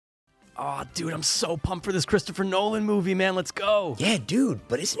Oh, dude, I'm so pumped for this Christopher Nolan movie, man. Let's go. Yeah, dude,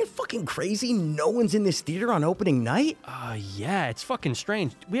 but isn't it fucking crazy no one's in this theater on opening night? Yeah, it's fucking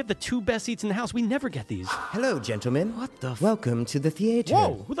strange. We have the 2 best seats in the house. We never get these. Hello, gentlemen. What the Welcome to the theater.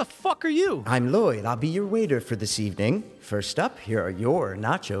 Whoa, who the fuck are you? I'm Lloyd. I'll be your waiter for this evening. First up, here are your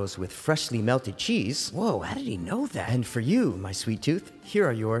nachos with freshly melted cheese. Whoa, how did he know that? And for you, my sweet tooth, here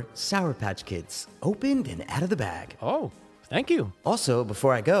are your Sour Patch Kids, opened and out of the bag. Oh, thank you. Also,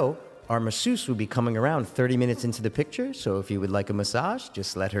 before I go, our masseuse will be coming around 30 minutes into the picture, so if you would like a massage,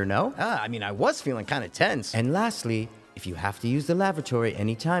 just let her know. I was feeling kind of tense. And lastly, if you have to use the lavatory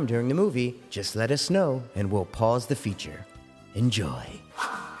anytime during the movie, just let us know and we'll pause the feature. Enjoy.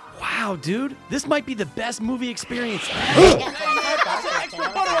 Wow, dude, this might be the best movie experience ever. Extra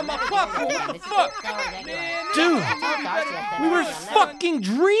butter on my popcorn, what the fuck? Dude, we were fucking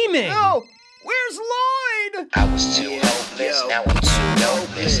dreaming. No, where's Lloyd? I was too hopeless, now I'm too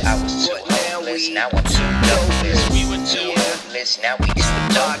hopeless. I was too hopeless, now I'm too dopeless. We were too hopeless, now we the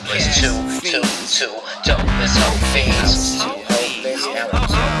dopeless. Two dopeless hope fiends. Too hopeless, now I'm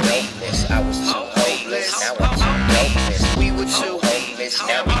too hopeless. I was too hopeless, now I'm too dopeless. We were too hopeless,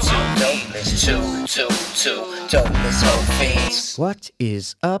 now we too dopeless. Two dopeless hope fiends. What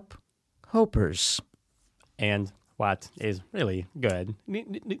is up, Hopers? And what is really good?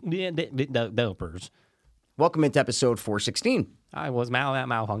 Dopers. Welcome into episode 416. I was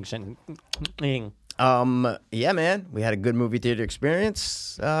malfunction. Yeah, man, we had a good movie theater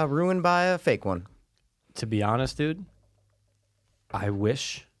experience, ruined by a fake one. To be honest, dude, I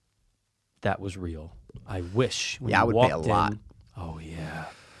wish that was real. I wish. When I you would walked pay a lot. Oh, yeah.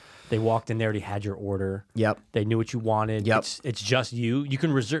 They walked in there, already had your order. Yep. They knew what you wanted. Yep. It's just you. You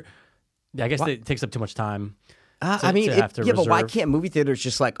can reserve. I guess it takes up too much time. But reserve. why can't movie theaters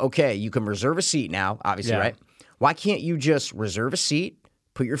just like, okay, you can reserve a seat now, obviously, Yeah. right? Why can't you just reserve a seat,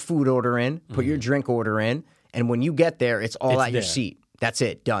 put your food order in, put your drink order in, and when you get there, it's all It's at your there. seat. That's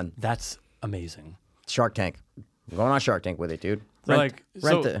it, done. That's amazing. Shark Tank. I'm going on Shark Tank with it, dude. So,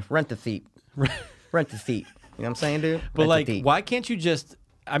 Rent the seat. Right. Rent the seat. You know what I'm saying, dude? But Rent the seat. why can't you just?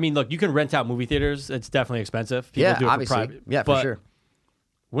 I mean, look, you can rent out movie theaters. It's definitely expensive. People Yeah, do it obviously. for private. Yeah, for but sure.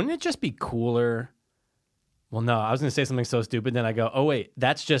 Wouldn't it just be cooler? Well, no, I was going to say something so stupid. Then I go, oh, wait,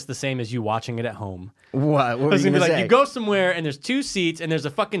 that's just the same as you watching it at home. What? I What was was you going to be gonna like, say? you go somewhere and there's 2 seats and there's a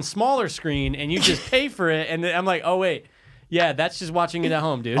fucking smaller screen and you just pay for it. And then I'm like, oh, wait, yeah, that's just watching it at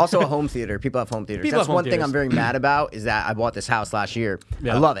home, dude. Also a home theater. People have home theaters. People That's have home one thing theaters. I'm very mad about is that I bought this house last year.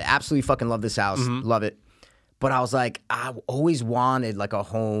 Yeah. I love it. Absolutely fucking love this house. Love it. But I was like, I always wanted like a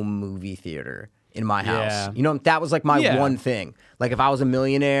home movie theater in my house. Yeah. You know, that was like my Yeah. one thing. Like if I was a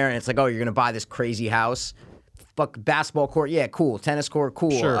millionaire and it's like, oh, you're going to buy this crazy house. Fuck basketball court, yeah, cool. Tennis court,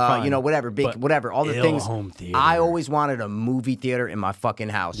 cool. Sure, fine. You know, whatever, big, But whatever. All the ill things. home theater. I always wanted a movie theater in my fucking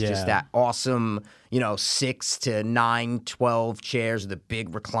house. Yeah. Just that awesome, 6 to 9, 12 chairs, the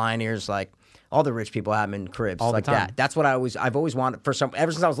big recliners, like all the rich people have them in cribs, All the like time. that. That's what I've always wanted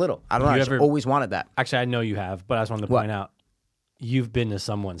ever since I was little. I don't know. I You just ever- always wanted that. Actually, I know you have, but I just wanted to What? point out, you've been to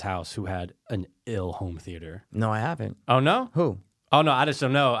someone's house who had an ill home theater. No, I haven't. Oh, no? Who? Oh, no, I just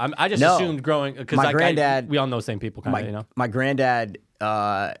don't know. I just No. assumed growing, because My granddad- we all know the same people, kind of, My granddad,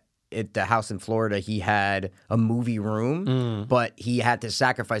 at the house in Florida, he had a movie room, but he had to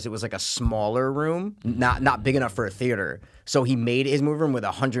sacrifice. It was like a smaller room, not big enough for a theater. So he made his movie room with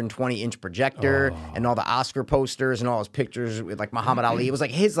a 120-inch projector and all the Oscar posters and all his pictures with like Muhammad Ali. It was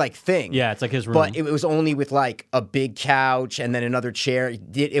like his thing. Yeah, it's like his room. But it was only with like a big couch and then another chair.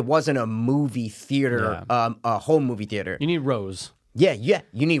 It wasn't a movie theater, a home movie theater. You need rows. Yeah.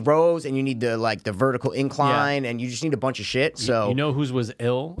 You need rows and you need the vertical incline and you just need a bunch of shit. So You know whose was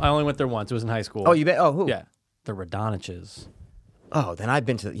ill? I only went there once. It was in high school. Oh, you bet. Oh, who? Yeah. The Radoniches. Oh, then I've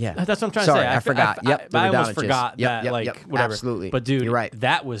been to That's what I'm trying Sorry, to say. I forgot. Yep, the I almost Radoniches. forgot Yep, that, yep, whatever. absolutely. But dude, You're right.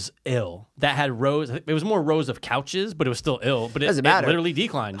 that was ill. That had rows. It was more rows of couches, but it was still ill. But Doesn't it matter. literally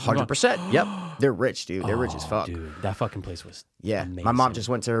declined. 100%. Yep, they're rich, dude. They're rich as fuck. Dude, that fucking place was Yeah, amazing. my mom just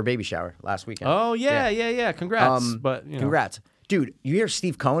went to her baby shower last weekend. Oh yeah. Congrats. But Congrats, dude. You hear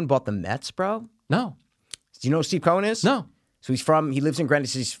Steve Cohen bought the Mets, bro? No. Do you know who Steve Cohen is? No. So he lives in Granite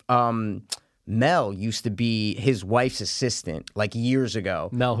City. Mel used to be his wife's assistant like years ago.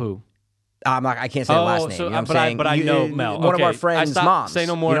 Mel who? I can't say the last name. So, you know what I'm but saying? I know Mel. One Okay. of our friends' I stopped, moms. Say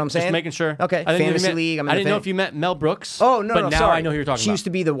no more. You know what I'm saying? Just making sure. Okay. I didn't know Fantasy you met- League. I didn't know if you met Mel Brooks. Oh, no, but no, now sorry. I know who you're talking She about. used to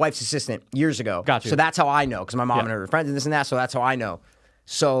be the wife's assistant years ago. Got you. So that's how I know, because my mom Yeah. and her were friends and this and that, so that's how I know.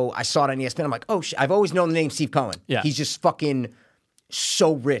 So I saw it on ESPN. I'm like, oh, shit. I've always known the name Steve Cohen. Yeah. He's just fucking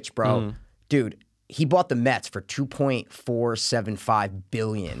so rich, bro. Dude, he bought the Mets for $2.475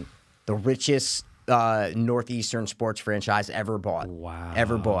 billion. The richest Northeastern sports franchise ever bought. Wow.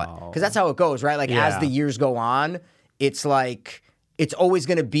 Ever bought. Because that's how it goes, right? Like, as Yeah. the years go on, it's like, it's always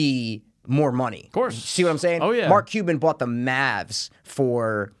going to be more money. Of course. See what I'm saying? Oh, yeah. Mark Cuban bought the Mavs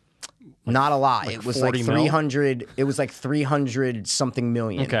for not a lot. It was like 40 mil? 300. It was like 300 something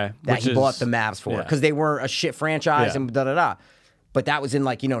million Okay. that Which he bought is- the Mavs for. yeah. Because they were a shit franchise Yeah. and da-da-da. But that was in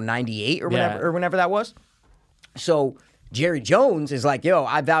like, 98 or Yeah. whenever that was. So Jerry Jones is like, yo,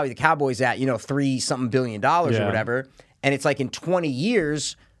 I value the Cowboys at, $3-something billion or Yeah. whatever. And it's like in 20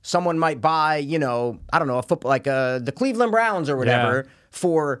 years, someone might buy, I don't know, a football, like the Cleveland Browns or whatever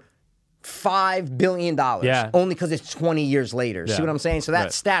for $5 billion. Yeah. Only because it's 20 years later. See Yeah. what I'm saying? So that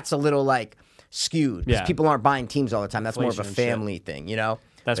Right. stat's a little like skewed. Because Yeah. people aren't buying teams all the time. That's more of a Inflation and shit. family thing, That's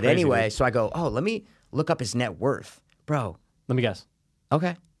But crazy, anyway, dude. so I go, oh, let me look up his net worth. Bro, Let me guess.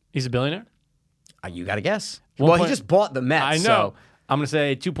 okay. He's a billionaire? You got to guess. One Well, he point- just bought the Mets. I know. So I'm going to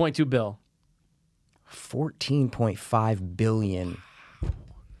say 2.2 bill. 14.5 billion.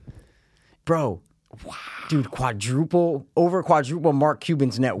 Bro. Wow. Dude, quadruple Mark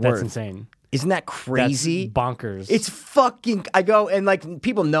Cuban's net worth. That's insane. Isn't that crazy? That's bonkers. It's fucking. I go and like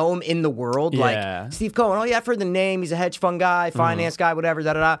people know him in the world, Yeah. like Steve Cohen. Oh yeah, I've heard the name. He's a hedge fund guy, finance guy, whatever.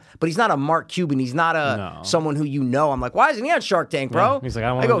 Da da da. But he's not a Mark Cuban. He's not someone who I'm like, why isn't he on Shark Tank, bro? Yeah. He's like, I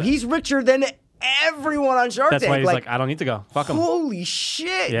don't go. wanna- He's richer than everyone on Shark That's Tank. why he's like, I don't need to go. Fuck him. holy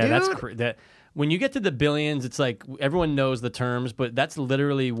shit, Yeah, dude. that's that. When you get to the billions, it's like everyone knows the terms, but that's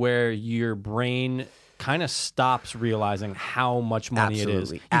literally where your brain kind of stops realizing how much money it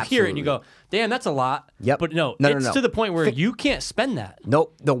is. You Absolutely. hear it and you go, "Damn, that's a lot." Yep. But no, No, it's to the point where you can't spend that.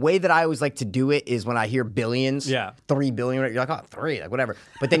 Nope. The way that I always like to do it is when I hear billions, Yeah. 3 billion, you're like, oh, 3, like whatever.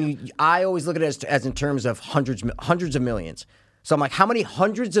 But then I always look at it as in terms of hundreds of millions. So I'm like, how many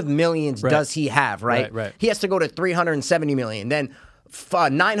hundreds of millions does he have, right? Right. He has to go to 370 million, then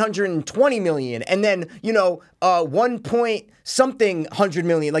 920 million, and then 1 point something 100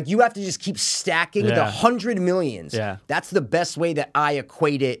 million. Like you have to just keep stacking the 100 millions. Yeah. That's the best way that I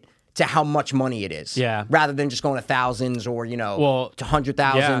equate it to how much money it is. Yeah. Rather than just going to thousands or to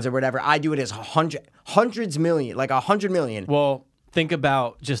 100,000s or whatever. I do it as hundreds million, like 100 million. Well, think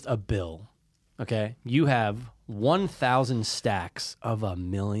about just a bill. Okay, you have 1,000 stacks of $1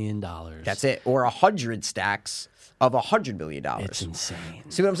 million. That's it. Or 100 stacks of $100 billion. It's insane.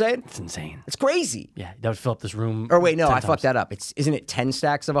 See what I'm saying? It's insane. It's crazy. Yeah, that would fill up this room. Or wait, no, 10 I fucked times. that up. Isn't it 10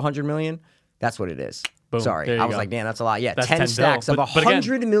 stacks of 100 million? That's what it is. Boom. Sorry. There you I was go. like, damn, that's a lot. Yeah, That's 10 stacks bill. of But again,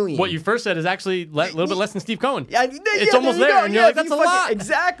 100 million. What you first said is actually a little bit less than Steve Cohen. Yeah, It's almost there, and you're like, that's a lot.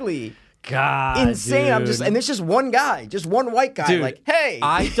 Exactly. God, Insane. I'm dude. and it's just one guy, just one white guy. Dude, like, hey,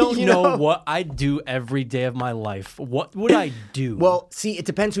 I don't you know what I do every day of my life. What would I do? Well, see, it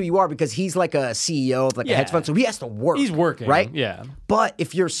depends who you are because he's like a CEO of like a hedge fund, so he has to work. He's working, right? yeah. But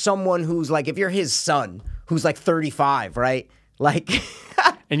if you're someone who's like, if you're his son, who's like 35, right? Like,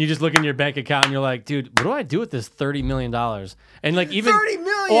 and you just look in your bank account and you're like, dude, what do I do with this $30 million? And like even $30 million?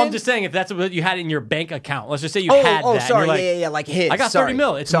 Oh, I'm just saying if that's what you had in your bank account. Let's just say you had oh, that. sorry, and you're like, yeah, like his. I got sorry. 30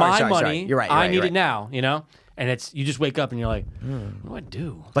 mil. It's sorry, my sorry, money. sorry. You're right. I need you're it now. And you just wake up and you're like, what do I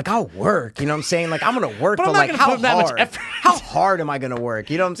do? Like I'll work, you know what I'm saying? Like I'm gonna work, But but, I'm not like gonna how put that much hard? effort. How hard am I gonna work?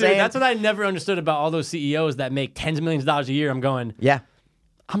 You know what I'm Dude, saying? that's what I never understood about all those CEOs that make tens of millions of dollars a year. I'm going, yeah.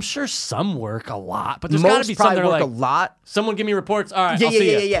 I'm sure some work a lot, but there's got to Most be some probably that are work like, a lot. someone give me reports. All right, Yeah, I'll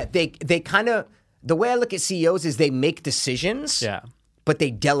see ya. yeah. They kind of the way I look at CEOs is they make decisions. Yeah. But they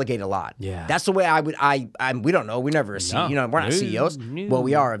delegate a lot. Yeah. That's the way I would. We don't know. We never see. No. We're not No. CEOs. No. Well,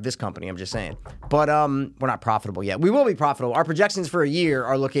 we are of this company. I'm just saying. But we're not profitable yet. We will be profitable. Our projections for a year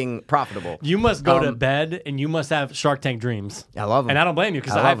are looking profitable. You must go to bed and you must have Shark Tank dreams. I love them. And I don't blame you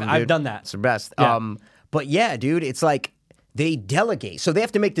because I love 'em, I've dude. done that. It's the best. Yeah. But yeah, dude, it's like they delegate. So they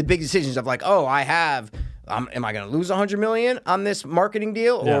have to make the big decisions of like, oh, I have. Am I going to lose $100 million on this marketing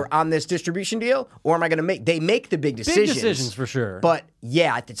deal or on this distribution deal, or am I going to make? They make the big decisions. Big decisions for sure. But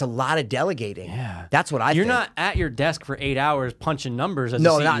yeah, it's a lot of delegating. Yeah. That's what I. You're think. not at your desk for 8 hours punching numbers as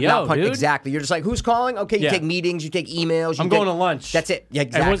No, a CEO, not dude. exactly. You're just like, who's calling? Okay, you Yeah. take meetings, you take emails. You I'm take- going to lunch. That's it. Yeah, And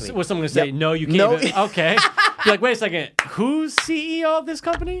exactly. what's someone going to say? Yep. No, you can't. No. Even, okay. You're like, wait a second. Who's CEO of this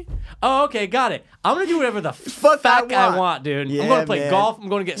company? Oh, okay, got it. I'm going to do whatever the fuck I want, dude. Yeah, I'm going to play man. golf. I'm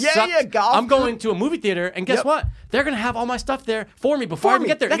going to get Yeah, sucked. yeah, golf. I'm going to a movie theater, and guess Yep. what? They're going to have all my stuff there for me before I even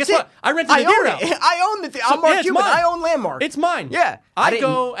get there. And That's guess it. what? I rented the own theater it. out. I own the theater. So, I'm Mark yeah, it's Cuban. mine. I own Landmark. It's mine. Yeah. I didn't-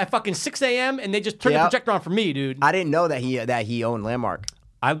 go at fucking 6 a.m. and they just turn the Yep. projector on for me, dude. I didn't know that he owned Landmark.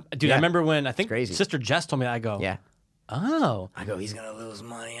 I Yeah. remember when I think crazy. Sister Jess told me that. I go, Yeah. oh. I go, he's gonna lose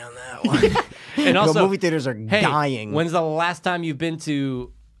money on that one. And also, movie theaters are hey, dying. When's the last time you've been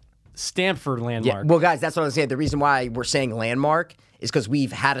to Stanford landmark. Well, guys, that's what I was saying. The reason why we're saying landmark is because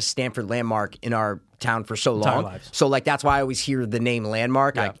we've had a Stanford landmark in our town for so long. lives. So, like, that's why I always hear the name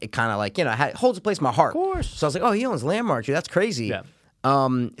landmark. Yeah. It kind of, like, you know, holds a place in my heart. Of course. So I was like, oh, he owns landmark, dude. That's crazy. Yeah.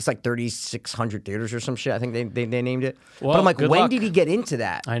 It's like 3,600 theaters or some shit. I think they named it. Well, but I'm like, good when luck. did he get into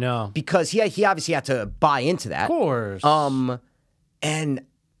that? I know. Because he obviously had to buy into that. Of course. And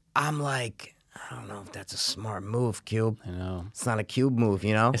I'm like, I don't know if that's a smart move, Cube. I know. It's not a Cube move,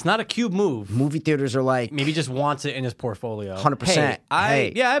 you know? It's not a Cube move. Movie theaters are like Maybe he just wants it in his portfolio. 100%. Hey, I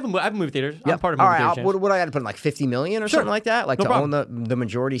Hey. have movie theaters. I'm Yep. part of All movie right, theater chains. what do I got to put in, like 50 million or Sure. something like that? Like No to problem. own the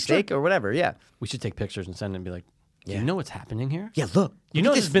majority stake or whatever. Yeah. We should take pictures and send it and be like, do Yeah. you know what's happening here? Yeah, look. You Look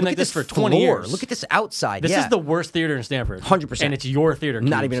know at this has been look like at this for 20 floor. years. Look at this outside. This yeah. is the worst theater in Stanford. 100%. And it's your theater. Not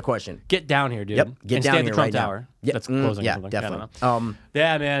Cubes. even a question. Get down here, dude. Yep. Get and down stay at here the Trump right now. Tower. Yep. That's closing. Yeah, or something. I don't definitely. know.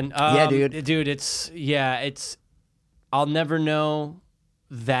 Yeah, man. Yeah, dude. Dude, it's. I'll never know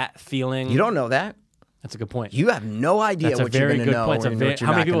that feeling. You don't know that. That's a good point. You have no idea That's a what you're very going to good know. point. Or what you're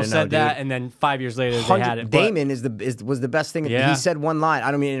How many not people gonna said know, that, dude. and then 5 years later they had it? But- Damon was the best thing. Yeah. He said one line.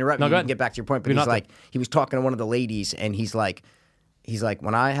 I don't mean to interrupt No, you. go You ahead. can get back to your point, but Do he's nothing. like, he was talking to one of the ladies, and he's like,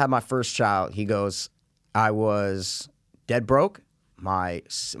 when I had my first child, he goes, I was dead broke. My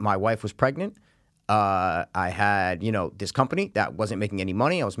wife was pregnant. I had, this company that wasn't making any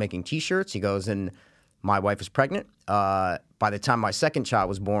money. I was making T-shirts. He goes, and my wife was pregnant. By the time my second child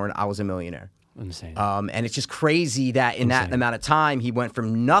was born, I was a millionaire. Insane. And it's just crazy that in that amount of time, he went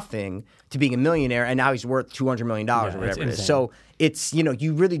from nothing to being a millionaire, and now he's worth $200 million or it's whatever it is. insane. So it's,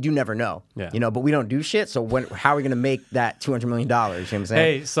 you really do never know. Yeah. But we don't do shit. So how are we going to make that $200 million? You know what I'm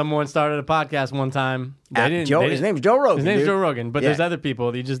saying? Hey, someone started a podcast one time. His name's Joe Rogan. His name's dude. Joe Rogan, but Yeah. there's other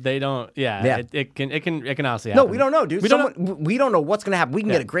people. They don't. Yeah, Yeah. It can honestly No, happen. we don't know, dude. We don't know. We don't know what's going to happen. We can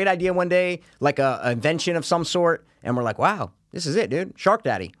Yeah. get a great idea one day, like a invention of some sort, and we're like, wow, this is it, dude. Shark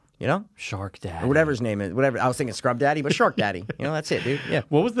Daddy, Shark Daddy. or whatever his name is. Whatever. I was thinking Scrub Daddy, but Shark Daddy. That's it, dude. Yeah.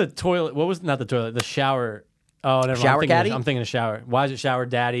 What was the toilet? What was not the toilet? The shower. Oh, never mind. Shower caddy? I'm thinking of shower. Why is it Shower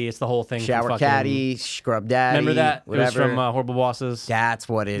Daddy? It's the whole thing. from Shower fucking- Caddy, Scrub Daddy. Remember that? Whatever. It was from Horrible Bosses. That's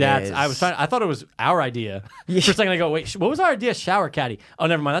what it is. I thought it was our idea. For a second I go, wait, what was our idea? Shower Caddy. Oh,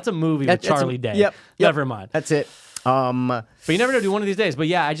 never mind. That's a movie with Charlie Day. Yep. Never mind. That's it. But you never know. Do one of these days. But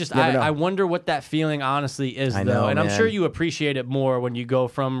yeah, Never know. I wonder what that feeling honestly is, I though. know, And I'm man. sure you appreciate it more when you go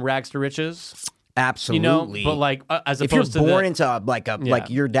from rags to riches. Absolutely. But like as if you're opposed to born into like Yeah.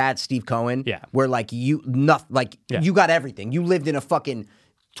 your dad, Steve Cohen, Yeah. where like you got everything. You lived in a fucking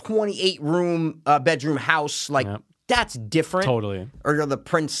 28 room bedroom house. Like Yep. that's different. Totally. Or you're the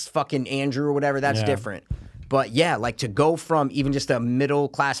Prince fucking Andrew or whatever. That's Yeah. different. But yeah, like to go from even just a middle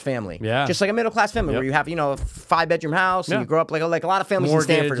class family, Yeah. just like a middle class family Yep. where you have a 5-bedroom house and Yeah. you grow up like a lot of families Mortgage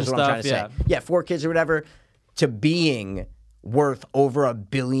in Stanford is and what I'm trying to stuff, say. Yeah, 4 kids or whatever, to being worth over $1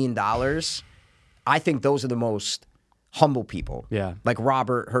 billion. I think those are the most humble people. Yeah. Like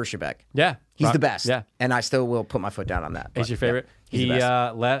Robert Herjavec. Yeah. He's the best. Yeah. And I still will put my foot down on that. He's but, your favorite. yeah, he's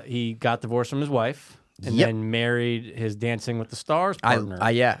the best. He got divorced from his wife and Yep. then married his Dancing with the Stars partner.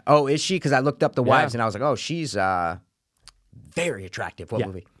 Yeah. Oh, is she? Because I looked up the Yeah. wives and I was like, oh, she's very attractive. What Yeah.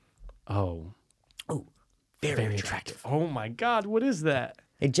 movie? Oh, Oh, very attractive. Oh my God, what is that?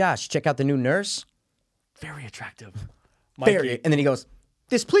 Hey, Josh, check out the new Nurse. Very attractive. Mikey. Very. And then he goes,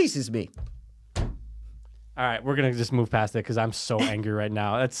 this pleases me. All right, we're gonna just move past it because I'm so angry right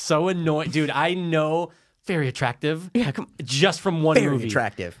now. That's so annoying, dude. I know very attractive. Yeah, come just from one Very movie.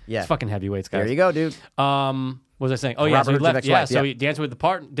 attractive. Yeah. It's fucking heavyweights, guys. There you go, dude. What was I saying? Oh yeah, Robert so he left. Herjavec's Yeah, wife, so yeah. he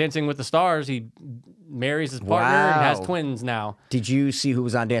Dancing with the Stars. He marries his partner and has Wow. twins now. Did you see who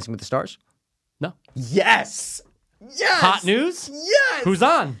was on Dancing with the Stars? No. Yes. Yes. Hot news? Yes. Who's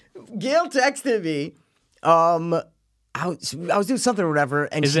on? Gail texted me. I was doing something or whatever,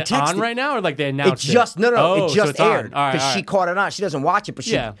 and Is she it texted. on right now or like they It announced it? just Oh, it so just it's on. aired All right, because all she right. caught it on. She doesn't watch it, but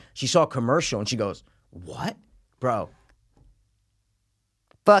Yeah. she saw a commercial and she goes, "What, bro?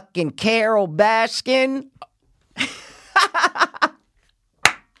 Fucking Carol Baskin."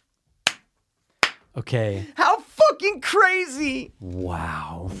 Okay. How fucking crazy,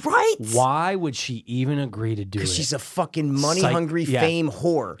 Wow. right? Why would she even agree to do it? Because she's a fucking money-hungry yeah. fame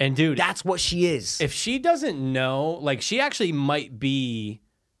whore. And dude, that's what she is. if she doesn't know, like she actually might be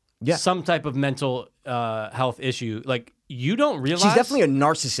Yeah. some type of mental health issue. Like you don't realize She's definitely a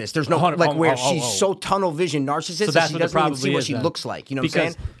narcissist. There's no where she's so tunnel vision narcissist So that that's she what it doesn't even probably see what is she then. looks like. You know what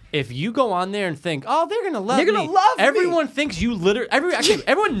because I'm saying? if you go on there and think, oh, they're gonna love They're me, gonna love me. everyone thinks you literally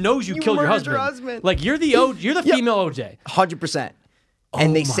everyone knows you killed your murdered husband. your husband. Like you're the female OJ. 100%.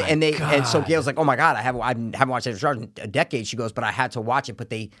 And they say, my and so God. Gail's like, oh my God, I haven't watched Dancing with the Stars in a decade. She goes, but I had to watch it. But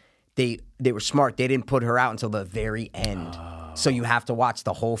they were smart. They didn't put her out until the very end. So you have to watch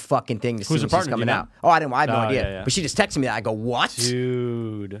the whole fucking thing to see Who's when the she's partner, coming do you know? out. Oh, I have no idea. yeah. But she just texted me that. I go, what?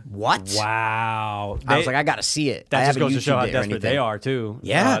 Dude. What? Wow. I was like, I got to see it. I That just haven't goes to show how YouTubed it or desperate they anything. are, too.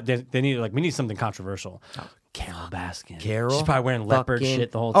 Yeah. They need, we need something controversial. Carol Baskin. Carol? She's probably wearing leopard fucking-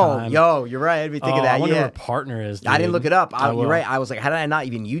 shit the whole time. Oh, yo, you're right. I didn't even think of that. I wonder yeah. who her partner is, dude. I didn't look it up. I will. You're right. I was like, how did I not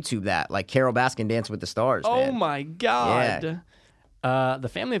even YouTube that? Like Carol Baskin Dancing with the Stars, Oh, man. my God. The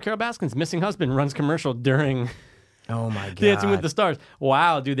family of Carol Baskin's missing husband runs commercial during Oh, my God. Dancing with the Stars.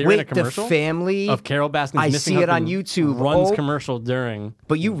 Wow, dude. They were in a Wait, the commercial family of Carol Baskin's I missing see it on husband YouTube. runs Oh. commercial during.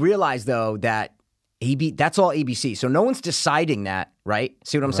 But you realize, though, that that's all ABC. So no one's deciding that, right?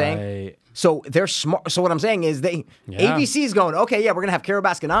 See what I'm saying? Right. So they're smart. So what I'm saying is ABC is going, okay, yeah, we're going to have Carol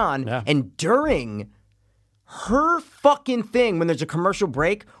Baskin on. Yeah. And during her fucking thing, when there's a commercial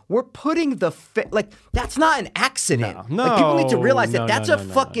break, we're putting that's not an accident. No. Like, people need to realize No, that that's no, a no,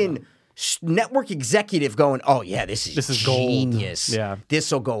 no, fucking network executive going, oh, yeah, this is gold. genius. Yeah.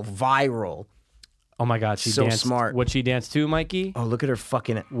 This will go viral. Oh, my God. She So danced. smart. What'd she dance to, Mikey? Oh, look at her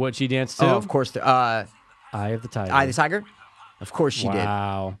fucking... What'd she dance to? Oh, of course. Eye of the Tiger. Eye of the Tiger? Of course she did.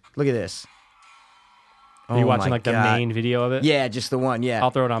 Wow. Look at this. Are you Oh watching my like the God. main video of it? Yeah, just the one, yeah.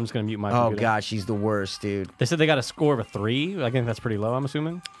 I'll throw it on. I'm just going to mute my Oh, computer. God, she's the worst, dude. They said they got a score of a 3. I think that's pretty low, I'm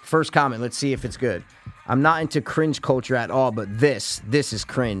assuming. First comment, let's see if it's good. I'm not into cringe culture at all, but this is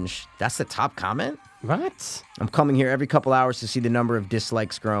cringe. That's the top comment? What? I'm coming here every couple hours to see the number of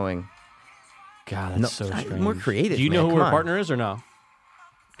dislikes growing. God, that's so strange. More creative, Do you know man. who Come her on. partner is or no?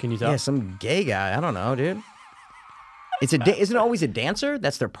 Can you tell? Yeah, some gay guy. I don't know, dude. Isn't it always a dancer?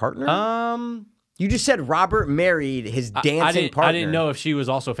 That's their partner? You just said Robert married his dancing partner. I didn't know if she was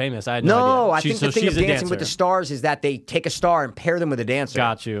also famous. I had no idea. No, I She's- think the so thing of she's a Dancing with the dancer. Stars is that they take a star and pair them with a dancer.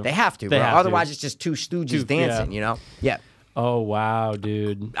 Got you. They have to, They bro. have to. Otherwise, it's just two stooges dancing, yeah. you know? Yeah. Oh, wow,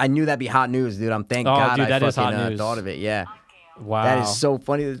 dude. I knew that'd be hot news, dude. Thank Oh, God dude, I that is fucking hot news. thought of it. Yeah. Wow. That is so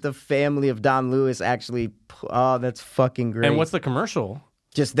funny that the family of Don Lewis actually. Oh, that's fucking great. And what's the commercial?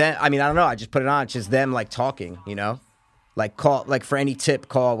 just them? I mean, I don't know. I just put it on. It's just them like talking, you know, like call, like for any tip,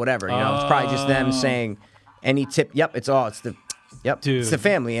 call whatever. You know, it's probably just them saying any tip. Yep, it's the Dude. it's the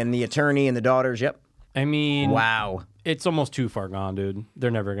family and the attorney and the daughters. Yep. I mean, Wow. it's almost too far gone, dude. They're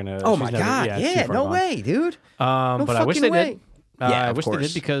never going to. Oh my God. it's Yeah. too far No gone. way, dude. No But I wish they fucking way. did. Yeah, I of wish they course.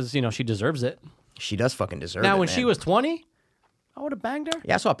 did because, she deserves it. She does fucking deserve it. Now, when man. she was 20, I would have banged her.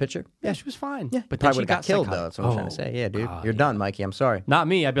 Yeah, I saw a picture. Yeah, she was fine. Yeah, but then probably she would have got killed though. psychotic. That's what I'm trying to say. Yeah, dude, God, you're done, Mikey. I'm sorry. Not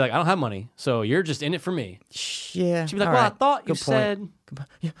me. I'd be like, I don't have money, so you're just in it for me. Yeah. She'd be like, all well, right. I thought you Good point. said.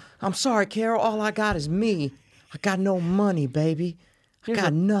 Yeah, I'm sorry, Carol. All I got is me. I got no money, baby. I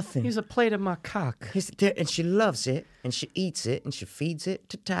got nothing. Here's a plate of my cock. And she loves it, and she eats it, and she feeds it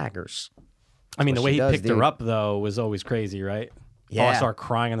to tigers. I mean, the what way she he does, picked dude. her up, though, was always crazy, right? Yeah. Oh, I saw her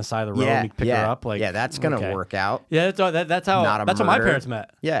crying on the side of the road. Yeah, and he picked yeah, her up. Like, yeah, that's gonna okay. work out. Yeah, that's how. Not a That's how my murder. parents met.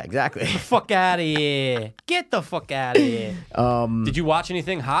 Yeah, exactly. Fuck out of here! Get the fuck out of here! Did you watch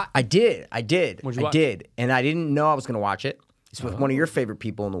anything hot? I did. What'd you watch? did, and I didn't know I was gonna watch it. It's with one of your favorite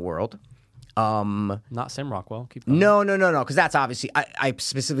people in the world. Not Sam Rockwell. Keep going. No, because that's obviously I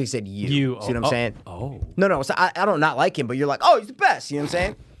specifically said you. You. See what I'm saying? Oh. No. So I don't not like him, but you're like, oh, he's the best. You know what I'm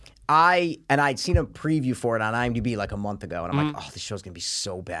saying? I'd seen a preview for it on IMDb like a month ago, and I'm like, oh, this show's gonna be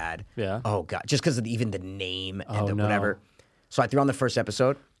so bad. Yeah. Oh God, just because of even the name and the no. whatever. So I threw on the first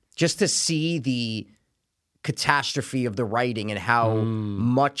episode just to see the catastrophe of the writing and how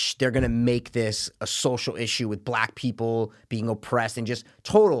much they're gonna make this a social issue with black people being oppressed and just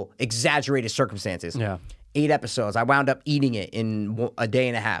total exaggerated circumstances. Yeah. 8 episodes. I wound up eating it in a day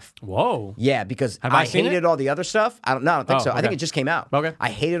and a half. Whoa. Yeah, because Have I seen hated it? all the other stuff. I don't think Oh, so. I think okay. it just came out. Okay. I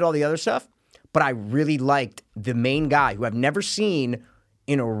hated all the other stuff, but I really liked the main guy who I've never seen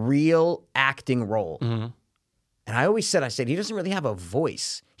in a real acting role. Mm-hmm. And I said, he doesn't really have a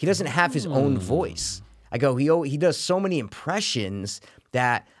voice. He doesn't have his own voice. I go, he does so many impressions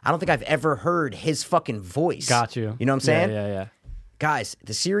that I don't think I've ever heard his fucking voice. Got you. You know what I'm saying? Yeah. Guys,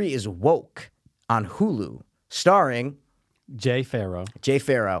 the series is Woke on Hulu, starring Jay Farrow. Jay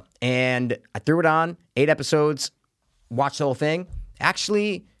Farrow. And I threw it on, 8 episodes, watched the whole thing.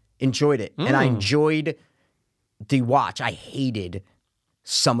 Actually enjoyed it. And I enjoyed the watch. I hated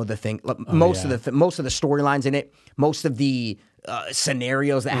some of the things, most of the storylines in it, most of the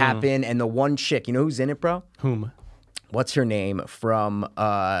scenarios that happen, and the one chick. You know who's in it, bro? Whom? What's her name from,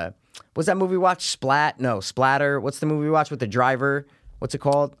 what's that movie we watched? Splatter. What's the movie we watched with the driver? What's it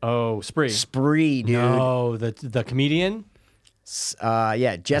called? Oh, Spree. Spree, dude. No, the comedian.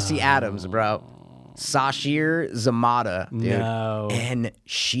 Yeah, Jesse Adams, bro. Sashir Zamata, dude. No. And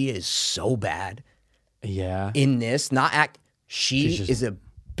she is so bad Yeah. in this. Not act. She She's just- is a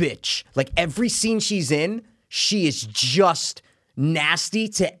bitch. Like every scene she's in, she is just nasty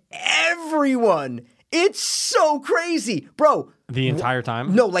to everyone. It's so crazy, bro. The entire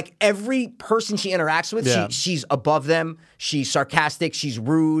time? No, like every person she interacts with, Yeah. she's above them. She's sarcastic. She's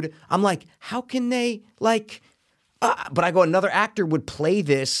rude. I'm like, how can they like? But I go, another actor would play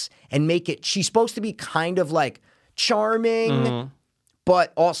this and make it. She's supposed to be kind of like charming,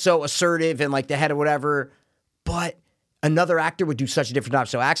 but also assertive and like the head of whatever. But another actor would do such a different job.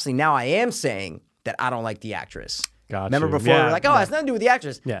 So actually, now I am saying that I don't like the actress. Got Remember you. before we Yeah, were like, oh, yeah. it's nothing to do with the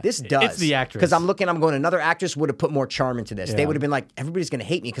actress. Yeah. This It's does. the actress. Because I'm going, another actress would have put more charm into this. They Yeah. would have been like, everybody's going to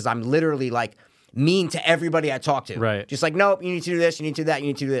hate me because I'm literally like mean to everybody I talk to. Right. Just like, nope, you need to do this, you need to do that, you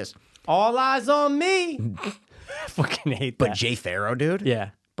need to do this. All eyes on me. I fucking hate that. But Jay Farrow, dude. Yeah.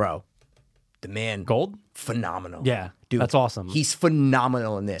 Bro, the man. Gold? Phenomenal. Yeah. Dude. That's awesome. He's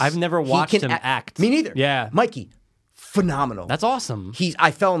phenomenal in this. I've never He watched can him act. Me neither. Yeah. Mikey, phenomenal. That's awesome.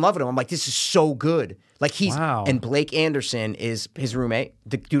 I fell in love with him. I'm like, this is so good. Like Wow. And Blake Anderson is his roommate,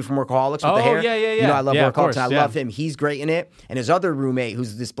 the dude from Workaholics with Oh, the hair. yeah, yeah, You know, yeah. I love Yeah, of Workaholics, course, and I yeah. love him. He's great in it. And his other roommate,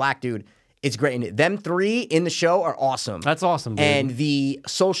 who's this black dude, is great in it. Them three in the show are awesome. That's awesome, dude. And the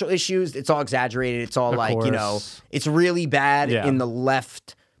social issues, it's all exaggerated. It's all Of like, you know, course. it's really bad Yeah. in the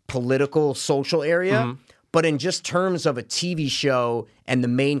left political social area. Mm-hmm. But in just terms of a TV show and the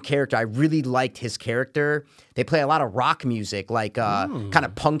main character, I really liked his character. They play a lot of rock music, like kind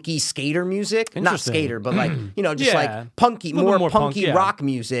of punky skater music. Not Interesting. skater, but like, you know, just Yeah. like punky, A little bit more more punk, punky yeah. rock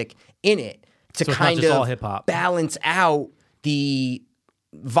music in it to So it's not kind just all of hip-hop. balance out the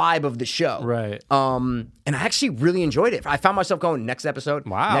vibe of the show. Right. And I actually really enjoyed it. I found myself going, next episode.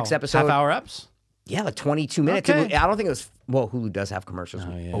 Wow. Next episode. Half-hour eps? Yeah, like 22 minutes. Okay. I don't think it was. Well, Hulu does have commercials.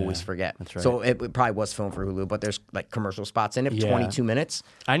 We yeah. always forget. That's right. So it probably was filmed for Hulu, but there's like commercial spots in it. Yeah. 22 minutes.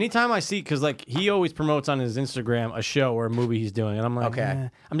 Anytime I see, because like he always promotes on his Instagram a show or a movie he's doing, and I'm like, Okay.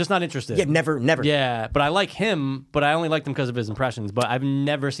 I'm just not interested. Yeah, never. Yeah, but I like him, but I only liked him because of his impressions. But I've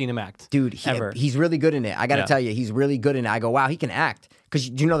never seen him act, Dude, ever. he's really good in it. I got to Yeah. tell you, he's really good in it. I go, wow, he can act. Because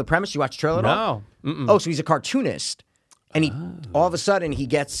do you know the premise? You watch the trailer at all? No. Mm-mm. Oh, so he's a cartoonist. And he all of a sudden he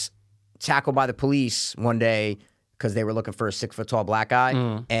gets tackled by the police one day because they were looking for a 6-foot-tall black guy.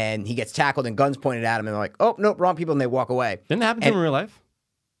 Mm. And he gets tackled and guns pointed at him. And they're like, oh, nope, wrong people. And they walk away. Didn't that happen to him in real life?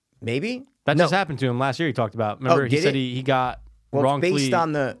 Maybe? That No. just happened to him last year. He talked about. Remember, he did said it? he got Well, wrongfully. it's based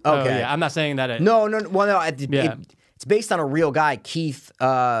on the. Oh, Okay. yeah. I'm not saying that. No. Well, no. Yeah. It's based on a real guy, Keith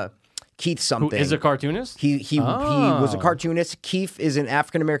Who something. is a cartoonist? He was a Oh. cartoonist. Keith is an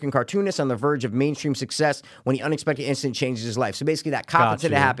African American cartoonist on the verge of mainstream success when the unexpected incident changes his life. So basically, that cop Got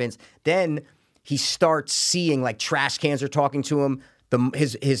incident you. happens. Then he starts seeing like trash cans are talking to him.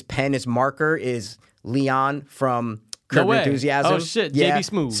 His pen, his marker is Leon from No Curb Your way. Enthusiasm. Oh, shit. Yeah. JB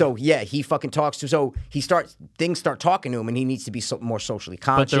Smoove. So yeah, he fucking talks to. So things start talking to him, and he needs to be more socially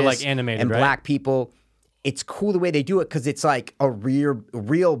conscious. they're, like, animated, and right? black people. It's cool the way they do it because it's like a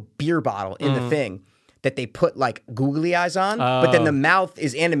real beer bottle in Mm. the thing that they put like googly eyes on, but then the mouth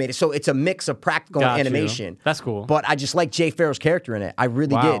is animated. So it's a mix of practical Got and you. animation. That's cool. But I just like Jay Farrow's character in it. I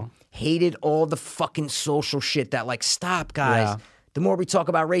really Wow. did. Hated all the fucking social shit that like, stop, guys. Yeah. The more we talk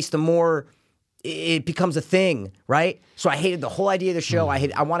about race, the more it becomes a thing, right? So I hated the whole idea of the show.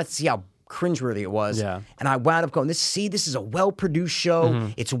 I wanted to see how cringeworthy it was. Yeah. And I wound up going, this is a well-produced show.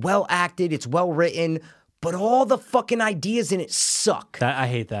 It's well acted. It's well written. But all the fucking ideas in it suck. I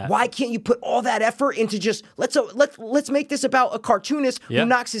hate that. Why can't you put all that effort into just let's make this about a cartoonist Yeah. who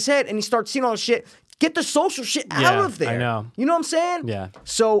knocks his head and he starts seeing all this shit. Get the social shit out Yeah, of there. I know. You know what I'm saying? Yeah.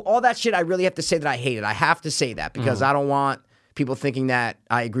 So all that shit, I really have to say that I hate it. I have to say that because I don't want people thinking that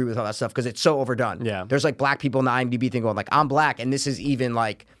I agree with all that stuff because it's so overdone. Yeah. There's like black people in the IMDb thing going like, I'm black, and this is even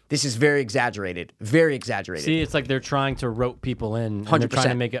like this is very exaggerated. Very exaggerated. See, it's like they're trying to rope people in. And they're trying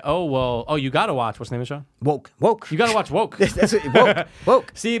to 100%. make it. Oh, you got to watch. What's the name of the show? Woke. You got to watch Woke. That's it.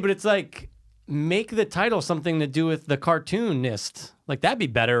 Woke. See, but it's like make the title something to do with the cartoonist. Like that'd be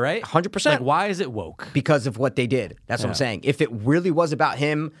better, right? 100%. Like why is it woke? Because of what they did. That's what I'm Yeah. saying. If it really was about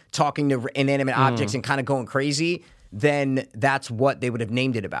him talking to inanimate objects and kind of going crazy, then that's what they would have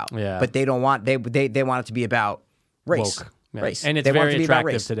named it about. Yeah. But they don't want they want it to be about race. Woke. Yeah. Race. And it's They want it very to be about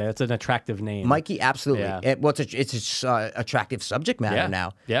attractive race. today. It's an attractive name. Mikey, absolutely. Yeah. It's attractive subject matter Yeah.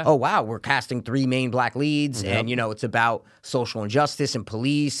 now. Yeah. Oh wow, we're casting 3 main black leads, and it's about social injustice and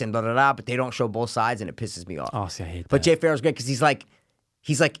police and blah blah blah. But they don't show both sides, and it pisses me off. Oh, see, I hate that. But Jay Farrow's great because he's like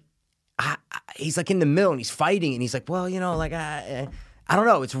in the middle and he's fighting, and he's like, well, I don't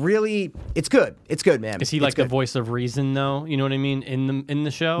know. It's good. It's good, man. Is he It's like the good. voice of reason, though? You know what I mean in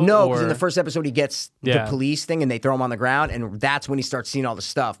the show? No, Or- because in the first episode he gets Yeah. the police thing and they throw him on the ground, and that's when he starts seeing all the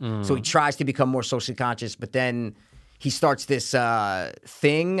stuff. So he tries to become more socially conscious, but then he starts this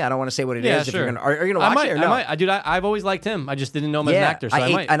thing. I don't want to say what it is. sure. Are you gonna watch it or no? I might. Dude, I've always liked him. I just didn't know him as an actor, so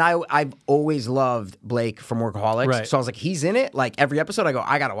I might. And I've always loved Blake from Workaholics. Right. So I was like, he's in it. Like every episode, I go,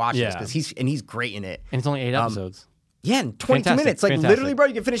 I gotta watch this Yeah. because he's great in it. And it's only 8 episodes. Yeah, in 22 Fantastic, minutes. Like fantastic. literally, bro,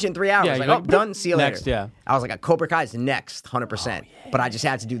 you can finish it in 3 hours. Yeah, like, you're oh, like, done. See you later. next, yeah. I was like, Cobra Kai's next, 100%. But I just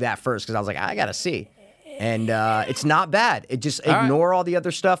had to do that first because I was like, I gotta see. And it's not bad. It just ignore all the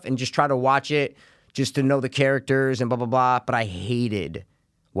other stuff and just try to watch it just to know the characters and blah blah blah. But I hated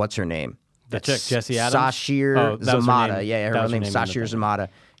what's her name? The chick, Jessie Adams? Sashir Oh, that was her Zamata. name. Yeah, That her was her name's name in the Sashir thing. Zamata.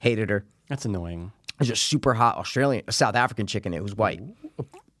 Hated her. That's annoying. There's a super hot Australian, South African chick in it who's white.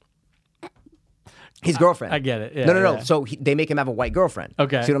 His girlfriend. I get it. Yeah, no. yeah. So they make him have a white girlfriend.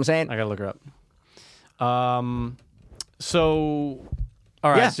 Okay. See what I'm saying? I gotta look her up. So,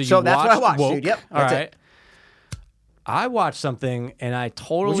 all right. Yeah, So, you so that's what I watched watched, Woke. dude. Yep, All that's right. it. I watched something and I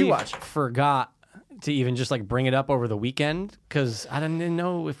totally watch? forgot to even just like bring it up over the weekend because I didn't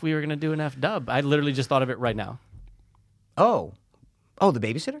know if we were gonna do an F dub. I literally just thought of it right now. Oh, The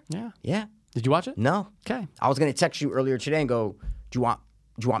Babysitter? Yeah. Yeah. Did you watch it? No. Okay. I was gonna text you earlier today and go, do you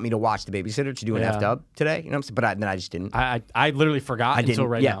want me to watch The Babysitter to do an Yeah. F-dub today? You know what I'm saying? But then I just didn't. I literally forgot I until didn't.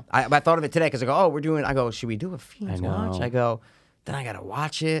 right now. I thought of it today because I go, I go, should we do a Fiends I know. watch? I go, then I gotta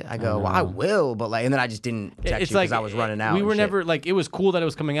watch it. I go, well, I will, but like, and then I just didn't text It's you because I was running out. We and were shit. never like it was cool that it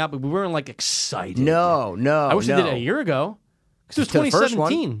was coming out, but we weren't like excited. No. I wish we did it a year ago because it was To the first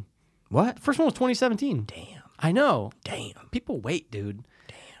one? 2017. What? First one was 2017. Damn. I know. Damn. People wait, dude.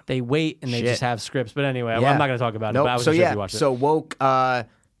 Damn. They wait and they Shit. just have scripts. But anyway, Yeah. I'm not going to talk about Nope. it. But I was So just sure if yeah. you watched it. So Woke.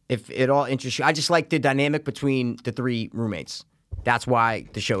 If it all interests you, I just like the dynamic between the 3 roommates. That's why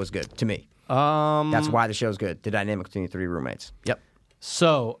the show is good to me. That's why the show's good. The dynamic between the 3 roommates. Yep.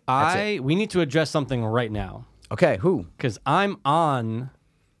 So we need to address something right now Okay. Who? because I'm on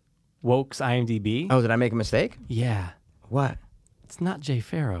Woke's IMDb. Oh, did I make a mistake? Yeah, What? it's not Jay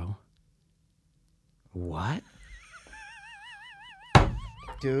Farrow. What?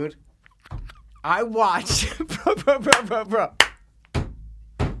 Dude, I watched, bro.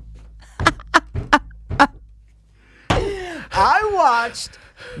 I watched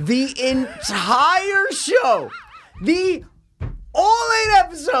the entire show, all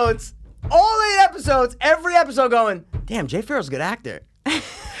 8 episodes, every episode going, damn, Jay Farrow's a good actor. It's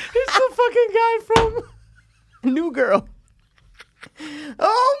the fucking guy from New Girl.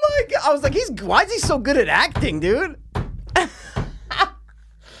 Oh my god! I was like, why is he so good at acting, dude?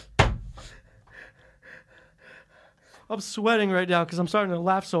 I'm sweating right now because I'm starting to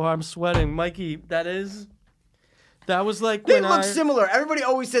laugh so hard. I'm sweating. Mikey, that was like They when look similar. Everybody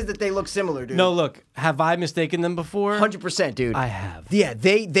always says that they look similar, dude. No, look, have I mistaken them before? 100%, dude. I have. Yeah,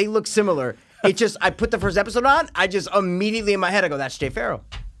 they look similar. It just, I put the first episode on, I just immediately in my head, I go, that's Jay Farrow.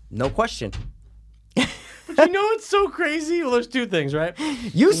 No question. You know what's so crazy? Well, there's 2 things, right?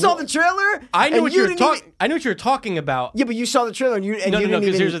 You saw the trailer? I knew and what you were didn't talking. even- I knew what you were talking about. Yeah, but you saw the trailer and you No, didn't because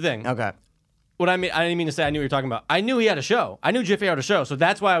even... here's the thing. Okay. What I mean, I didn't mean to say I knew what you were talking about. I knew he had a show. I knew Jay Farrow had a show, so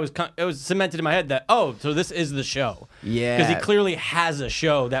that's why it was cemented in my head that so this is the show. Yeah. because he clearly has a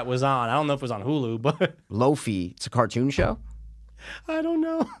show that was on. I don't know if it was on Hulu, but Lofi, it's a cartoon show? I don't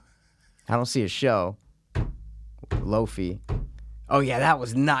know. I don't see a show. Lofi. Oh yeah, that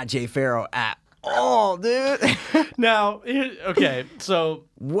was not Jay Farrow at all, dude. Now, okay, so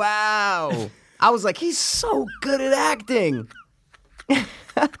Wow. I was like, he's so good at acting.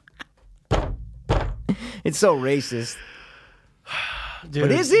 It's so racist. dude,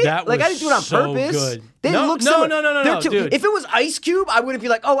 But is it? that Like, I was didn't do it on so purpose. Good. They no, look no, similar. no, They're dude. If it was Ice Cube, I wouldn't be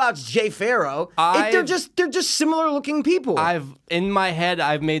like, oh wow, it's Jay Farrow. They're just similar looking people. In my head,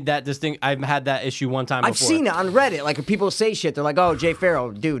 I've made that distinct. I've had that issue one time I've before. seen it on Reddit. Like, if people say shit, they're like, oh, Jay Farrow.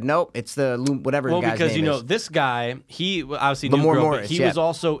 Dude, nope. It's the whatever Well, the guy's because name is. this guy, he obviously New Lamar Girl, Morris, but he yeah. was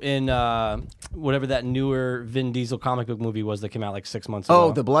also in whatever that newer Vin Diesel comic book movie was that came out like 6 months ago.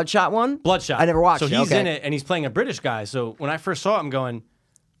 Oh, the Bloodshot one? Bloodshot. I never watched so it. So he's Okay. in it, and he's playing a British guy. So when I first saw it, I'm going,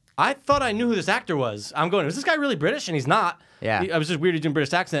 I thought I knew who this actor was. I'm going, is this guy really British? And he's not. Yeah. I was just weird he's doing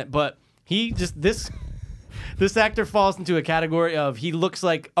British accent, but he just this actor falls into a category of he looks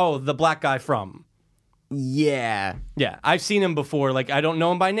like the black guy from. Yeah. Yeah, I've seen him before. Like, I don't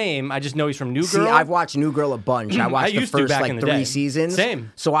know him by name. I just know he's from New Girl. See, I've watched New Girl a bunch. I watched the used to first back like in the 3 day. seasons.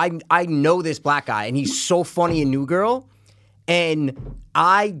 Same. So I know this black guy, and he's so funny in New Girl. And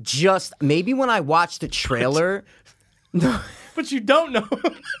I just maybe when I watched the trailer. But you don't know.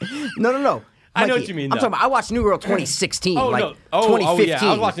 No. I know Mikey, what you mean, I'm though. talking about. I watched New Girl 2016. Oh, like no. Oh, 2015. yeah. I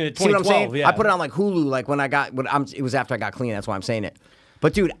was watching it See what I'm saying? 2012, yeah. I put it on like Hulu. Like when it was after I got clean. That's why I'm saying it.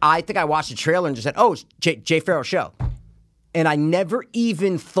 But dude, I think I watched the trailer and just said, "Oh, it's Jay Farrow show," and I never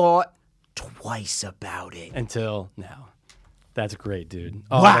even thought twice about it. Until now. That's great, dude.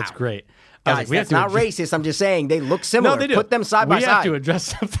 Oh, Wow. that's great. I was Guys, we have that's to not address- racist. I'm just saying they look similar. No, they do. Put them side by We have side. to address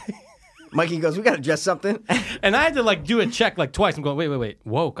something. Mikey goes, we got to address something. And I had to like do a check like twice. I'm going, wait.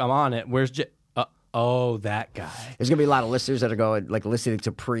 Woke, I'm on it. Where's oh, that guy. There's going to be a lot of listeners that are going, like, listening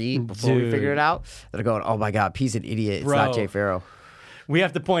to Pre before we Dude. figure it out. That are going, oh, my God, P's an idiot. It's Bro. not Jay Farrow. We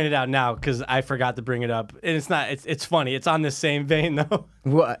have to point it out now because I forgot to bring it up. And it's not, it's funny. It's on the same vein though.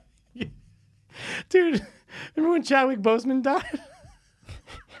 What? Dude, remember when Chadwick Boseman died?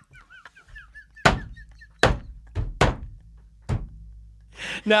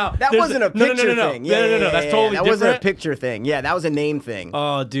 Now That wasn't a picture thing. No. That's totally That different. wasn't a picture thing. Yeah, that was a name thing.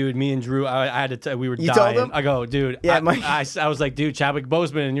 Oh, dude, me and Drew, I had to. We were You dying. told him? I go, dude. Yeah, I was like, dude, Chadwick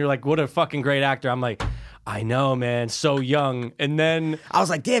Boseman, and you're like, what a fucking great actor. I'm like, I know, man, so young. And then, I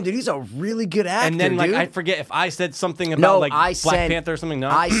was like, damn, dude, he's a really good actor, and then, like, dude. I forget if I said something about No, like I Black sent, Panther or something. No,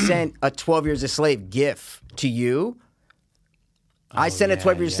 I sent a 12 Years a Slave gif to you. I sent a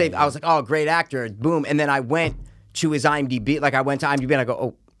 12 Years a Slave. I was like, oh, great actor. Boom. And then I went to his IMDb. Like, I went to IMDb and I go,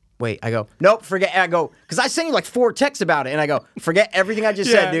 oh, wait. I go, nope, forget. I go, because I sent you like 4 texts about it. And I go, forget everything I just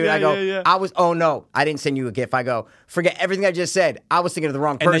said, dude. I go, oh, no, I didn't send you a gif. I go, forget everything I just said. I was thinking of the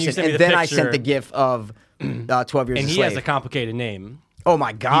wrong And then you person. sent me And the then I picture. sent the gif of 12 Years and a he Slave. has a complicated name. Oh,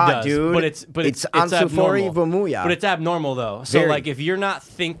 my God, He does, dude. but it's Ansufori abnormal. Vumuya. But it's abnormal though. So Very. like, if you're not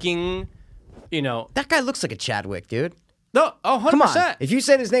thinking, you know, That guy looks like a Chadwick, dude. no, 100%. Come on. If you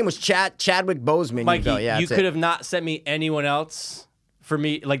said his name was Chadwick Boseman, Mikey, you'd go, yeah, you that's could it. have not sent me anyone else for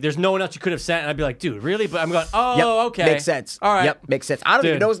me. Like, there's no one else you could have sent, and I'd be like, dude, really? But I'm going, oh, Yep, okay. Makes sense. All right. Yep, makes sense. I don't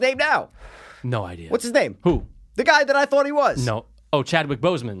even Dude. know his name now. No idea. What's his name? Who? The guy that I thought he was. No. Oh, Chadwick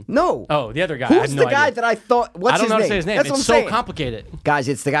Boseman. No. Oh, the other guy. I Who's have no the guy idea. that I thought? What's I don't his know how name? to say his name. That's It's what so I'm saying. complicated. Guys,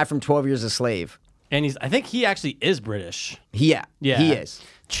 it's the guy from 12 Years a Slave. And I think he actually is British. Yeah, Yeah. he is.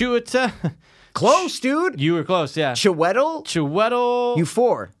 Chiwetel. Close, dude. You were close, yeah. Chiwetel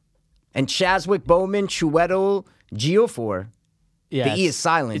Chiwetel. and Chadwick Boseman, Chiwetel Ejiofor. Yeah, The E is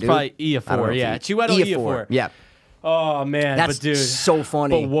silent, it's dude. probably I don't know Ejiofor, if yeah. he- Chiwetel Ejiofor. Ejiofor. Yeah, Oh, man. that's but dude, so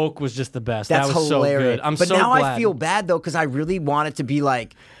funny. But Woke was just the best. That's that was hilarious. so good. I'm but so now glad. I feel bad though because I really want it to be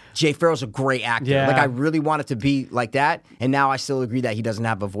like Jay Farrow's a great actor. Yeah. Like I really want it to be like that. And now I still agree that he doesn't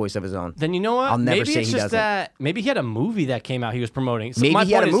have a voice of his own. Then you know what? I'll never maybe say it's he just doesn't. that maybe he had a movie that came out he was promoting. So Maybe my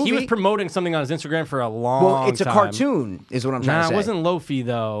he had point a is, he was movie? promoting something on his Instagram for a long Well, it's a time. cartoon, is what I'm trying Nah, to say. it wasn't Lofi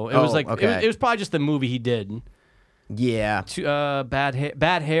though. It Oh, was like okay. it was probably just the movie he did. Yeah. Bad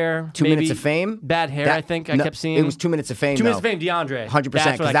hair. 2 maybe. Minutes of Fame. Bad hair. That- I think I no, kept seeing. It was 2 Minutes of Fame. 2 Minutes of though. Fame. DeAndre. 100% That's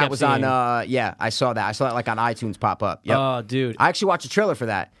what because I that kept was seeing. on. Yeah, I saw that. I saw it like on iTunes pop up. Yep. Oh, dude. I actually watched a trailer for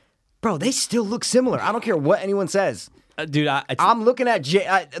that. Bro, they still look similar. I don't care what anyone says. Dude, I'm looking at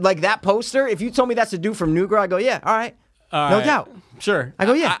like that poster. If you told me that's a dude from New Girl, I go, yeah, all right, no doubt. Sure. I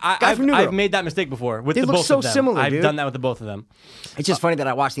go, yeah, guy from New Girl. I've made that mistake before with They the look both so of them. similar, I've dude. done that with the both of them. It's just funny that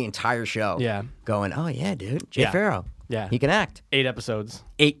I watched the entire show. Yeah. Going, oh yeah, dude, Jay Yeah. Farrow. Yeah. He can act. 8 episodes.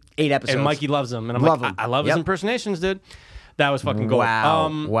 Eight episodes. And Mikey loves him. And I'm Love like, him. I love Yep. his impersonations, dude. That was fucking gold.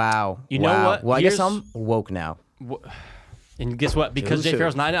 Wow. Wow. you know wow. what? Well, I guess Here's- I'm woke now. And guess what? Because Who's Jay who?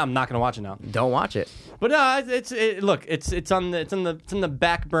 Farrow's not in it, I'm not going to watch it now. Don't watch it. But no, look, it's in the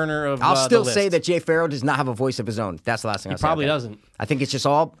back burner of. I'll still the list. say that Jay Farrow does not have a voice of his own. That's the last thing I'll say. probably okay? doesn't. I think it's just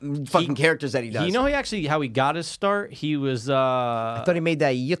all fucking characters that he does. You know, how he got his start. He was. I thought he made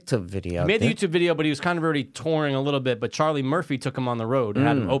that YouTube video. He made the YouTube video, but he was kind of already touring a little bit. But Charlie Murphy took him on the road and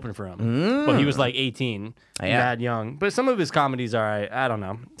had him open for him. But he was like 18, Yeah. mad young. But some of his comedies are, I don't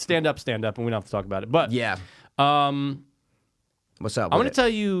know, stand up, and we don't have to talk about it. But Yeah. What's up? I'm with going it? to tell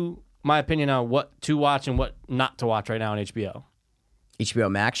you my opinion on what to watch and what not to watch right now on HBO. HBO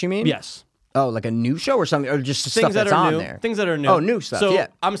Max, you mean? Yes. Oh, like a new show or something, or just stuff Things that that's are on new. there. Things that are new. Oh, new stuff. So yeah.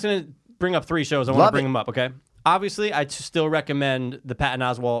 I'm just going to bring up 3 shows. I want to Love bring it. them up, okay? Obviously, I still recommend the Patton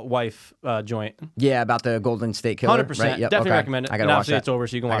Oswalt wife joint. Yeah, about the Golden State Killer. 100%. Right? Yep, Definitely okay. recommend it. I gotta And watch obviously that. it's over,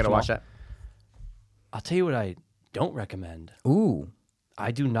 so you can watch I gotta them watch all. that. I'll tell you what I don't recommend. Ooh,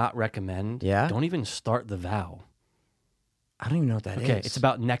 I do not recommend. Yeah? Don't even start The Vow. I don't even know what that is. Okay, it's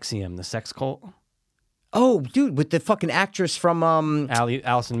about NXIVM, the sex cult. Oh, dude, with the fucking actress from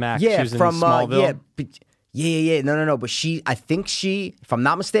Allison Mack. yeah, she was from in Smallville. yeah, yeah. No. But I think she, if I'm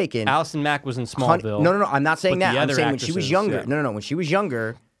not mistaken, Allison Mack was in Hun- Smallville. No. I'm not saying But that. the I'm other saying when she was actresses, younger. yeah. No. When she was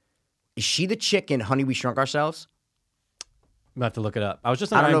younger, is she the chick in Honey We Shrunk Ourselves? I'm about to look it up. I was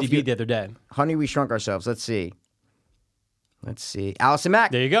just I on don't know if IMDb you- the other day. Honey We Shrunk Ourselves. Let's see. Allison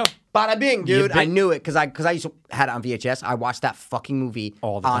Mack. There you go. Bada bing, dude. bing. I knew it because I used to had it on VHS. I watched that fucking movie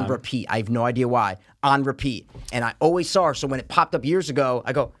All the on time. repeat. I have no idea why. On repeat. And I always saw her. So when it popped up years ago,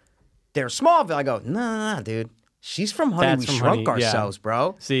 I go, they're Smallville. I go, no, dude. She's from Honey. That's We from Shrunk Honey, yeah. Ourselves,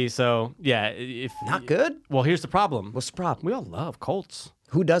 bro. See, so yeah, if Not good. Well, here's the problem. What's the problem? We all love Colts.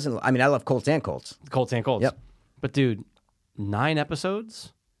 Who doesn't? I mean, I love Colts and Colts. Colts and Colts. Yep. But dude, 9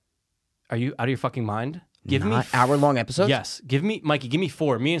 episodes? Are you out of your fucking mind? Give me hour-long episodes. Yes. Give me, Mikey, give me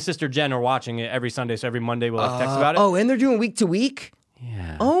 4. Me and Sister Jen are watching it every Sunday, so every Monday we'll text about it. Oh, and they're doing week to week.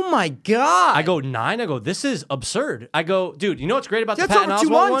 Yeah. Oh my god. I go 9. I go, this is absurd. I go, dude, you know what's great about That's the Patton over 2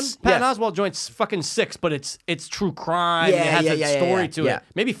 Oswalt one? months. Patton Yeah. Oswalt joint's fucking 6, but it's true crime. Yeah, it has yeah, a story to yeah. it.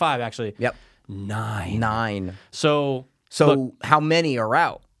 Maybe 5 actually. Yep. 9. 9. So So how many are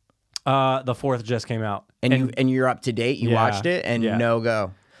out? the 4th just came out. And you're up to date. You Yeah, watched it, and yeah. no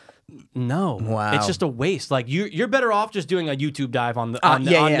go. No, Wow. it's just a waste. Like you're better off just doing a YouTube dive on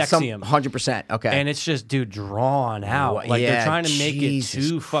Nexium. 100%. Okay. And it's just, dude, drawn out. What- Like they're yeah, trying to make Jesus it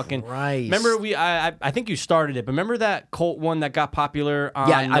too fucking. Christ. Remember I think you started it, but remember that cult one that got popular on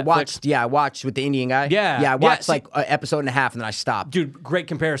Netflix? I watched with the Indian guy. Yeah. I watched see- like an episode and a half, and then I stopped. Dude, great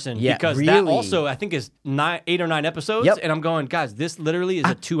comparison. Yeah, because that really. also I think is 8 or 9 episodes. Yep. And I'm going, guys, this literally is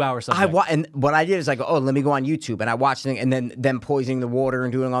a 2-hour subject. And what I did is I go, oh, let me go on YouTube, and I watched it, and then them poisoning the water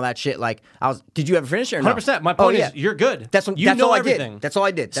and doing all that shit. Like did you ever finish it or no? 100%. My point is, you're good. That's you know all everything. I did. That's all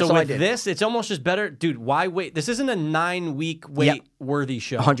I did. That's so all I with did. this, it's almost just better, dude. Why wait? This isn't a 9-week wait-worthy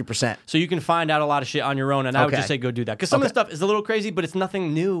show. 100%. So you can find out a lot of shit on your own, and I would Okay. just say go do that because some of the stuff is a little crazy, but it's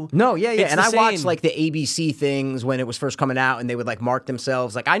nothing new. No, yeah. It's And the I watched same. like the ABC things when it was first coming out, and they would like mark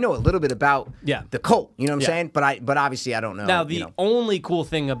themselves. Like I know a little bit about the cult. You know what I'm saying? But obviously I don't know. Now the only cool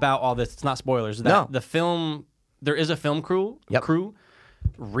thing about all this, it's not spoilers. Is that the film, there is a film crew.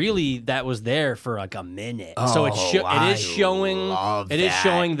 Really, that was there for like a minute. So it is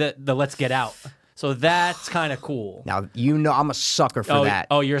showing the Let's Get Out. So that's kind of cool. Now I'm a sucker for that.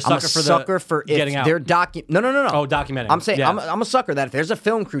 Oh, you're a sucker for Getting Out. They're No. Oh, documenting. I'm saying I'm a sucker that if there's a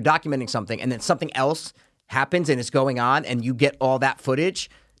film crew documenting something and then something else happens and it's going on and you get all that footage,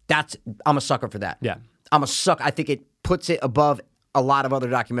 I'm a sucker for that. Yeah. I'm a sucker. I think it puts it above a lot of other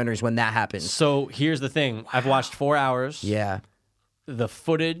documentaries when that happens. So here's the thing. I've watched 4 hours. Yeah. The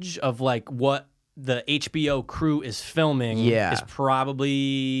footage of like what the HBO crew is filming Yeah. is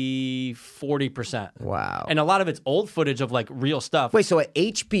probably 40%. Wow. And a lot of it's old footage of like real stuff. Wait, so an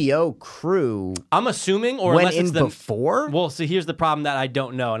HBO crew I'm assuming, or went unless it's in before? Well, see, here's the problem that I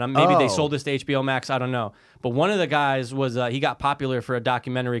don't know, and maybe they Oh. sold this to HBO Max. I don't know. But one of the guys was he got popular for a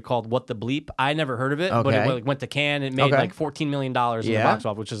documentary called "What the Bleep." I never heard of it, but Okay. it went to Cannes. It made like $14 million in the box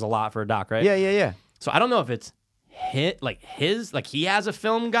office, which is a lot for a doc, right? Yeah. So I don't know if it's he has a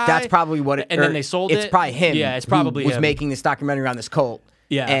film guy. That's probably what it. And then they sold it. It's probably him. Yeah, it's probably who was him. making this documentary on this cult.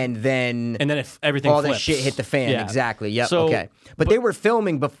 Yeah. And then if everything all flips. that shit hit the fan. Yeah. Exactly. Yep. So, okay. But they were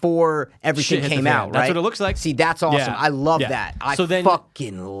filming before everything Shit hit the came fan. out, right? That's what it looks like. See, that's awesome. Yeah. I love Yeah. that. I So then-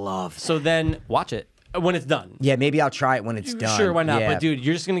 fucking love that. So then watch it when it's done. Yeah, maybe I'll try it when it's done. Sure, why not? Yeah. But dude,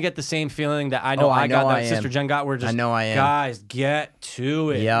 you're just gonna get the same feeling that I know I know got, that I Sister am. Jen got. Where just I know I am. Guys, get to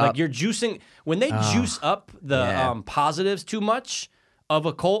it. Yup. Like you're juicing when they juice up the Yeah. positives too much of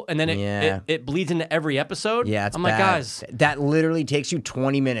a cult, and then it bleeds into every episode. Yeah, it's I'm bad. like, guys, that literally takes you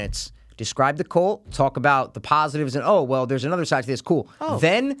 20 minutes. Describe the cult, talk about the positives, and there's another side to this. Cool.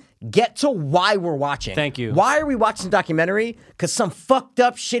 Then get to why we're watching. Thank you. Why are we watching the documentary? Because some fucked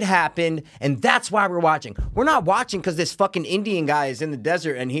up shit happened, and that's why we're watching. We're not watching because this fucking Indian guy is in the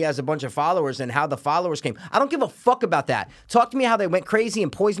desert and he has a bunch of followers and how the followers came. I don't give a fuck about that. Talk to me how they went crazy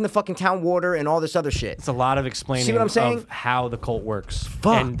and poisoned the fucking town water and all this other shit. it's a lot of explaining See what I'm saying? of how the cult works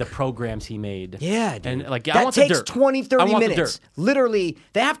Fuck. and the programs he made. Yeah, dude. And like, I that want takes the dirt. 20, I 30 want the minutes. dirt. Literally,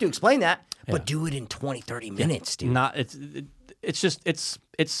 they have to explain that, but do it in 20, 30 minutes, dude. Not it's just it's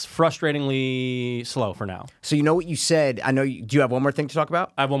frustratingly slow for now. So you know what you said? I know. Do you have one more thing to talk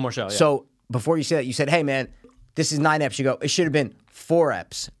about? I have one more show. Yeah. So before you say that, you said, "Hey, man, this is 9 eps." You go, "It should have been 4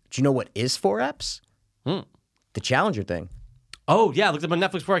 eps." Do you know what is 4 eps? The Challenger thing. Oh yeah, I looked up on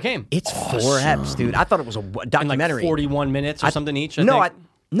Netflix before I came. It's 4 eps, dude. I thought it was a In like documentary. 41 minutes or something each. I no, think.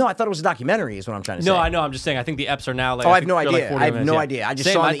 I thought it was a documentary. Is what I'm trying to say. No, I know. I'm just saying. I think the eps are now like. Oh, I have no think they're idea. Like 40 I have minutes, no yeah. idea. I just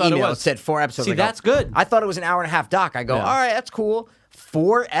Same, saw I in the thought email was. it said 4 episodes. See, I go, that's good. I thought it was an hour and a half doc. I go, Yeah. all right, that's cool.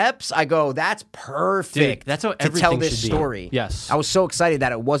 4 eps. I go, that's perfect. Dude, that's how to tell everything this should be. story. Yes. I was so excited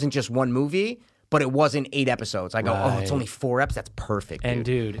that it wasn't just one movie, but it wasn't 8 episodes. I go, it's only 4 eps. That's perfect. And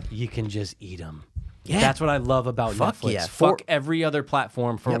dude. dude, you can just eat them. Yeah. That's what I love about Fuck Netflix. yeah. Fuck every other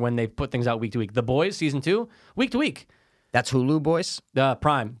platform for when they put things out week to week. The Boys season 2, week to week. That's Hulu, boys.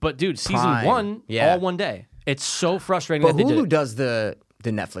 Prime. But dude, season Prime. 1, Yeah. all one day. It's so frustrating But that they did Hulu it. does the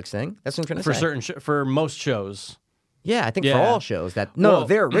Netflix thing. That's what I'm trying to For say. certain for most shows. Yeah, I think Yeah. for all shows that Well-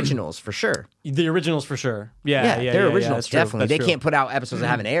 they're originals for sure. The originals for sure. Yeah, They're originals that's true. definitely. That's They true. can't put out episodes that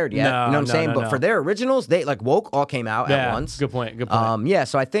haven't aired yet. No, you know what I'm no, saying? no, But no. for their originals, they like Woke all came out at Yeah, once. good point. Good point. Yeah,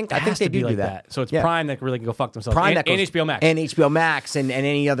 so I think It has they to be do like that. So it's Yeah. Prime that really can go fuck themselves. Prime and, that goes- and HBO Max. and HBO Max and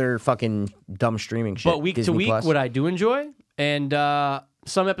any other fucking dumb streaming shit. But week Disney to week, Plus. what I do enjoy, and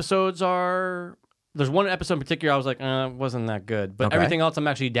some episodes are. There's one episode in particular I was like, wasn't that good. But Okay. everything else I'm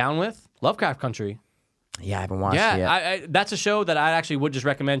actually down with. Lovecraft Country. Yeah, I haven't watched Yeah, it yet. that's a show that I actually would just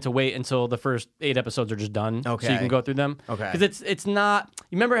recommend to wait until the first 8 episodes are just done, so you Okay. can go through them. Okay. because it's not.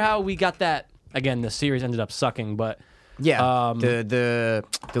 You remember how we got that again? The series ended up sucking, but Yeah, the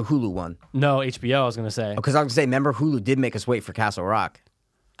Hulu one. no HBO. I was gonna say. Because I was gonna say, remember Hulu did make us wait for Castle Rock.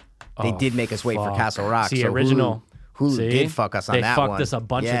 They did make us wait for fuck. Castle Rock. See, so original. Hulu See? did fuck us on they that fucked one. us a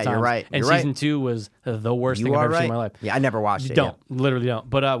bunch yeah, of times. You're right. And You're season right. 2 was the worst You thing I've are ever right. seen in my life. Yeah, I never watched it. Don't literally don't.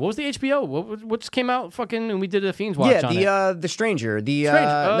 But what was the HBO? What just came out? Fucking, and we did a Fiends watch Yeah, on it. the Stranger, the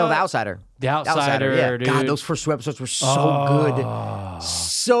Outsider. The The Outsider, yeah. dude. God, those first 2 episodes were so good,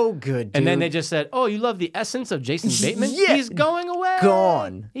 so good. Dude. And then they just said, "Oh, you love the essence of Jason Bateman? Yeah. He's going away.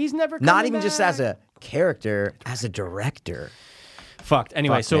 Gone. He's never coming not even just back." as a character, as a director. Fucked.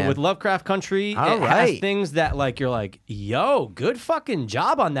 Anyway, Fuck, so man. with Lovecraft Country, All it has right. things that like you're like, yo, good fucking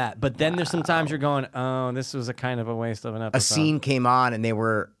job on that. But then there's sometimes you're going, oh, this was a kind of a waste of an episode. A scene came on and they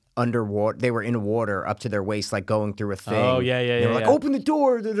were underwater. They were in water up to their waist, like going through a thing. Oh, yeah, And they were like, yeah. open the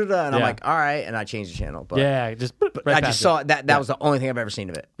door, and I'm Yeah. like, all right, and I changed the channel. But Yeah, just I right just past saw it. that. That was the only thing I've ever seen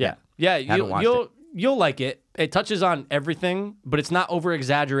of it. Yeah, Haven't watched you'll like it. It touches on everything, but it's not over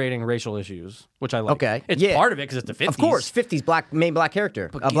exaggerating racial issues, which I like. Okay, it's yeah. part of it because it's the 50s. Of course, 50s main black character,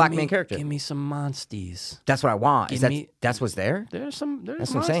 But a give black me- main character. Give me some monsties. That's what I want. Is give that me- that's what's there? There's That's what I'm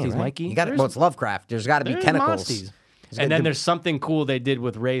monsties, saying, right? Mikey. You got There's- well, it's Lovecraft. There's got to be there's tentacles. monsties. There's And then gotta be- there's something cool they did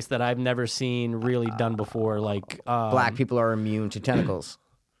with race that I've never seen really done before. Like black people are immune to tentacles.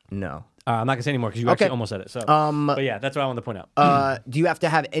 No. I'm not gonna say anymore because you Okay. actually almost said it. So, but yeah, that's what I wanted to point out. Do you have to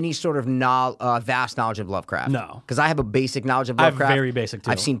have any sort of vast knowledge of Lovecraft? No. Because I have a basic knowledge of I have Lovecraft. very basic,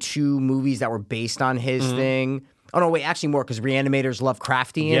 too. I've seen 2 movies that were based on his thing. Oh, no, wait, actually more, because Reanimator's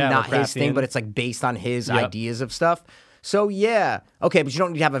Lovecraftian, Yeah, not his thing, Lovecraftian. but it's like based on his Yep. ideas of stuff. So, yeah. Okay, but you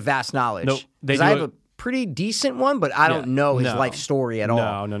don't need to have a vast knowledge. Nope. They Because I do have it- a pretty decent one, but I don't know his No. life story at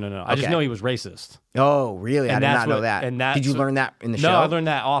all. No. I just Okay. know he was racist. Oh, really? I did not know what- that. And Did you that's learn that in the no, show? I learned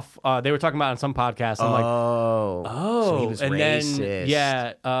that off. They were talking about it on some podcast. I'm like, Oh. So he was and racist.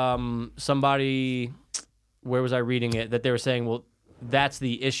 then somebody, where was I reading it? That they were saying, well, that's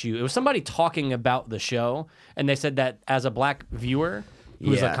the issue. It was somebody talking about the show, and they said that as a black viewer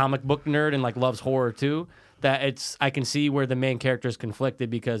who's Yeah. a comic book nerd and like loves horror too, that I can see where the main character is conflicted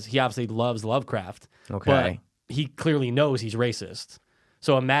because he obviously loves Lovecraft, Okay. but he clearly knows he's racist.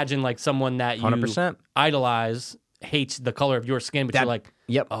 So imagine like someone that you 100%. idolize hates the color of your skin, but That- you're like,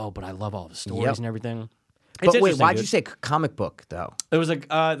 yep. oh, but I love all the stories Yep. and everything. But wait, interesting, why'd dude. you say comic book, though? It was like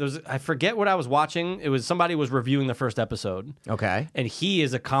I forget what I was watching. It was somebody was reviewing the first episode, Okay. and he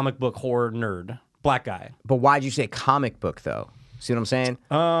is a comic book horror nerd, black guy. But why'd you say comic book, though? See what I'm saying?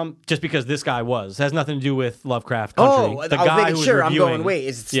 Just because this guy was it has nothing to do with Lovecraft Country. Oh, the I was guy making who was sure. I'm reviewing, going, wait,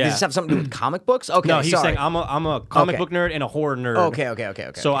 does Yeah. this have something to do with comic books? Okay, No, he's sorry. saying I'm a comic Okay. book nerd and a horror nerd. Okay. So okay,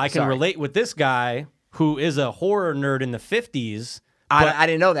 I can sorry. relate with this guy who is a horror nerd in the 50s. I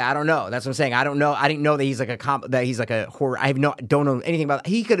didn't know that. I don't know. That's what I'm saying. I don't know. I didn't know that he's like a horror. don't know anything about.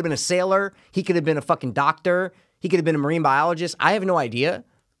 He could have been a sailor. He could have been a fucking doctor. He could have been a marine biologist. I have no idea.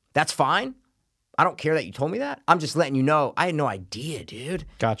 That's fine. I don't care that you told me that. I'm just letting you know. I had no idea, dude.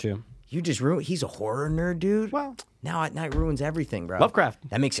 Got you. You just ruined. He's a horror nerd, dude. Well, now it ruins everything, bro. Lovecraft.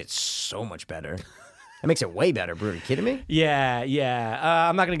 That makes it so much better. That makes it way better, bro. Are you kidding me? Yeah.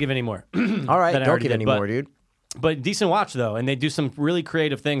 I'm not gonna give any more. All right, Than I don't already give did, any but- more, dude. But decent watch though, and they do some really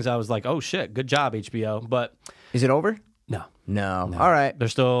creative things. I was like, oh shit, good job HBO. But Is it over? no. No. All right.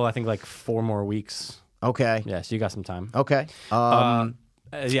 There's still I think like 4 more weeks. Okay. Yeah, so you got some time. Okay.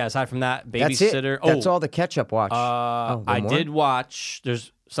 Yeah. Aside from that, That's it. babysitter. That's all the catch-up watch. One I more? did watch.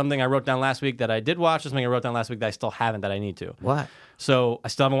 There's something I wrote down last week that I did watch. There's something I wrote down last week that I still haven't that I need to. What? So I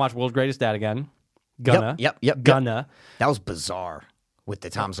still haven't watched World's Greatest Dad again. Gonna. Yep. Gonna. That was bizarre with the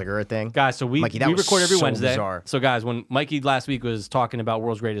Tom Segura thing. Guys, so we Mikey, that we was record every so Wednesday. bizarre. So guys, when Mikey last week was talking about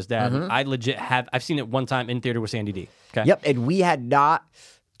World's Greatest Dad, I legit I've seen it one time in theater with Sandy D. Okay. Yep, and we had not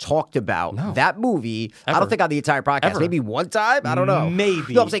talked about that movie. I Ever. don't think on the entire podcast. Ever. Maybe one time. I don't know.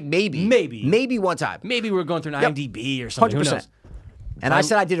 Maybe. No, I'm saying maybe. Maybe. Maybe one time. Maybe we were going through an IMDb or something. Who 100%. knows? And I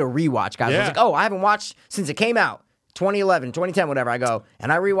said I did a rewatch, guys. I Yeah. was like, oh, I haven't watched since it came out. 2011, 2010, whatever. I go and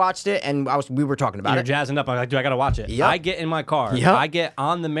I rewatched it, and we were talking about You're it. jazzing up. I'm like, dude, I gotta watch it. Yep. I get in my car. Yep. I get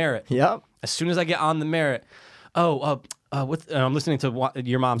on the Merit. Yep. As soon as I get on the Merit, I'm listening to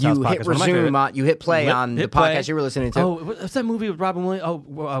your mom's house You podcast. hit resume. You hit play on the podcast you were listening to. Oh, what's that movie with Robin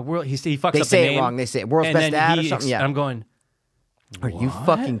Williams? He fucks up the name. They say it wrong. They say World's Best Dad or something. Yeah. And I'm going, Are you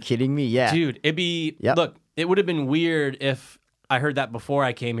fucking kidding me? Yeah. dude, it'd be look. It would have been weird if I heard that before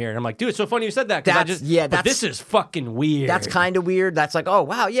I came here, and I'm like, dude, it's so funny you said that. But this is fucking weird. That's kind of weird. That's like, oh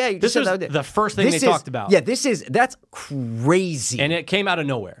wow, yeah. You just This said was that. the first thing they talked about. Yeah, that's crazy. And it came out of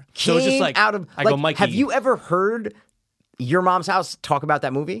nowhere. So it's just like, I go, Mikey. Have you ever heard Your Mom's House talk about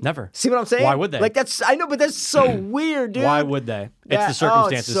that movie? Never. See what I'm saying? Why would they? Like I know, but that's so weird, dude. Why would they? It's Yeah. the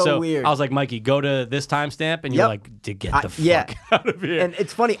circumstances. Oh, it's so weird. I was like, Mikey, go to this timestamp, and you're like, to get the fuck out of here. And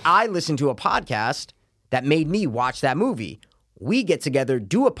it's funny, I listened to a podcast that made me watch that movie. We get together,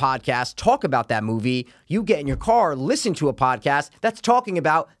 do a podcast, talk about that movie. You get in your car, listen to a podcast that's talking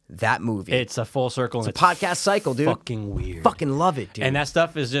about that movie. It's a full circle. It's a podcast cycle, dude. Fucking weird. Fucking love it, dude. And that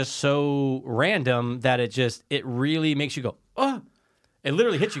stuff is just so random that it really makes you go, oh. It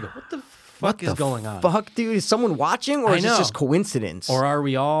literally hits you. Go, what the fuck is going on? Fuck, dude. Is someone watching, or is this just coincidence? Or are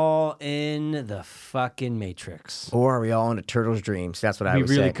we all in the fucking Matrix? Or are we all in a turtle's dream? So that's what I would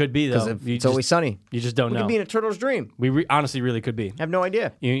say. We really could be, though. Because it's always sunny. You just don't know. We could be in a turtle's dream. We honestly really could be. I have no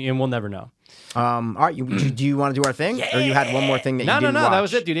idea. And we'll never know. All right. Do you want to do our thing? Yeah. Or you had one more thing that you didn't watch? No. That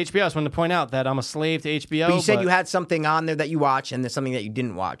was it, dude. HBO. I just wanted to point out that I'm a slave to HBO. But you said you had something on there that you watch, and there's something that you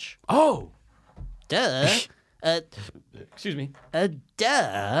didn't watch. Oh. Duh. Excuse me.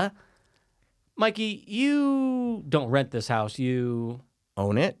 Duh. Mikey, you don't rent this house. You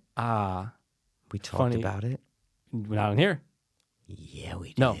own it. We talked funny. about it. Not in here. Yeah, we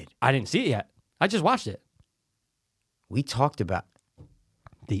did. No, I didn't see it yet. I just watched it. We talked about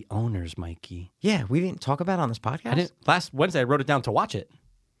The Owners, Mikey. Yeah, we didn't talk about it on this podcast. Last Wednesday, I wrote it down to watch it.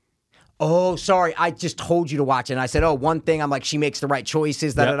 Oh, sorry. I just told you to watch it. And I said, one thing. I'm like, she makes the right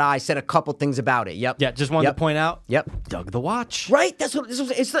choices. Yep. I said a couple things about it. Yep. Yeah, just wanted to point out. Yep. Dug the watch. Right. That's what this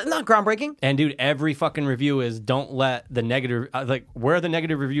was. It's not groundbreaking. And dude, every fucking review is don't let the negative, where are the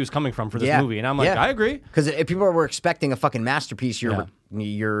negative reviews coming from for this movie? And I'm like, I agree. Because if people were expecting a fucking masterpiece,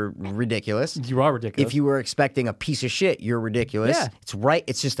 you're ridiculous. You are ridiculous. If you were expecting a piece of shit, you're ridiculous. Yeah. It's right.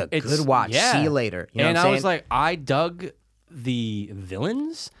 It's just a good watch. Yeah. See you later. You know and what I'm saying? I was like, I dug the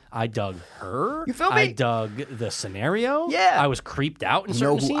villains. I dug her. You feel me? I dug the scenario. Yeah. I was creeped out in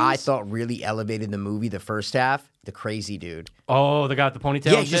certain scenes. You know who I thought really elevated the movie the first half? The crazy dude. Oh, the guy with the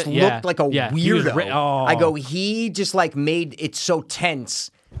ponytail? Yeah, he just looked like a weirdo. I go, he just like made it so tense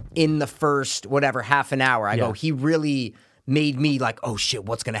in the first, half an hour. I go, he really made me like, oh shit,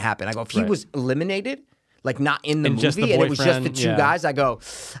 what's going to happen? I go, if he was eliminated, like not in the movie, and it was just the two guys, I go,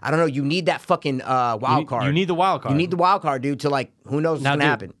 I don't know, you need that fucking wild card. You need the wild card. You need the wild card, dude, to like, who knows what's going to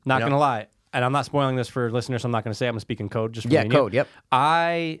happen. Not going to lie. And I'm not spoiling this for listeners, so I'm not going to say. I'm going to speak in code. Just for code, yep.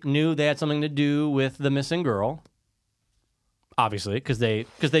 I knew they had something to do with the missing girl. Obviously, because they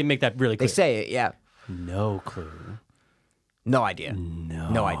make that really clear. They say it, yeah. No clue. No idea.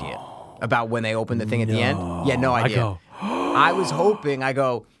 No idea. About when they opened the thing at the end? Yeah, no idea. I was hoping,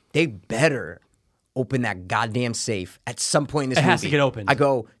 they better open that goddamn safe at some point in this movie. It has to get opened. I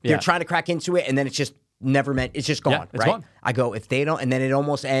go, they're trying to crack into it, and then it's just never meant, it's just gone, it's right? gone. I go, if they don't, and then it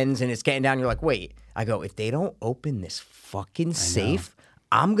almost ends, and it's getting down, you're like, wait. I go, if they don't open this fucking safe,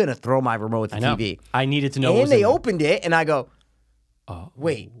 I'm going to throw my remote at the TV. I needed to know. And they opened it, and I go,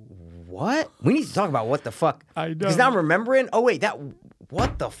 wait, what? We need to talk about what the fuck. I know. Because now I'm remembering,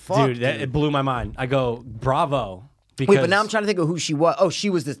 what the fuck? Dude, it blew my mind. I go, bravo. Wait, but now I'm trying to think of who she was. Oh, she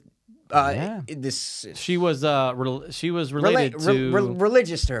was this. She was related to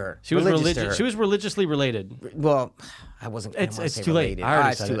religious to her. She was religious. She was religiously related. Well, I wasn't. It's too late.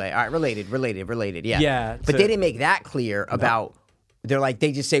 It's too late. All right, related. Yeah. Yeah. But they didn't make that clear about. They're like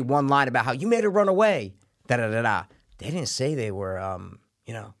they just say one line about how you made her run away. Da da da da. They didn't say they were.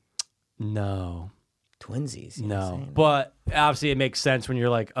 No. Twinsies. No, but obviously it makes sense when you're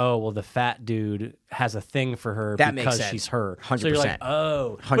like, oh, well, the fat dude has a thing for her because she's her. 100%. So you're like,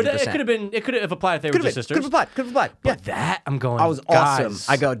 oh, 100%. But it could have applied if they were just sisters. Could have applied. Yeah. But that, I'm going, I was guys.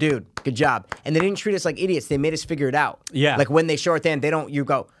 awesome. I go, dude, good job. And they didn't treat us like idiots. They made us figure it out. Yeah. Like when they show at the end, you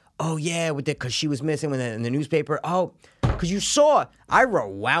go, oh yeah, because she was missing in the newspaper. Oh, because you saw, I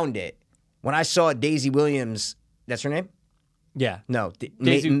rewound it. When I saw Daisy Williams, that's her name? Yeah. No.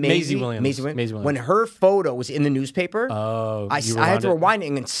 Maisie Williams. When her photo was in the newspaper, I had to rewind it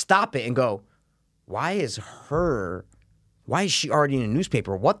and stop it and go, why is she already in a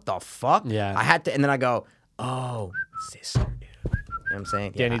newspaper? What the fuck? Yeah. I had to, and then I go, oh, sister, dude. You know what I'm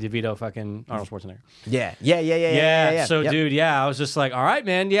saying? Danny DeVito, fucking Arnold Schwarzenegger. Yeah. So, dude, I was just like, all right,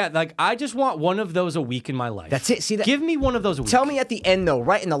 man. Yeah, like, I just want one of those a week in my life. That's it. See that? Give me one of those a week. Tell me at the end, though,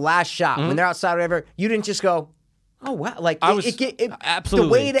 right in the last shot, when they're outside or whatever, you didn't just go, oh wow, like I was absolutely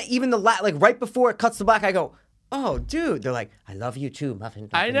the way that even like right before it cuts to black, I go, oh, dude. They're like, I love you too, Muffin.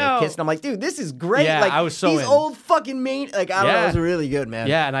 I know. Kiss. And I'm like, dude, this is great. Yeah, like, I was so these in. old fucking like, I don't know, it was really good, man.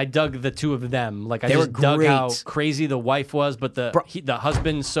 Yeah, and I dug the two of them. Like, I They just were dug great. how crazy the wife was, but the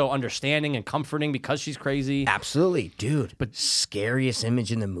husband's so understanding and comforting because she's crazy. Absolutely, dude. But scariest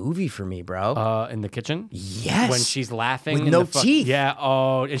image in the movie for me, bro. In the kitchen? Yes. When she's laughing. With in no the teeth. Yeah,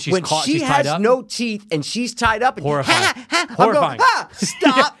 oh, and she's when caught, she she's has tied up. no teeth and she's tied up. And Horrifying. I'm Horrifying. going,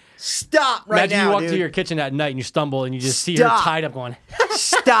 stop. Stop right Imagine now, you walk dude. to your kitchen at night and you stumble and you just see her Stop. tied up going.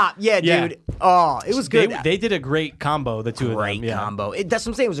 Stop. Yeah, Yeah. dude. Oh, it was good. They did a great combo, the two of them. Great Yeah. combo. That's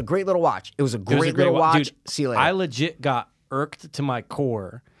what I'm saying. It was a great little watch. It was a It was great little watch. Dude, See you later. I legit got irked to my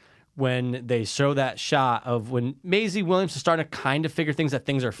core when they show that shot of when Maisie Williams is starting to kind of figure things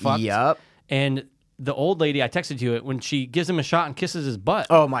are fucked. Yup. And the old lady, I texted you it, when she gives him a shot and kisses his butt.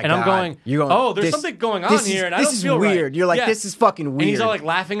 Oh my and God. I'm going, You're going, oh, there's this- something going on this is- here, and I this don't is feel weird. right. You're like, Yeah. this is fucking And he's weird. all like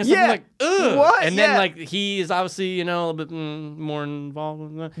laughing and stuff. Yeah. I'm like, ugh. What? And then Yeah. like he is obviously, a little bit more involved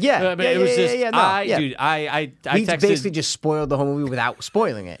with that. Yeah. But Yeah, it was yeah, just, yeah, no, yeah. dude, I we texted. basically just spoiled the whole movie without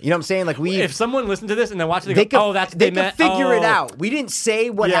spoiling it. You know what I'm saying? Like if someone listened to this and then watched it, they they go, could, oh, that's what they they could meant. figure it Oh. out. We didn't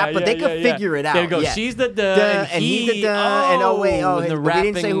say what happened, but they could figure it out. They'd go, yeah. she's the and he's the and oh wait, and the but we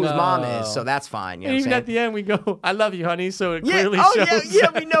didn't say who his rapping, mom is, so that's fine. You know And what even I'm at the end, we go, I love you, honey, so it saying? clearly Yeah, shows. yeah,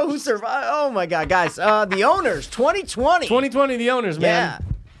 we know who survived. Oh my god, guys, the owners, 2020. 2020, the owners, man.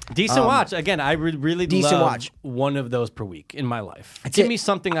 Yeah. Decent watch. Again, I would really Decent love watch. one of those per week in my life. That's Give it. me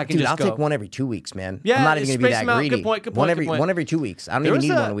something I can Dude, just I'll go. take one every 2 weeks, man. Yeah, I'm not even going to be space that them out. greedy. Good point, good One point, every good point. one every 2 weeks. I don't There even was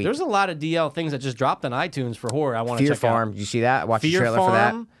need 1 a week. There's a lot of DL things that just dropped on iTunes for horror I want to Fear check Farm. out. Did you see that? Watch the Fear trailer for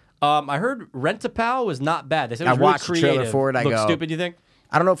that. Farm. I heard Rent-A-Pal was not bad. They said it I was really watched the creative. trailer for it. I Looks go, stupid, you think?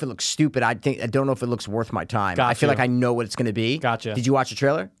 I don't know if it looks stupid. I don't know if it looks worth my time. Got I feel you. like I know what it's going to be. Gotcha. Did you watch the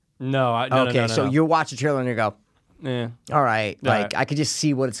trailer? No. Okay, No, so no. you'll watch the trailer and you go, Yeah. all right. All Like right. I could just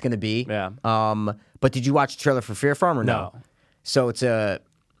see what it's going to be. Yeah. But did you watch the trailer for Fear Farm or no? No. So it's a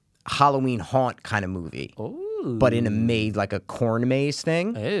Halloween haunt kind of movie, but in a made like a corn maze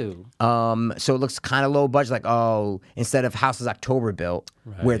thing. Ew. So it looks kind of low budget, like, oh, instead of Houses October built,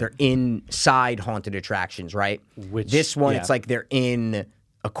 where they're inside haunted attractions, right? This one, it's like they're in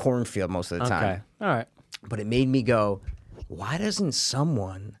a cornfield most of the time. Okay. All right. But it made me go, why doesn't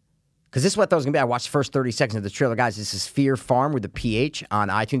someone... Because this is what I thought it was going to be. I watched the first 30 seconds of the trailer. Guys, this is Fear Farm with the PH on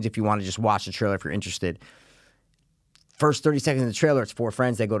iTunes if you want to just watch the trailer if you're interested. First 30 seconds of the trailer, it's 4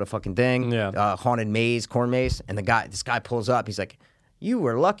 friends. They go to fucking thing, haunted maze, corn maze, and this guy pulls up. He's like, you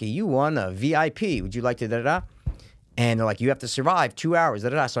were lucky. You won a VIP. Would you like to da-da-da? And they're like, you have to survive 2 hours,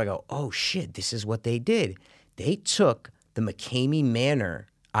 da-da-da. So I go, oh, shit, this is what they did. They took the McCamey Manor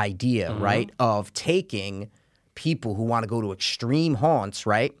idea, right, of taking people who want to go to extreme haunts,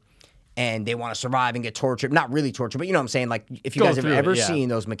 right, and they want to survive and get tortured. Not really tortured, but you know what I'm saying? Like, if you guys have ever seen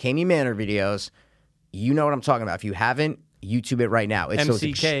those McCamey Manor videos, you know what I'm talking about. If you haven't, YouTube it right now. It's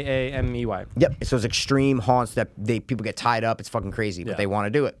McCamey. Yep. It's those extreme haunts that people get tied up. It's fucking crazy, but they want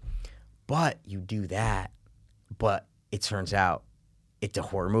to do it. But you do that, but it turns out it's a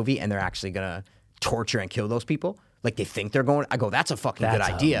horror movie, and they're actually going to torture and kill those people. Like, they think they're going... I go, that's a fucking good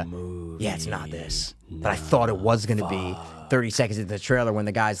idea. Yeah, it's not this. No, but I thought it was going to be 30 seconds into the trailer when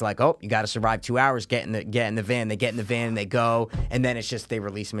the guy's like, oh, you got to survive 2 hours, get in the van. They get in the van and they go, and then it's just they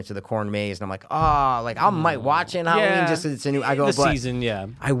release him into the corn maze. And I'm like, oh, like, I might watch it in Halloween just as it's a new... I go, the but season, yeah.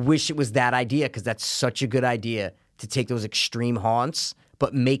 I wish it was that idea because that's such a good idea to take those extreme haunts,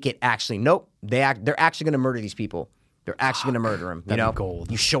 but make it actually... Nope. They're actually going to murder these people. They're actually going to murder them. You know, gold.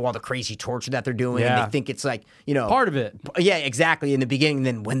 You show all the crazy torture that they're doing, and they think it's like, you know, part of it. Yeah, exactly. In the beginning, and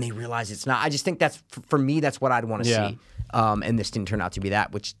then when they realize it's not, I just think that's for me. That's what I'd want to see. And this didn't turn out to be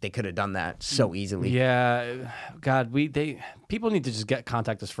that, which they could have done that so easily. Yeah, God, people need to just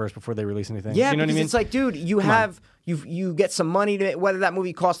contact us first before they release anything. Yeah, you know what I mean? It's like, dude, you get some money to whether that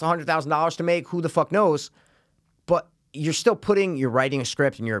movie cost $100,000 to make, who the fuck knows, but you're still you're writing a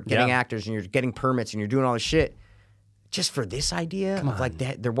script and you're getting actors and you're getting permits and you're doing all this shit. Just for this idea of like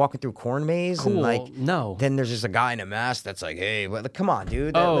that, they're walking through corn maze and like then there's just a guy in a mask that's like, hey, come on,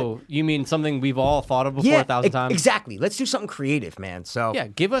 dude. You mean something we've all thought of before 1,000 times? Exactly. Let's do something creative, man. So yeah,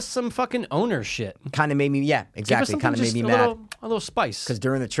 give us some fucking owner shit. Kind of made me, exactly. Kind of made me mad. A little spice. Because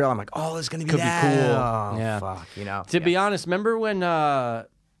during the trailer, I'm like, oh, this is gonna be Could be cool. Oh, yeah. Fuck, you know. To be honest, remember when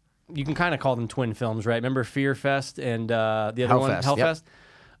you can kind of call them twin films, right? Remember Fear Fest and the other one, Hellfest? Yep.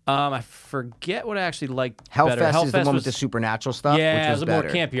 I forget what I actually liked Hellfest better. is the one with the supernatural stuff. Yeah, which was it was more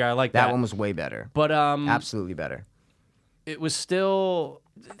campier. I like that. That one was way better. But absolutely better. it was still.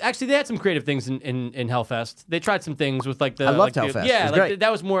 Actually, they had some creative things in Hellfest. They tried some things with like the. I loved like Hellfest. Yeah, it was like great.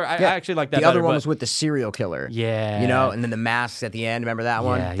 that was more. I actually like that. The other better, one but- was with the serial killer. Yeah. You know, and then the masks at the end. Remember that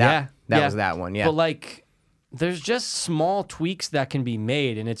one? Yeah, That was that one. Yeah. But like, there's just small tweaks that can be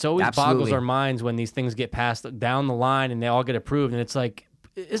made, and it's always boggles Absolutely. our minds when these things get passed down the line and they all get approved, and it's like.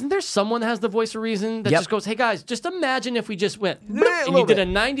 Isn't there someone that has the voice of reason that Yep. just goes, "Hey guys, just imagine if we just went a bloop, and you little did bit. a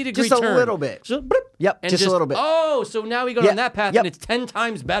 90-degree Just turn, a little bit. Just, bloop, Yep, and just a little bit. Oh, so now we go Yeah, down that path, yep. and it's 10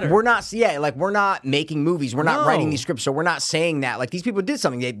 times better. We're not, like we're not making movies. We're not No. writing these scripts, so we're not saying that. Like these people did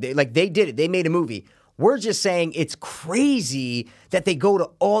something. They did it. They made a movie. We're just saying it's crazy that they go to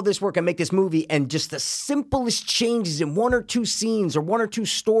all this work and make this movie, and just the simplest changes in one or two scenes or one or two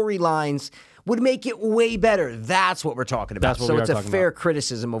storylines would make it way better. That's what we're talking about. That's what so we are it's a talking fair about.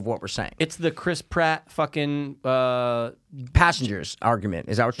 criticism of what we're saying. It's the Chris Pratt fucking. Passengers argument.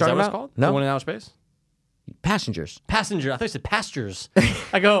 Is that what Is you're that talking what it's about? called? No. The one in outer space? Passengers. Passenger. I thought you said pastures.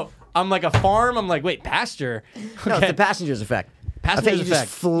 I'm like a farm. I'm like, wait, pasture? No, it's the passengers effect. Passengers I think you effect.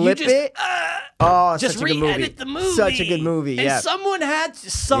 just flip You just, it. Oh, Just such a good movie. re-edit the movie. Such a good movie. And Yeah. someone had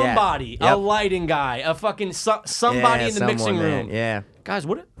somebody, Yeah. a Yep. lighting guy, a fucking somebody Yeah, in the mixing someone, room. man. Yeah. Guys,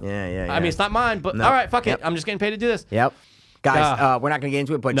 what? Yeah. I mean, it's not mine, but No. all right, fuck Yep. it. I'm just getting paid to do this. Yep. Guys, Ah. we're not going to get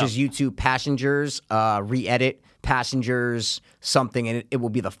into it, but No. just YouTube Passengers, re-edit Passengers something, and it will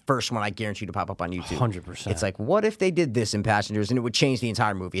be the first one I guarantee to pop up on YouTube. 100%. It's like, what if they did this in Passengers, and it would change the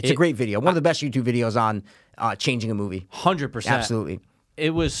entire movie? It's a great video. One of the best YouTube videos on changing a movie. 100%. Absolutely.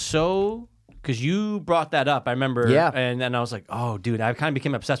 It was so because you brought that up. I remember. Yeah. And then I was like, oh, dude, I kind of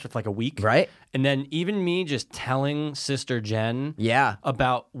became obsessed with like a week. Right? And then even me just telling Sister Jen. Yeah.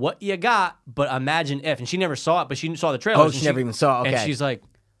 About what you got, but imagine if, and she never saw it, but she saw the trailer. Oh, she never even saw it. And Okay. she's like,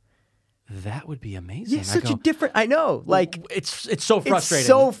 that would be amazing. It's I such go, a different. I know. Like, it's so frustrating. It's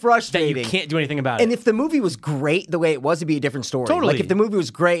so that frustrating. you can't do anything about and it. if the movie was great the way it was, it'd be a different story. Totally. Like if the movie was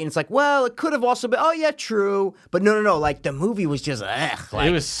great and it's like, well, it could have also been, oh yeah, true. But no. Like the movie was just, like,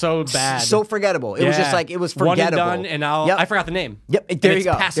 it was so bad, so forgettable. It was just Yeah. like, it was One and forgettable. done, and Yep. I forgot the name. Yep, And there you it's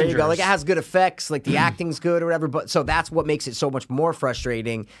go. There you Passengers. go. Like it has good effects, like the acting's good or whatever. But so that's what makes it so much more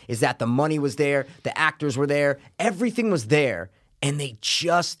frustrating is that the money was there, the actors were there, everything was there, and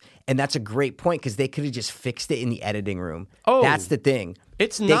and that's a great point because they could have just fixed it in the editing room. Oh, that's the thing.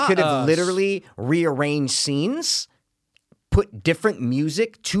 it's they not could have us. literally rearranged scenes, put different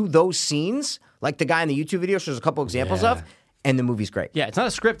music to those scenes, like the guy in the YouTube video shows a couple examples of, and the movie's great. Yeah, it's not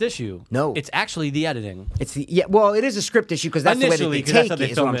a script issue. No. It's actually the editing. Well, it is a script issue because that's the way that Initially, they 'cause that's take how they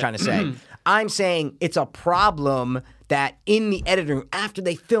it, is what film I'm it. trying to say. I'm saying it's a problem that in the editing room, after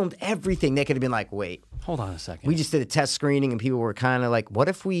they filmed everything, they could have been like, wait, Hold on a second. we just did a test screening and people were kind of like, what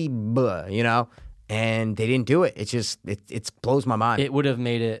if we, and they didn't do it. It's just, it blows my mind. It would have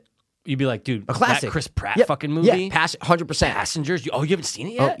made it. You'd be like, dude, A classic. that Chris Pratt Yep. fucking movie. Yeah, 100%. Passengers. You haven't seen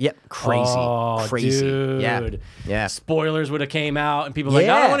it Oh, yet? yep. Crazy. Oh, Crazy. Dude. Yeah. Yeah. Spoilers would have came out, and people were like,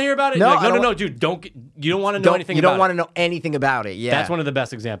 no, I Yeah. don't want to hear about it. No, You're like, I no, don't- dude, you don't want to know anything You about don't want it. to know anything about it. Yeah. That's one of the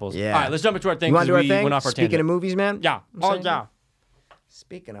best examples. Yeah. All right, let's jump into our thing You want because to do our we thing? went off our Speaking tangent. of movies, man? Yeah. I'm Oh, saying? yeah.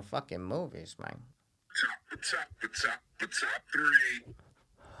 Speaking of fucking movies, man. The top three.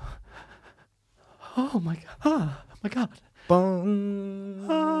 Oh, my God. Oh, my God. Boom.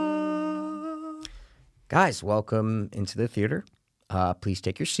 Guys, welcome into the theater. Please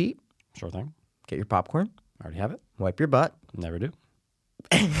take your seat, Sure thing. get your popcorn, I already have it. wipe your butt, Never do.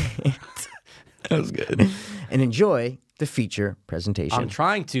 that was good, and enjoy the feature presentation. I'm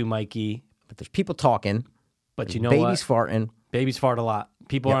trying to, Mikey, But there's people talking, but you know babies what? farting. Babies fart a lot.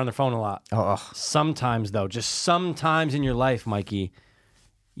 People are on their phone a lot. Oh, Sometimes, though, just sometimes in your life, Mikey,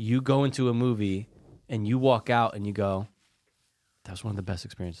 you go into a movie and you walk out and you go, that was one of the best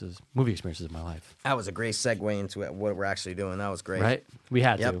movie experiences of my life. that was a great segue into what we're actually doing. That was great. Right? We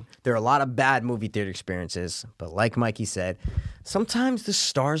had Yep. to. There are a lot of bad movie theater experiences, but like Mikey said, sometimes the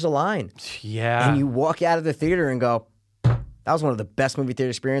stars align. Yeah. And you walk out of the theater and go, that was one of the best movie theater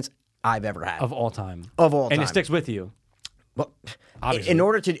experience I've ever had. Of all time. Of all And time. it sticks with you. Well, Obviously. in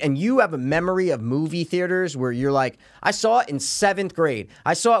order to, and you have a memory of movie theaters where you're like, I saw it in 7th grade.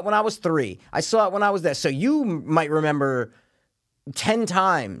 I saw it when I was 3. I saw it when I was there. So you might remember 10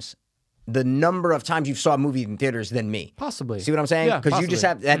 times the number of times you saw a movie in theaters than me. Possibly. See what I'm saying? Yeah, Because you just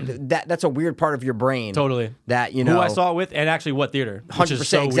have possibly. that's a weird part of your brain. Totally. That, you know. Who I saw it with and actually what theater. Which 100% is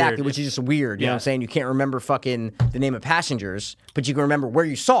so exactly, weird. which is just weird. You know Yeah. what I'm saying? You can't remember fucking the name of Passengers, but you can remember where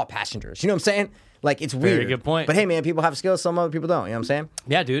you saw Passengers. You know what I'm saying? Like, it's weird. Very good point. But hey, man, people have skills, some other people don't. You know what I'm saying?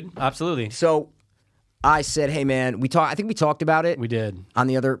 Yeah, dude. Absolutely. So I said, hey, man, I think we talked about it We did. on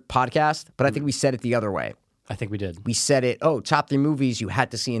the other podcast, but I think we said it the other way. I think we did. We said it. Oh, top 3 movies you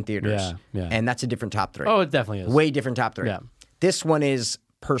had to see in theaters. Yeah. And that's a different top 3. Oh, it definitely is. Way different top 3. Yeah. This one is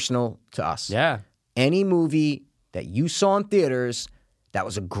personal to us. Yeah. Any movie that you saw in theaters that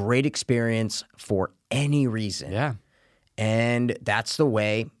was a great experience for any reason. Yeah. And that's the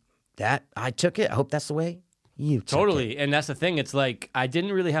way that I took it. I hope that's the way you took Totally. it. And that's the thing. It's like I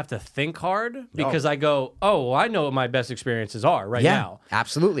didn't really have to think hard because I go, oh, well, I know what my best experiences are right Yeah, now.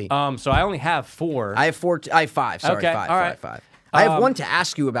 absolutely. So I only have 4. I have 4. I have 5. Sorry, Okay, 5. all right. 5. I have one to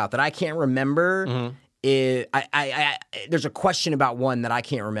ask you about that I can't remember. Mm-hmm. There's a question about one that I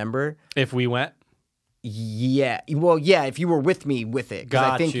can't remember. If we went. Yeah. Well, yeah, if you were with me with it. Because I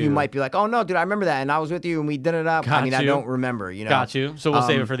Got think you you. might be like, oh, no, dude, I remember that. And I was with you and we did it up. Got I you. don't remember, you know. Got you. So we'll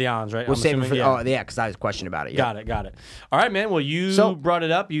save it for the ons, right? We'll I'm save it assuming, for, oh, yeah, because I was questioning about it. Yeah. Got it. All right, man. Well, you So- brought it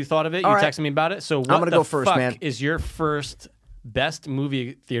up. You thought of it. You All right. texted me about it. So what gonna the go first, fuck man. is your first best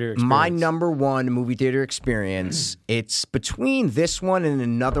movie theater experience? My number 1 movie theater experience, it's between this one and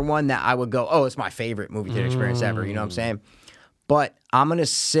another one that I would go, oh, it's my favorite movie theater experience ever. You know what I'm saying? But I'm going to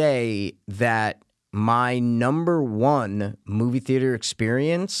say that my number 1 movie theater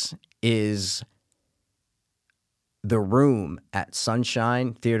experience is The Room at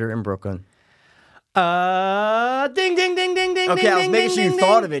Sunshine Theater in Brooklyn. Ding, ding, ding, ding, ding. Okay, ding, I was ding, making ding, sure you ding,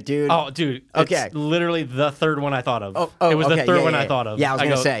 thought ding. of it, dude. Oh, dude. Okay. It's literally the third one I thought of. Oh, it was the okay, third yeah, one yeah, I thought of. yeah, I was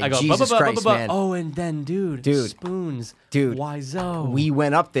gonna say, Jesus Christ, man. Oh, and then, dude. Spoons. Dude. Wiseau. We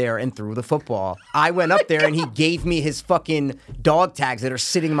went up there and threw the football. I went up there and he gave me his fucking dog tags that are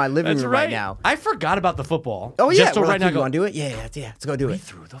sitting in my living That's room right now. I forgot about the football. Oh, yeah. Just so We're right like, now, "Dude, you want to do it? Yeah, let's go do it. we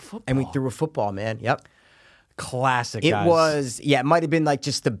threw the football. And we threw a football, man. Yep. Classic, It guys. was, it might have been like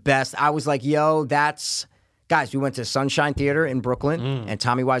just the best. I was like, yo, guys, we went to Sunshine Theater in Brooklyn and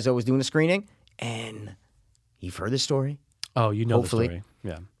Tommy Wiseau was doing a screening and you've heard this story. Oh, you know Hopefully. the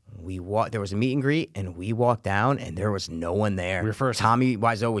story. Yeah. There was a meet and greet and we walked down and there was no one there. We were first. Tommy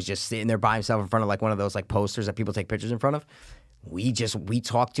Wiseau was just sitting there by himself in front of like one of those like posters that people take pictures in front of. We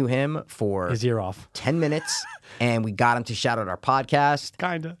talked to him for His ear off. 10 minutes and we got him to shout out our podcast.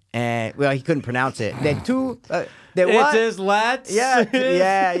 Kinda. And well, he couldn't pronounce it. They It what? is let's. Yeah, dude.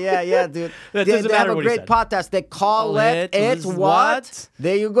 That they doesn't have matter a what he great said. podcast. They call it It's what? what?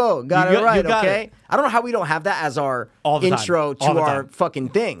 There you go. Got You it right, got okay? it. I don't know how we don't have that as our All the time. intro to All the our time. fucking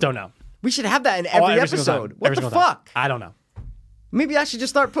thing. Don't know. We should have that in Oh, every single time. episode. What Every the single time. fuck? I don't know. Maybe I should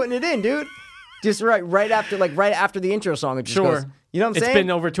just start putting it in, dude. Just right after the intro song. It just goes, you know what I'm saying? It's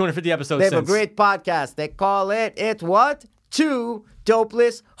been over 250 episodes They have since. a great podcast. They call it what? 2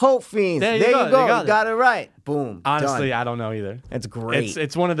 Dopeless Hope Fiends. There you There go. you go. They got You it. got it right. Boom. Honestly, done. I don't know either. It's great.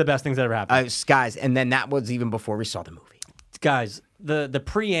 It's one of the best things that ever happened. Guys, and then that was even before we saw the movie. Guys, the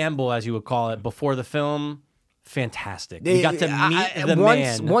preamble, as you would call it, before the film, fantastic. We got to meet the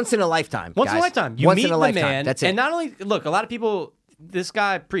man. Once in a lifetime. Once in a guys. lifetime. You Once meet in a the lifetime. man. That's it. And not only, look, a lot of people, this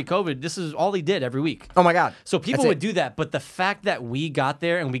guy pre-COVID, this is all he did every week. Oh my God. So people That's would it. do that, but the fact that we got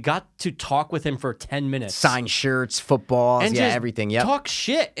there and we got to talk with him for 10 minutes. Sign shirts, footballs, and yeah, just everything. Yep. talk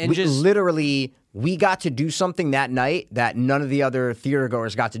shit and we just... literally, we got to do something that night that none of the other theater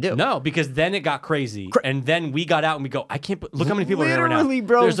goers got to do. No, because then it got crazy. And then we got out and we go, I can't... Look how many people are there right now. Literally,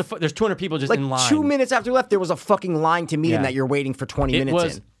 bro. There's 200 people just Like in line. 2 minutes after we left, there was a fucking line to meet him Yeah. that you're waiting for 20 It minutes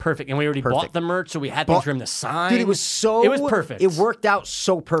was in. perfect. And we already bought Perfect. the merch, so we had things for him to sign. Dude, it was so... It was perfect. It worked out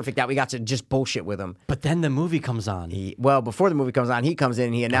so perfect that we got to just bullshit with him. But then the movie comes on. Well, before the movie comes on, he comes in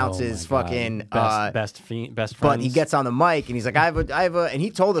and he announces Oh my God. fucking... Best friends. but he gets on the mic and he's like, I have a... And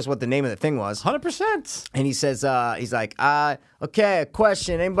he told us what the name of the thing was. 100%. And he says, he's like, okay, a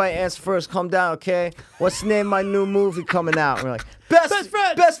question. Anybody answer first? Calm down, okay? What's the name of my new movie coming out? And we're like, Best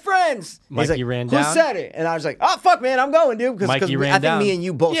Friends. Best Friends. And he's Mikey like, ran Who down? said it? And I was like, oh, fuck, man, I'm going, dude. Mikey Because ran I think down. me and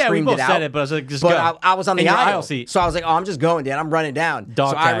you both Yeah, we screamed both it out. said it, but I was like, just but go. I was on the In your aisle seat. So I was like, oh, I'm just going, Dad. I'm running down.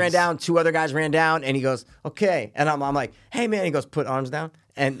 Dog so I ran tags. down. 2 other guys ran down. And he goes, okay. And I'm like, hey, man. He goes, put arms down.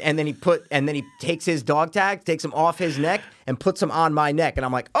 And then he takes his dog tag, takes them off his neck, and puts them on my neck. And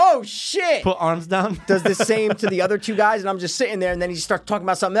I'm like, oh, shit. Put arms down. Does the same to the other 2 guys, and I'm just sitting there, and then he starts talking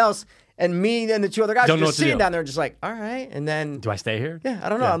about something else, and me and the 2 other guys Don't are know just what to sitting do. down there, just like, all right, and then Do I stay here? yeah, I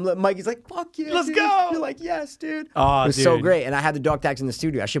don't know. Mikey's like, fuck yeah, Let's dude. go. You're like, yes, dude. Aw, it was so dude. great, and I had the dog tags in the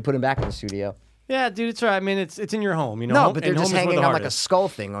studio. I should put him back in the studio. Yeah, dude, it's all right. I mean, it's in your home, you know. No, Home- but they're and just home is where hanging the on heart like a is. skull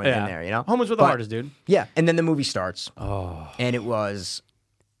thing in Yeah. there, you know. Home is where the But- heart is, dude. Yeah, and then the movie starts. Oh, and it was.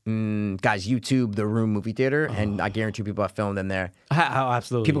 Guys, YouTube the Room movie theater, and I guarantee people have filmed in there. Oh,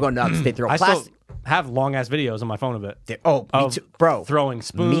 absolutely. People go nuts. They throw I plastic. still have long ass videos on my phone of it. Me Of too, bro. Throwing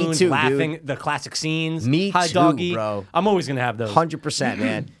spoons, Me too, laughing, dude. the classic scenes. Me Hi, too, doggy. bro. I'm always gonna have those. 100%,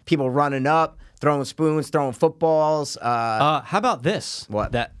 man. People running up, throwing spoons, throwing footballs. How about this?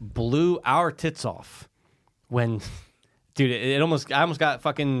 What? That blew our tits off when, dude, I almost got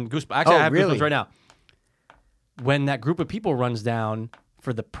fucking goosebumps. Actually, Oh, I have really? goosebumps right now. When that group of people runs down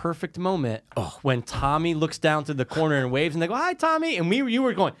for the perfect moment, when Tommy looks down to the corner and waves, and they go, "Hi, Tommy," and you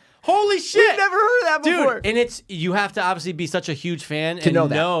were going, "Holy shit!" We've never heard that before. Dude, and you have to obviously be such a huge fan To and know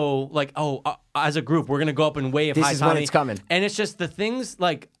that. like, as a group, we're gonna go up and wave. This Hi, is Tommy. when it's coming. And it's just the things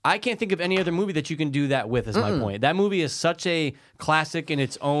like I can't think of any other movie that you can do that with. Is my point. That movie is such a classic in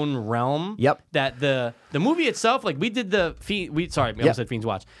its own realm. Yep. That the movie itself, like we did I almost said Fiends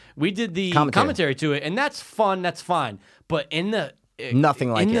Watch. We did the commentary to it, and that's fun. That's fine. But in the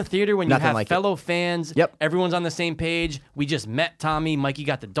Nothing like in it. the theater when Nothing you have like it. fellow fans, Yep. everyone's on the same page. We just met Tommy. Mikey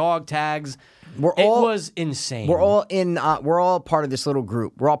got the dog tags. It all- was insane. We're all in. We're all part of this little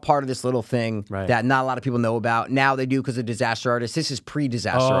group. We're all part of this little thing Right. that not a lot of people know about. Now they do because of Disaster Artist. This is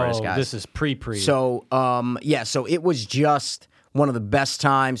pre-Disaster Artist, guys. This is pre. So, so it was just one of the best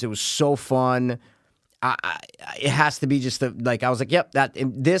times. It was so fun. It has to be just I was like, yep,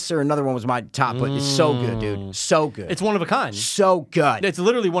 this or another one was my top, but it's so good, dude. So good. It's one of a kind. so good. It's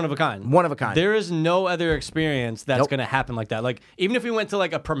literally one of a kind. One of a kind. There is no other experience that's Nope. going to happen like that. Like, even if we went to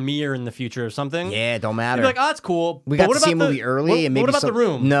like a premiere in the future or something. Yeah, don't matter. You'd be like, oh, that's cool. We But got what to see a about movie early and maybe what about the some-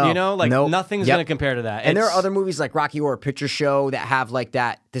 room? No, You know, like nope. nothing's Yep. going to compare to that. And there are It's- other movies like Rocky Horror Picture Show that have like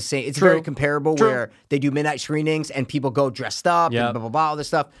that the same. It's True. very comparable True. where they do midnight screenings and people go dressed up Yep. and blah blah blah all this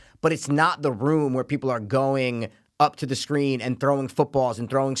stuff. But it's not The Room where people are going up to the screen and throwing footballs and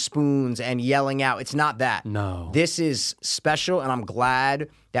throwing spoons and yelling out. It's not that. No. This is special, and I'm glad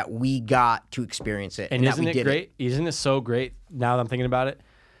that we got to experience it. And that isn't we it did great? Isn't it so great now that I'm thinking about it?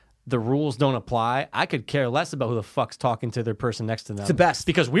 The rules don't apply. I could care less about who the fuck's talking to their person next to them. It's the best.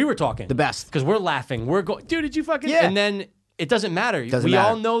 Because we were talking. The best. Because we're laughing. We're going, dude, did you fucking... Yeah. And then it doesn't matter. Doesn't we matter.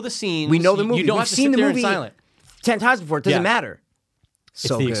 all know the scenes. We know the movie. You don't We've have to seen sit the there movie in silent. 10 times before. It doesn't Yeah. matter.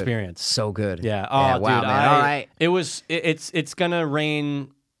 So the good. experience. So good. Yeah. Oh, yeah, dude. wow, man. All right. It's gonna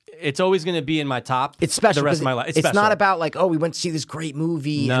rain. It's always gonna be in my top. It's special. The rest of 'cause my life. It's special. not about like, oh, we went to see this great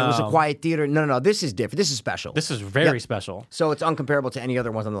movie and it was a No. quiet theater. No. This is different. This is special. This is very Yep. special. So it's uncomparable to any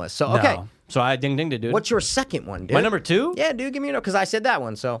other ones on the list. So okay, No. So I ding-dinged it, dude. what's your second one, dude? my number 2? Yeah, dude, give me because I said that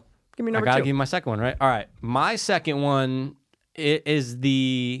one. So give me I number gotta 2. give you my second one, right? All right. My second one is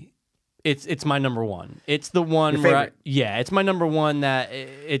it's my number one. It's the one Your where favorite? it's my number one that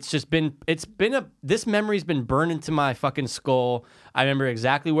this memory's been burned into my fucking skull. I remember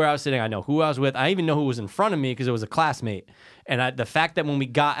exactly where I was sitting. I know who I was with. I even know who was in front of me because it was a classmate. And the fact that when we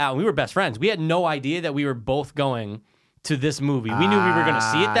got out, we were best friends. We had no idea that we were both going to this movie. We knew we were going to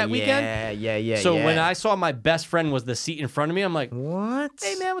see it that weekend. Yeah. So when I saw my best friend was the seat in front of me, I'm like, what?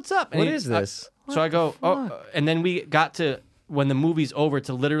 hey man, what's up? What is this? So I go, and then we got to when the movie's over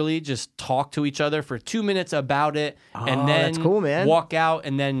to literally just talk to each other for 2 minutes about it, and then that's cool, man. walk out,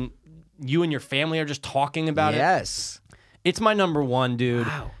 and then you and your family are just talking about it. Yes. It's my number one, dude.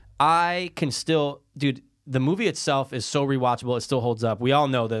 Wow. I can still, dude. The movie itself is so rewatchable; it still holds up. We all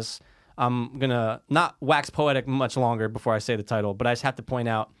know this. I'm gonna not wax poetic much longer before I say the title, but I just have to point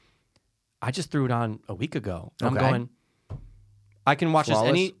out, I just threw it on a week ago. And Okay. I'm going. I can watch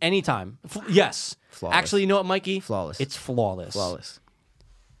Flawless? this anytime. Yes. Flawless. Actually, you know what, Mikey? Flawless. It's flawless. Flawless.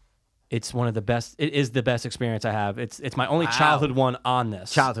 It's one of the best. It is the best experience I have. It's my only childhood one on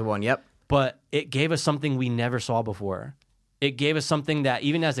this. Childhood one. Yep. But it gave us something we never saw before. It gave us something that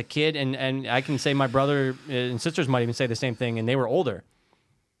even as a kid, and I can say my brother and sisters might even say the same thing, and they were older.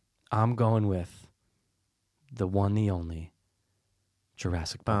 I'm going with the one, the only,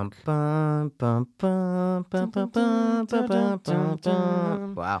 Jurassic Park.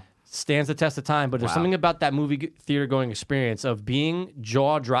 Wow. Stands the test of time, but there's Wow. something about that movie theater going experience of being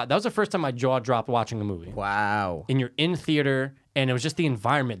jaw dropped. That was the first time my jaw dropped watching a movie. Wow. And you're in theater, and it was just the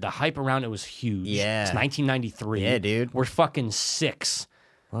environment. The hype around it was huge. Yeah. It's 1993. Yeah, dude. We're fucking 6.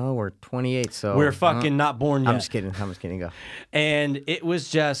 Well, we're 28, so We're fucking not born yet. I'm just kidding. Go. And it was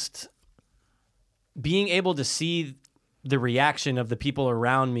just being able to see the reaction of the people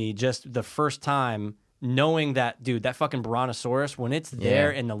around me just the first time, knowing that, dude, that fucking Brontosaurus, when it's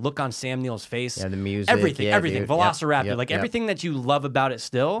there Yeah. and the look on Sam Neill's face, Yeah, the music, everything, yeah, everything, dude. Velociraptor, Yep, like yep. everything that you love about it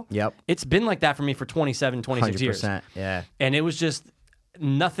still, Yep. it's been like that for me for 27, 26 years. 100%. Yeah. And it was just,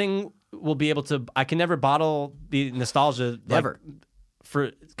 nothing will be able to, I can never bottle the nostalgia like, Never.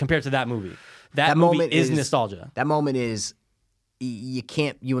 for compared to that movie. That, That movie moment is is- nostalgia. That moment is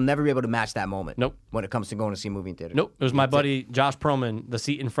you will never be able to match that moment. Nope. When it comes to going to see a movie in theater. Nope. It was my buddy Josh Perlman, the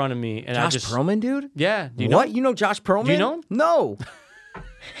seat in front of me. And I Josh just, Perlman, dude? Yeah. Do you What? know? You know Josh Perlman? Do you know him? No.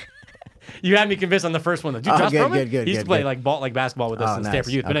 You had me convinced on the first one, though. Dude, Oh, Josh good, Perlman? good, He used to good, play good. like basketball with us Oh, in nice.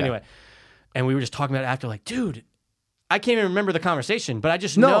 Stanford Youth. But Okay. anyway, and we were just talking about it after, like, dude, I can't even remember the conversation, but I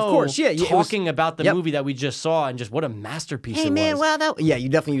just No, know of course, yeah, it was- talking about the Yep. movie that we just saw and just what a masterpiece Hey it man, was. well, yeah, you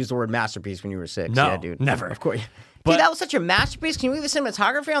definitely used the word masterpiece when you were 6. No, yeah, dude, never. Of course. But- Dude, that was such a masterpiece. Can you believe the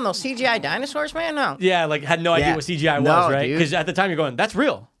cinematography on those CGI dinosaurs, man? No. Yeah, like had no idea Yeah. what CGI was, No, right? dude. Because at the time you're going, that's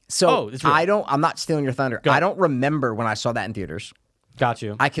real. So it's real. I'm not stealing your thunder. Go. I don't remember when I saw that in theaters. Got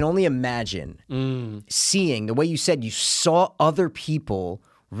you. I can only imagine seeing the way you said you saw other people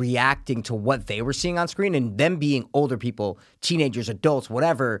reacting to what they were seeing on screen and them being older people, teenagers, adults,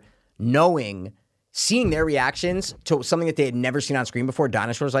 whatever, seeing their reactions to something that they had never seen on screen before,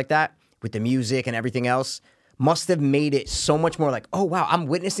 dinosaurs like that, with the music and everything else, must have made it so much more like, oh wow, I'm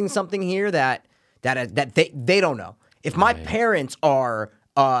witnessing something here that they don't know. If my parents are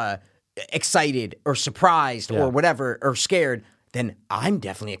excited or surprised or whatever or scared, then I'm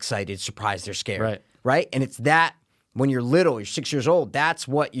definitely excited, surprised, or scared. Right? And it's that when you're little, you're 6 years old, that's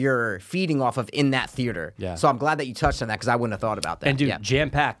what you're feeding off of in that theater. Yeah. So I'm glad that you touched on that because I wouldn't have thought about that. And dude, yeah.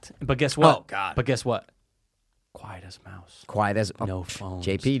 jam-packed. But guess what? Oh, God. But guess what? Quiet as a mouse. Quiet as No phones.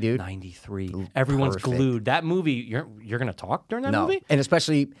 JP, dude. 93. Everyone's Perfect. glued. That movie, you're gonna talk during that No. movie? And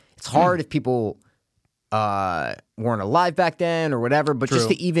especially, it's hard if people weren't alive back then or whatever, but just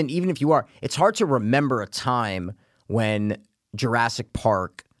True. to even if you are, it's hard to remember a time when Jurassic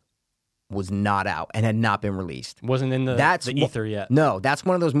Park was not out and had not been released. Wasn't in the That's ether yet. No, that's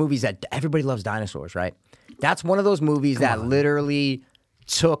one of those movies that everybody loves dinosaurs, right? That's one of those movies that literally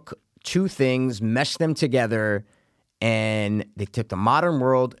took two things, meshed them together, and they took the modern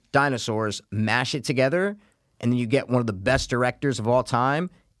world, dinosaurs, mash it together, and then you get one of the best directors of all time.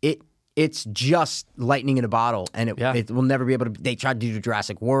 It's just lightning in a bottle, and it will never be able to. They tried to do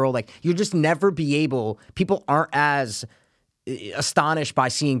Jurassic World, like you'll just never be able. People aren't as astonished by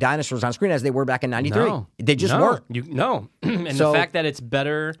seeing dinosaurs on screen as they were back in '93. No. They just No. weren't. And So- the fact that it's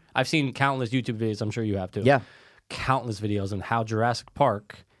better, I've seen countless YouTube videos, I'm sure you have too. Yeah. Countless videos on how Jurassic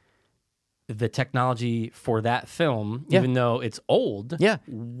Park, the technology for that film, even though it's old,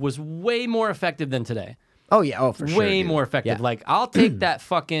 was way more effective than today. Oh yeah, oh for sure, Way dude. more effective. Yeah. Like I'll take that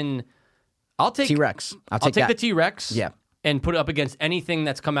fucking T-Rex. I'll take take the that. T-Rex Yeah. and put it up against anything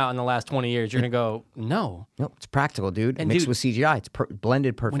that's come out in the last 20 years. You're going to go, no. No, it's practical, dude. And Mixed dude, with CGI, it's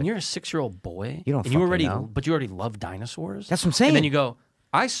blended perfect. When you're a 6-year-old boy, You don't and you fucking already, know. but you already love dinosaurs. That's what I'm saying. And then you go,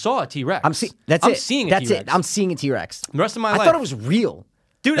 I saw a T-Rex. I'm seeing a That's T-Rex. it. I'm seeing a T-Rex. The rest of my I life. thought it was real.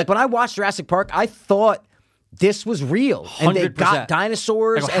 Dude, Like when I watched Jurassic Park, I thought this was real. And they 100%. got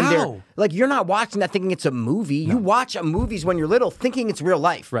dinosaurs I go, and how? they're like you're not watching that thinking it's a movie. You watch movies when you're little thinking it's real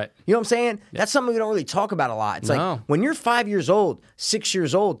life. Right. You know what I'm saying? That's something we don't really talk about a lot. It's No. like when you're 5 years old, 6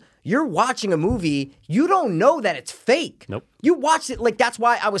 years old, you're watching a movie, you don't know that it's fake. Nope. You watched it like that's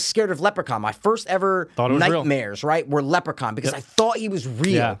why I was scared of Leprechaun. My first ever Thought it was real. nightmares, right, were Leprechaun because I thought he was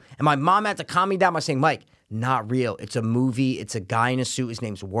real. Yeah. And my mom had to calm me down by saying, Mike, not real. It's a movie. It's a guy in a suit. His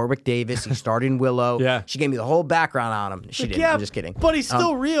name's Warwick Davis. He starred in Willow. Yeah. She gave me the whole background on him. She didn't. I'm just kidding. But he's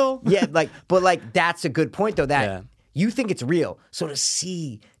still real. Yeah, but that's a good point though. That Yeah. you think it's real. So to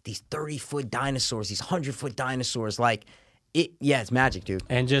see these 30-foot dinosaurs, these 100-foot dinosaurs, like it. Yeah, it's magic, dude.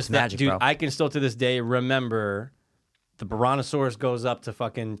 And just It's that, magic, dude, bro. I can still to this day remember the Brontosaurus goes up to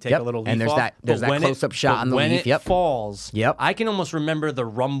fucking take Yep. a little leaf And there's off. there's but that when close-up shot but on the when leaf. it Yep. falls, Yep. I can almost remember the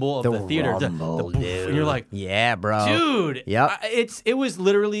rumble of the theater. rumble, poof, dude. and you're like, yeah, bro. dude, Yep. it was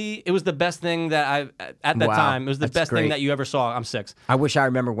literally the best thing that at that Wow. time. It was the That's best great. thing that you ever saw. I'm 6. I wish I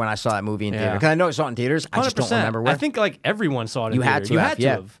remember when I saw that movie in theater Yeah. because I know I saw it in theaters. I just don't 100%. remember where. I think like everyone saw it. In You theater. had to You have, had to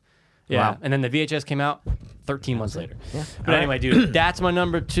yeah. have. Yeah. Wow. And then the VHS came out 13 months later. But anyway, dude, that's my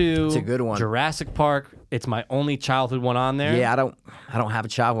number 2. It's a good one. Jurassic Park. It's my only childhood one on there. Yeah, I don't have a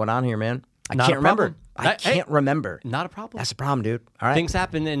childhood on here, man. I Not can't a remember. problem. I Hey, can't remember. Not a problem. That's a problem, dude. All right. Things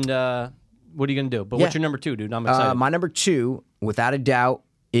happen, and what are you gonna do? But Yeah. what's your number 2, dude? I'm excited. My number 2, without a doubt,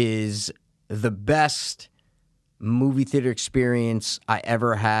 is the best movie theater experience I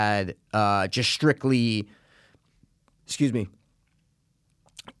ever had. Just strictly, excuse me,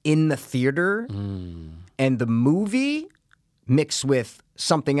 in the theater and the movie mixed with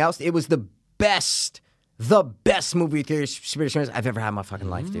something else. It was the best movie theater experience I've ever had in my fucking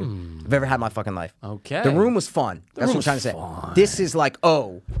life, dude. I've ever had in my fucking life. Okay. The Room was fun. That's what I'm Room trying to say. was fun. This is like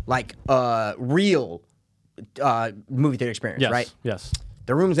real movie theater experience, yes. right? Yes.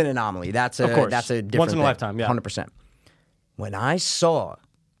 The Room's an anomaly. That's a Of course. that's a different Once in a thing. lifetime, yeah. 100%. When I saw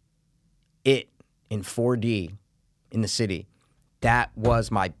it in 4D in the city, that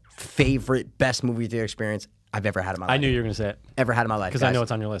was my favorite, best movie theater experience I've ever had in my life. I knew you were gonna say it Ever had in my life. because I guys. know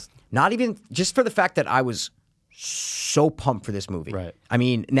it's on your list. Not even just for the fact that I was so pumped for this movie. Right. I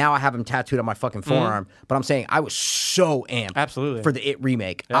mean, now I have him tattooed on my fucking forearm, but I'm saying I was so amped Absolutely. for the It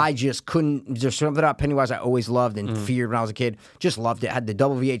remake. I just couldn't. There's something about Pennywise I always loved and feared when I was a kid. Just loved it. Had the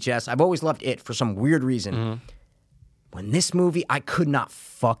double VHS. I've always loved It for some weird reason. When this movie, I could not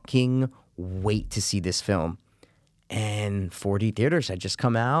fucking wait to see this film. And 4D theaters had just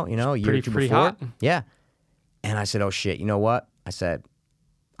come out, a year or two pretty before. hot. Yeah. And I said, oh shit, you know what? I said,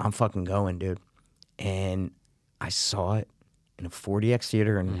 I'm fucking going, dude. And I saw it in a 4DX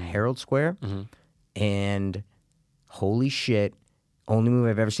theater in Herald Square. And holy shit, only movie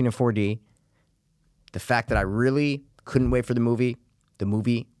I've ever seen in 4D. The fact that I really couldn't wait for the movie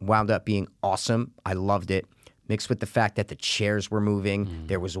wound up being awesome. I loved it. Mixed with the fact that the chairs were moving,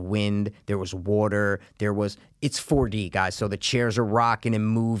 there was wind, there was water, it's 4D, guys, so the chairs are rocking and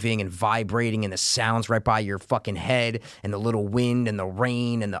moving and vibrating and the sounds right by your fucking head and the little wind and the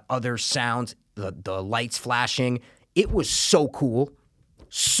rain and the other sounds, the lights flashing. It was so cool,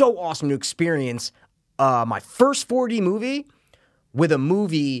 so awesome to experience my first 4D movie with a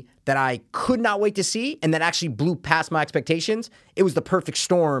movie that I could not wait to see and that actually blew past my expectations. It was the perfect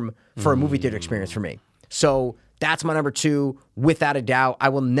storm for a movie theater experience for me. So that's my number 2, without a doubt. I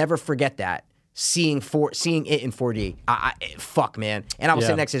will never forget that, seeing it in 4D. Fuck, man. And I was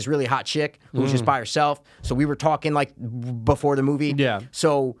sitting next to this really hot chick who was just by herself. So we were talking like before the movie. Yeah.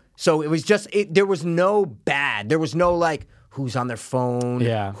 So it was just, there was no bad. There was no like, who's on their phone?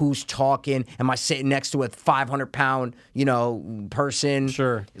 Yeah. Who's talking? Am I sitting next to a 500-pound, person?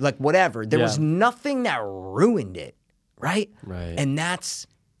 Sure. Like whatever. There was nothing that ruined it, right? Right. And that's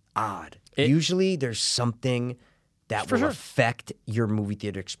odd. Usually there's something that will affect your movie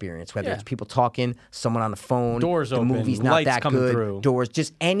theater experience, whether it's people talking, someone on the phone, Doors the open, movie's not lights that coming good, through. doors,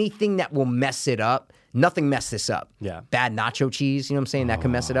 just anything that will mess it up. Nothing messed this up. Yeah. Bad nacho cheese, you know what I'm saying? That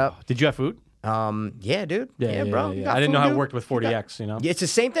can mess it up. Did you have food? Yeah, dude. Yeah, bro. You got I didn't food, know how it dude. worked with 4DX, It's the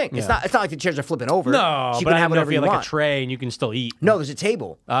same thing. It's not like the chairs are flipping over. No, so you but can I have didn't know whatever if you you had like want. a tray and you can still eat. No, there's a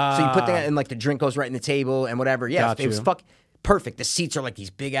table. So you put that and like the drink goes right in the table and whatever. Yeah, Got it was you. perfect. The seats are like these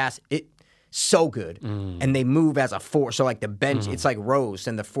big ass. So good. And they move as a 4. So like the bench, it's like rows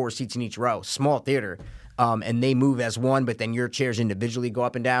and the 4 seats in each row. Small theater. And they move as one, but then your chairs individually go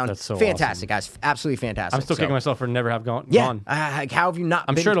up and down. That's so fantastic, guys. Absolutely fantastic. I'm still kicking myself for never have gone. Yeah. How have you not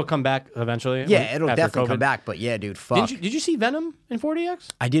I'm been? sure it'll come back eventually. Yeah, it'll after definitely COVID. come back. But yeah, dude, fuck. Did you see Venom in 4DX?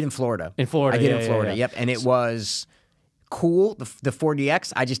 I did in Florida. In Florida, I did yeah, in Florida. yeah. Yep, and it was cool. The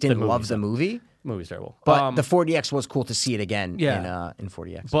 4DX. I just didn't love the movie, Movie's terrible. but the 4DX was cool to see it again. Yeah. in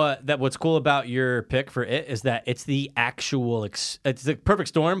 4DX. But what's cool about your pick for it is that it's the actual it's the perfect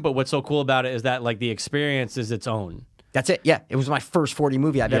storm. But what's so cool about it is that like the experience is its own. That's it. Yeah, it was my first 4D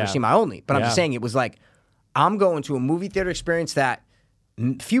movie I've ever seen. My only. But I'm just saying it was like I'm going to a movie theater experience that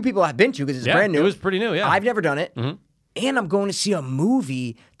few people have been to because it's brand new. It was pretty new. Yeah, I've never done it. And I'm going to see a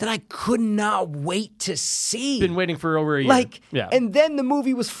movie that I could not wait to see. been waiting for over a year. And then the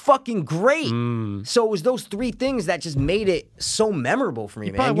movie was fucking great. So it was those 3 things that just made it so memorable for me,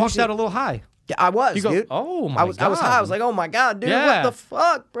 man. Probably walked Usually- out a little high. Yeah, I was, You go, dude. "Oh, my I was high. I was like, oh my God, dude, Yeah. what the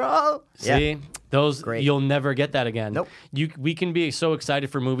fuck, bro? See, those Great. you'll never get that again. Nope. We can be so excited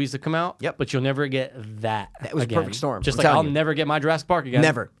for movies to come out. Yep. But you'll never get that. It was a again. perfect storm. Just I'm like telling I'll you. never get my Jurassic Park again.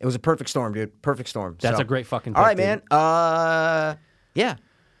 Never. It was a perfect storm, dude. Perfect storm. That's So- a great fucking. All right, pick, man. dude. Yeah.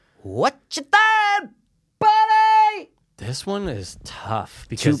 What you think, buddy? This one is tough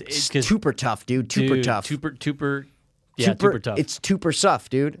because Super tough, dude. Super tough. Super tough. It's super tough,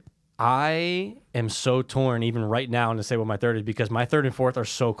 dude. I am so torn even right now to say what my third is because my third and fourth are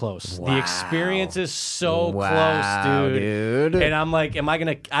so close. The experience is so Wow, close, dude. And I'm like, am I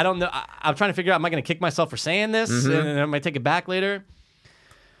gonna? I don't know. I'm trying to figure out. Am I gonna kick myself for saying this, Mm-hmm. and I might take it back later?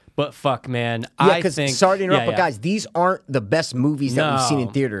 But fuck, man. Yeah, I because think. sorry to interrupt, yeah, but guys, these aren't the best movies that we've seen in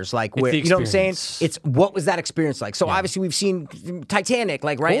No. theaters. Like, It's where the you know what I'm saying? experience. It's what was that experience like? So obviously we've seen Titanic,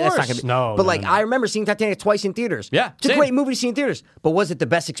 like right? Of That's not course. gonna be, No, but no, like no. I remember seeing Titanic twice in theaters. Yeah, it's a same. great movie to see in theaters. But was it the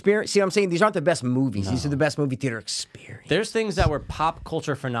best experience? See what I'm saying? These aren't the best movies. These are the best movie theater experience. There's things that were pop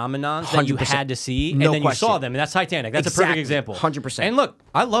culture phenomenons that you 100%. had to see, No and then question. you saw them, and that's Titanic. That's a Exactly. perfect example. 100%. And look,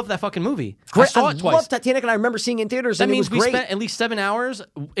 I love that fucking movie. Great. I saw it twice. love Titanic, and I remember seeing it in theaters. That and means it we was great. spent at least 7 hours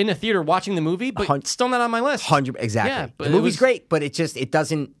in a theater watching the movie, but still not on my list. 100 exactly. Yeah, but the it movie's was- great, but it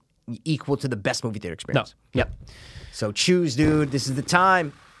doesn't equal to the best movie theater experience. No. Yep. So choose, dude. This is the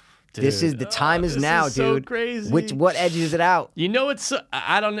time. This is the time is this now, is so dude. crazy. What edges it out? You know it's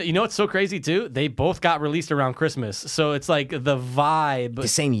I don't know. You know what's so crazy too? They both got released around Christmas, so it's like the vibe. The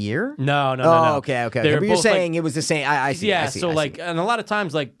same year? No. Oh, okay. They But were you're both, saying it was the same. I see. yeah. I see, So I like, see. and a lot of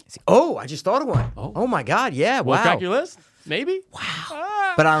times like, Oh, I just thought of one. Oh my God. Yeah. what Wow. crack your list? Maybe.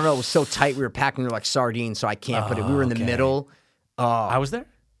 Wow. But I don't know. It was so tight. We were packing like sardines, so I can't put it. We were in the middle. I was there?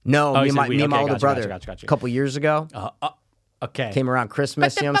 No, Oh, me you and said we. my Okay, older gotcha, brother. gotcha. A couple years ago. Okay. Came around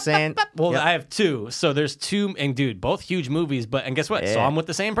Christmas, you know what I'm saying? Well, Yep. I have two. So there's two, and dude, both huge movies. And guess what? So Yeah. I'm with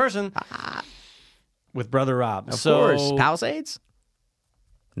the same person, with Brother Rob. Of so, course. Palisades?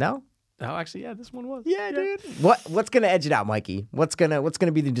 No? Oh, actually, yeah, this one was. Yeah, dude. What's gonna edge it out, Mikey? What's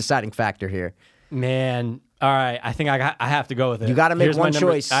gonna be the deciding factor here? Man, all right. I think I have to go with it. You gotta make Here's my one number-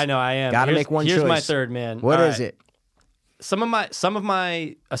 choice. I know I am. Gotta make one Here's my choice. third, man. What All is right. it? Some of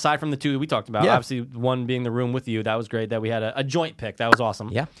my aside from the two that we talked about, Yeah. obviously one being The Room with You, that was great. That we had a joint pick, that was awesome.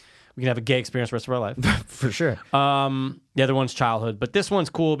 Yeah. We can have a gay experience the rest of our life. For sure. The other one's Childhood, but this one's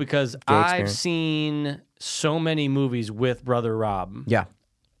cool because I've experience. seen so many movies with Brother Rob, Yeah.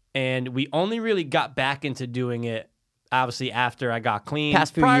 and we only really got back into doing it obviously after I got clean.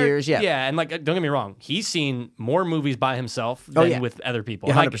 Past few years, yeah. Yeah, and like don't get me wrong, he's seen more movies by himself than yeah. with other people.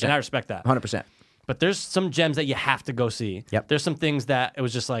 Yeah, And I- 100%. and I respect that. 100%. But there's some gems that you have to go see. Yep. There's some things that it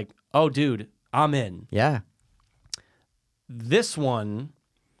was just like, oh, dude, I'm in. Yeah. This one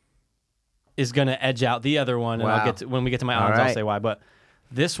is gonna edge out the other one, and Wow. I'll get to, when we get to my All odds, I'll right. say why. But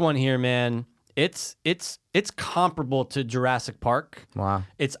this one here, man, it's comparable to Jurassic Park. Wow.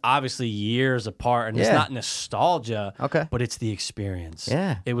 It's obviously years apart, and it's Yeah. not nostalgia. Okay. But it's the experience.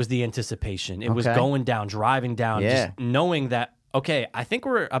 Yeah. It was the anticipation. It was Okay. going down, driving down, Yeah. just knowing that. Okay, I think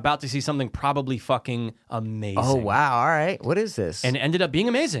we're about to see something probably fucking amazing. Oh, wow. All right. What is this? And it ended up being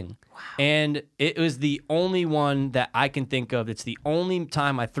amazing. Wow. And it was the only one that I can think of. It's the only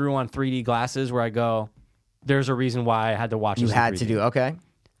time I threw on 3D glasses where I go, there's a reason why I had to watch you this in had 3D. to do. Okay.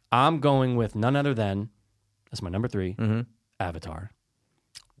 I'm going with none other than, that's my number 3, Mm-hmm. Avatar.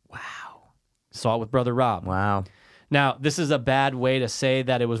 Wow. Saw it with Brother Rob. Wow. Now, this is a bad way to say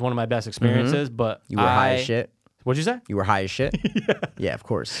that it was one of my best experiences, but Mm-hmm. You were high as shit. What'd you say? You were high as shit? Yeah, of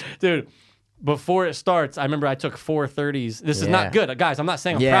course. Dude, before it starts, I remember I took 430s. This is Yeah. not good. Guys, I'm not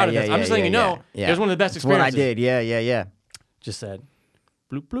saying I'm Yeah, proud of yeah, this. yeah, I'm just letting you know yeah. it was one of the best It's what I experiences. did. Yeah. Just said,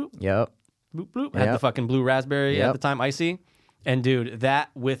 bloop, bloop, Yep. bloop, bloop. Had the Yep. fucking blue raspberry at Yep. the time, icy. And dude, that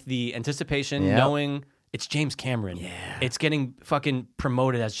with the anticipation, Yep. knowing it's James Cameron. Yeah. It's getting fucking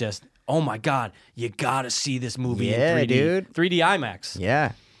promoted as just, oh my God, you gotta see this movie Yeah, in 3D. dude. 3D IMAX.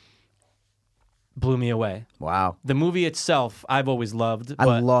 Yeah. Blew me away. Wow. The movie itself, I've always loved. I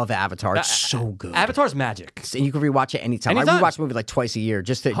but love Avatar. It's so good. Avatar's magic. And you can rewatch it anytime. I Anytime. rewatch the movie like twice a year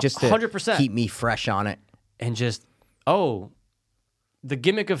just to 100%. keep me fresh on it. And just, the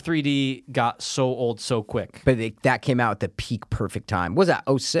gimmick of 3D got so old so quick. But that came out at the peak perfect time. What was that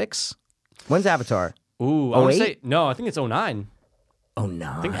 06? When's Avatar? Ooh, I want to 08? say, no, I think it's 09. Oh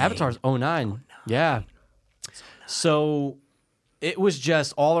no. I think Avatar's 09. Yeah. So it was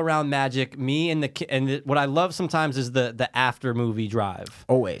just all around magic. Me and what I love sometimes is the after movie drive.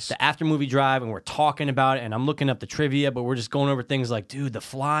 Always. The after movie drive, and we're talking about it, and I'm looking up the trivia, but we're just going over things like, dude, the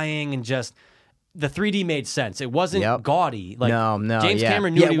flying and just the 3D made sense. It wasn't Yep. gaudy. Like no. James yeah.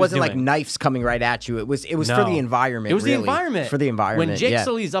 Cameron knew yeah, what it he was wasn't like doing. knives coming right at you. It was for No. the environment. It was really. the environment. For the environment. When Jake yeah.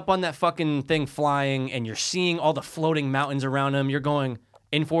 Sully's up on that fucking thing flying, and you're seeing all the floating mountains around him, you're going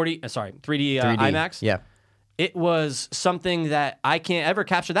in 3D 3D. IMAX. Yeah. It was something that I can't ever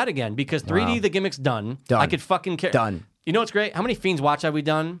capture that again because 3D, the gimmick's done. Done. I could fucking care. Done. You know what's great? How many Fiends Watch have we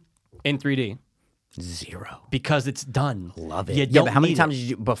done in 3D? 0. Because it's done. Love it. You Yeah, don't but how many need times it. did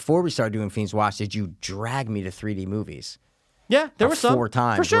you, before we started doing Fiends Watch, did you drag me to 3D movies? Yeah, there were some. 4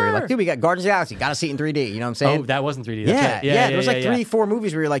 times. For sure. Where you're like, dude, we got Guardians of the Galaxy. Got to see it in 3D. You know what I'm saying? Oh, that wasn't 3D. That's yeah, right. yeah. There was like yeah. 3-4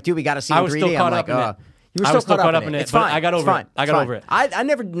 movies where you're like, dude, we got to see it I in was 3D. still caught I'm up like, in it. You were I was still caught up in it, It's but fine. I got It's over it. fine. I It's got fine. over it. I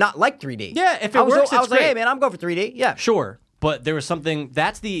never not liked 3D. Yeah, if it I was, works, I was it's like, great. hey, man, I'm going for 3D. Yeah. Sure, but there was something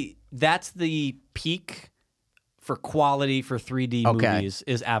that's the peak for quality for 3D Okay. movies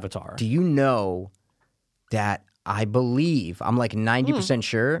is Avatar. Do you know that I believe, I'm like 90%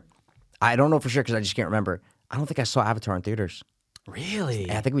 sure, I don't know for sure because I just can't remember. I don't think I saw Avatar in theaters.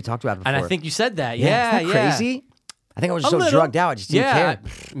 Really? I think we talked about it before. And I think you said that. Isn't Yeah, that crazy? I think I was just so little. drugged out. I just didn't care.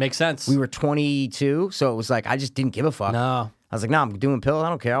 Makes sense. We were 22, so it was like I just didn't give a fuck. No. I was like, nah, I'm doing pills. I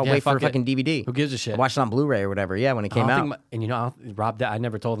don't care. I'll Yeah, wait for a fuck it. fucking DVD. Who gives a shit? I watched it on Blu-ray or whatever. Yeah, when it came out. And you know, Rob, I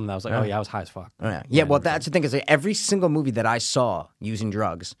never told him that. I was like, oh yeah, I was high as fuck. Yeah, well, that's the thing is like, every single movie that I saw using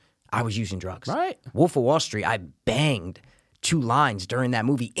drugs, I was using drugs. Right. Wolf of Wall Street, I banged 2 lines during that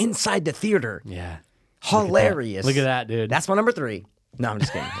movie inside the theater. Yeah. Hilarious. Look at that, dude. That's my number 3. No, I'm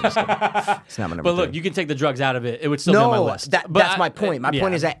just kidding. It's not my number 3. But look, you can take the drugs out of it. It would still be on my list. But that's my point. My yeah.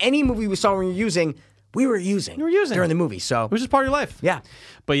 point is that any movie we saw when we were using, we were using. You were using. during the movie. So It was just part of your life. yeah.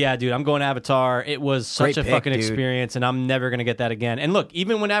 But yeah, dude, I'm going Avatar. It was such Great a pick, fucking dude. experience, and I'm never going to get that again. And look,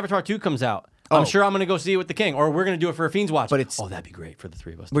 even when Avatar 2 comes out, I'm sure I'm going to go see it with the king, or we're going to do it for a Fiends watch. But it's that'd be great for the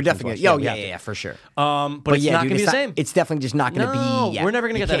three of us. We're definitely Fiends watch. yeah, for sure. But it's not going to be the same. It's definitely just not going to be. Yeah, we're never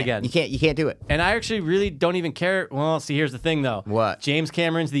going to get that again. You can't do it. And I actually really don't even care. Well, see, here's the thing, though. What? James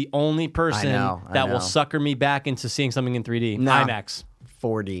Cameron's the only person that will sucker me back into seeing something in 3D. No. IMAX.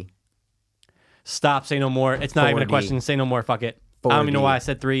 4D. Stop. Say no more. It's not even a 4D. question. Say no more. Fuck it. 4D. I don't even know why I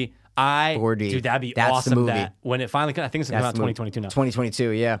said 3. 4D. Dude, that'd be That's awesome. the movie. When it finally, I think it's going to come out 2022 now. 2022,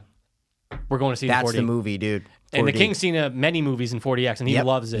 yeah. We're going to see it in 4D. That's the movie, dude. 4D. And the King's seen many movies in 4DX, and he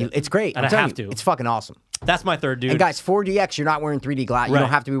loves it. It's great. And I'm I telling have you, to. It's fucking awesome. That's my third, dude. And guys, 4DX, you're not wearing 3D glass. You Right. don't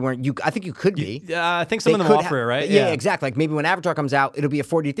have to be wearing. I think you could be. I think some of them offer it, right? Yeah, exactly. Like maybe when Avatar comes out, it'll be a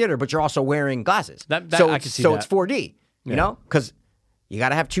 4D theater, but you're also wearing glasses. I could see so that. it's 4D. You know, because you got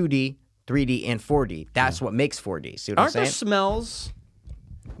to have 2D, 3D, and 4D. That's what makes 4D. See what Aren't I'm saying? there smells?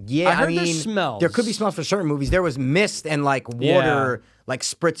 Yeah, I heard mean, there's smells. There could be smells for certain movies. There was mist and like water, like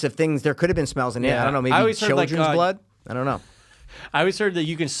spritz of things. There could have been smells in it. Yeah. I don't know. I Maybe always heard, children's like, blood. I don't know. I always heard that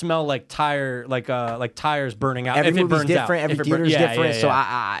you can smell like tires burning out. Every if it movie's burns different. out. Every theater's different. So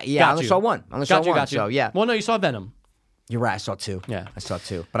I only saw one. Got you. So yeah. Well, no, you saw Venom. You're right. I saw 2. Yeah. I saw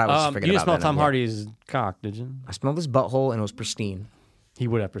 2. But I was forgetting you about smell Venom, Tom yeah. Hardy's cock, did you? I smelled his butthole and it was pristine. He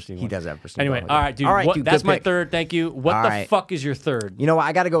would have pristine. He does have pristine. Anyway, butthole, all yeah. right, dude. All right, dude, that's good my pick. third. Thank you. What All the right. fuck is your third? You know what?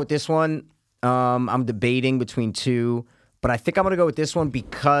 I got to go with this one. I'm debating between 2, but I think I'm going to go with this one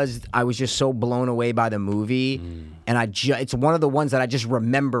because I was just so blown away by the movie. And it's one of the ones that I just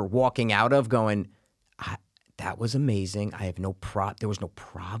remember walking out of going, that was amazing. I have there was no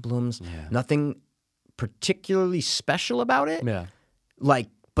problems. Nothing particularly special about it. Yeah.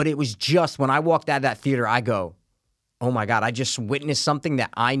 But it was just when I walked out of that theater, I go, oh my God, I just witnessed something that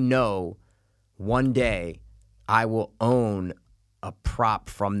I know one day I will own a prop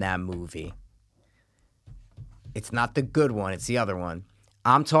from that movie. It's not the good one, it's the other one.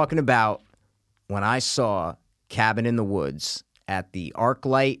 I'm talking about when I saw Cabin in the Woods at the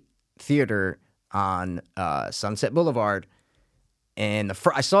ArcLight Theater on Sunset Boulevard. And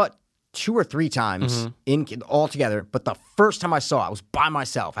I saw it 2 or 3 times all together, but the first time I saw it, I was by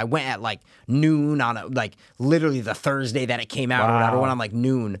myself. I went at like noon on literally the Thursday that it came out or whatever. When I'm like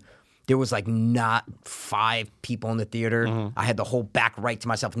noon, there was like not 5 people in the theater. I had the whole back right to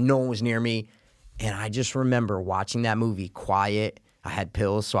myself. No one was near me. And I just remember watching that movie quiet. I had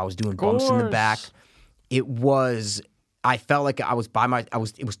pills, so I was doing bumps in the back. I felt like I was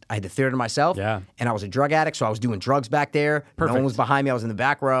I had the theater to myself. Yeah. And I was a drug addict, so I was doing drugs back there. Perfect. No one was behind me. I was in the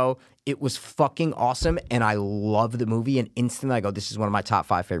back row. It was fucking awesome, and I loved the movie. And instantly, I go, "This is one of my top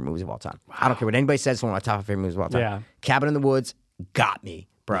 5 favorite movies of all time." Wow. I don't care what anybody says. It's one of my top 5 favorite movies of all time. Yeah. Cabin in the Woods got me,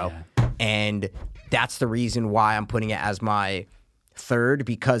 bro. Yeah. And that's the reason why I'm putting it as my third,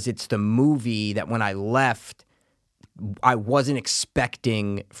 because it's the movie that when I left, I wasn't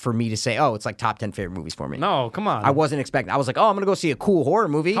expecting for me to say, "Oh, it's like top 10 favorite movies for me." No, come on. I wasn't expecting. I was like, "Oh, I'm gonna go see a cool horror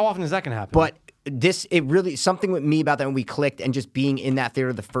movie." How often is that going to happen? But it really, something with me about that when we clicked and just being in that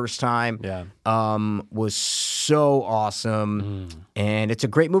theater the first time was so awesome. And it's a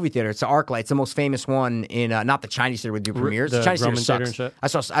great movie theater. It's the ArcLight. It's the most famous one in, not the Chinese theater with your premieres. The Chinese Roman theater theater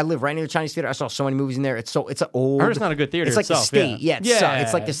sucks. and shit? I live right near the Chinese theater. I saw so many movies in there. It's an old. I heard it's not a good theater It's like itself, the state. yeah.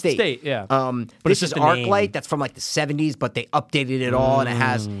 It's like the state. Yeah. But it's this just is the name. ArcLight. That's from like the 70s, but they updated it all, and it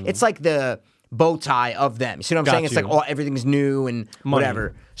has. It's like the bow tie of them. You see what I'm Got saying? It's you. like everything's new and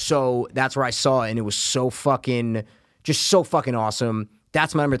whatever. So that's where I saw it, and it was so fucking awesome.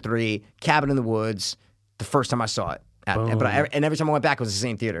 That's my number 3, Cabin in the Woods. The first time I saw it, and every time I went back, it was the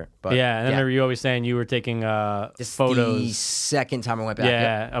same theater. But yeah, and I remember you always saying you were taking this photos. The second time I went back.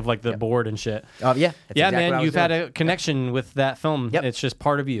 Yeah, of like the board and shit. Oh yeah. That's Yeah, exactly what I man, was you've had doing. a connection with that film. Yep. It's just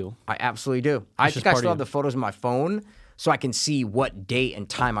part of you. I absolutely do. I just think I part still of have you. the photos on my phone, so I can see what date and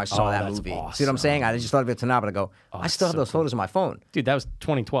time I saw that that's movie. awesome. See what I'm saying? I just thought of it tonight, but I go, I still have those photos on my phone. Dude, that was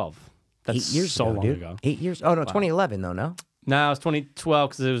 2012. That's 8 years so ago, long dude. ago. 8 years? Oh no, 2011 though. No. No, it was 2012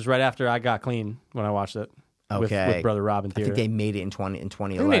 because it was right after I got clean when I watched it. Okay. With Brother Rob in I theater. think they made it in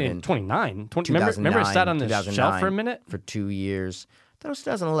 2011. They made it in 29. Remember it sat on the shelf for a minute? For 2 years. That was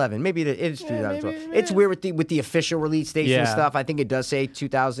 2011. Maybe it is 2012. It's weird with the official release dates and stuff. I think it does say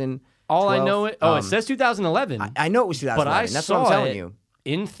 2000. All I know it says 2011. I know it was 2011. but I That's saw what I'm telling it you.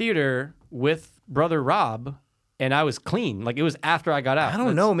 in theater with Brother Rob, and I was clean. Like it was after I got out. I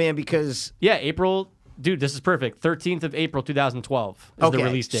don't know, man, because Yeah, April. Dude, this is perfect. 13th of April, 2012 is the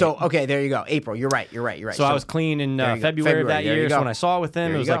release date. So there you go. April. You're right. So I was clean in there you go. February of that There you year. go. So when I saw it with him, There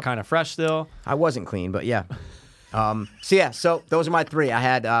it you was go. like kind of fresh still. I wasn't clean, but yeah. So those are my 3. I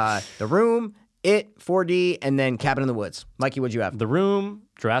had The Room, It, 4D, and then Cabin in the Woods. Mikey, what'd you have? The Room,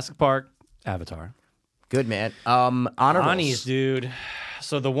 Jurassic Park, Avatar. Good, man. Honorables. Honeys, dude.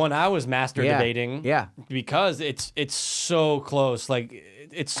 So the one I was master Yeah. debating, Yeah. because it's so close. Like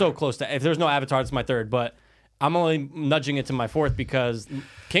it's so close to. If there's no Avatar, it's my third, but I'm only nudging it to my fourth because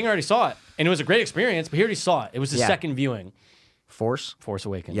King already saw it, and it was a great experience. But he already saw it. It was his Yeah. second viewing. Force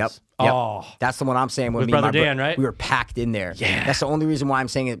Awakens. Yep. Oh, That's the one I'm saying. When With me and Brother my Dan, right? We were packed in there. Yeah. That's the only reason why I'm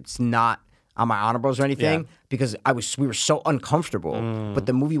saying it's not on my honorables or anything, Yeah. because we were so uncomfortable, but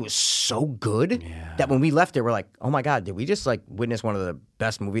the movie was so good that when we left there, we're like, oh my God, did we just like witness one of the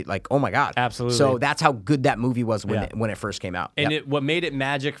best movies? Like, oh my God. Absolutely. So that's how good that movie was when Yeah. when it first came out. And Yep. what made it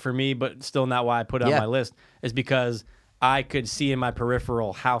magic for me, but still not why I put it on Yeah. my list, is because I could see in my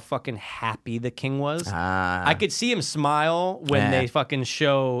peripheral how fucking happy the king was. I could see him smile when Yeah. they fucking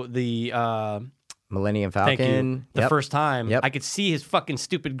show the Millennium Falcon. thank you the Yep. first time. Yep. I could see his fucking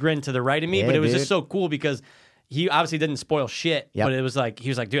stupid grin to the right of me, Yeah, but it was dude. just so cool because he obviously didn't spoil shit. Yep. But it was like he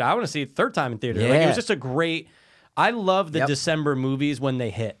was like, dude, I want to see it third time in theater. Like, it Yeah. was just a great. I love the Yep. December movies when they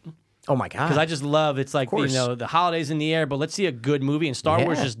hit. Oh my God. Because I just love it's like course. the holidays in the air, but let's see a good movie, and Star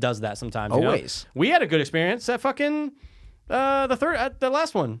Wars Yeah. just does that sometimes. You know? Always. We had a good experience at fucking the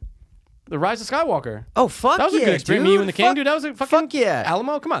last one, the Rise of Skywalker. Oh fuck That was yeah, a good experience. dude. Me, you, and the King, Fuck- dude. That was a fucking fuck yeah.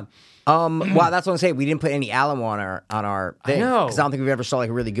 Alamo. Come on. Wow, that's what I'm saying. We didn't put any Alamo on our thing. know. Because I don't think we've ever saw like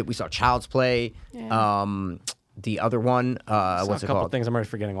a really good. We saw Child's Play. The other one, Saw what's a it couple called? things. I'm already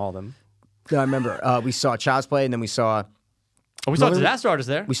forgetting all of them. I remember we saw Child's Play, and then we saw Oh, we saw Remember- Disaster Artist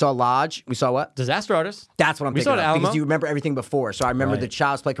there. we saw Lodge. We saw what? Disaster Artist. That's what I'm We thinking saw it of. at Because Alamo. you remember everything before. So I remember Right. the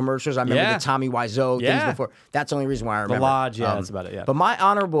Child's Play commercials. I remember Yeah. the Tommy Wiseau things Yeah. before. That's the only reason why I remember. Lodge, yeah, that's about it, yeah. But my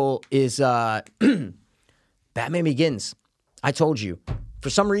honorable is Batman Begins. I told you. For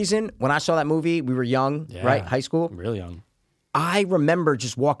some reason, when I saw that movie, we were young, Yeah. right? High school. Real young. I remember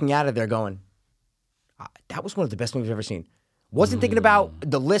just walking out of there going, that was one of the best movies I've ever seen. Wasn't thinking about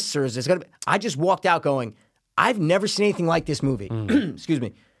the lists or is this gonna be. I just walked out going, I've never seen anything like this movie. Excuse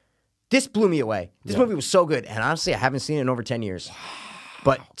me. This blew me away. This movie was so good. And honestly, I haven't seen it in over 10 years.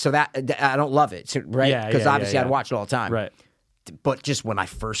 But so that I don't love it, so, right? Yeah, Because yeah, obviously yeah. I'd watch it all the time. Right. But just when I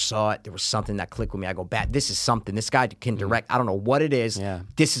first saw it, there was something that clicked with me. I go, this is something. This guy can direct. I don't know what it is. Yeah.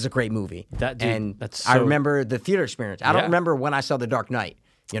 This is a great movie. That dude, and that's I so- remember the theater experience. I Yeah. don't remember when I saw The Dark Knight.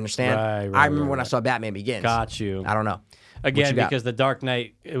 You understand? Right, I remember right, when I right. saw Batman Begins. Got you. I don't know. Again, you got? because The Dark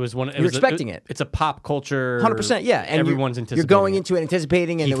Knight, it was one. You're expecting it. It's a pop culture. 100%, yeah. And everyone's you're anticipating. going into it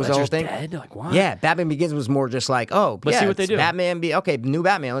anticipating, and Heath it was the whole Ledger's thing. dead? Like, what? Yeah, Batman Begins was more just like, Let's see what they it's do. Batman, okay, new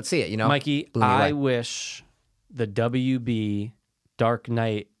Batman. Let's see it. You know, Mikey, Blew me I away. wish the WB Dark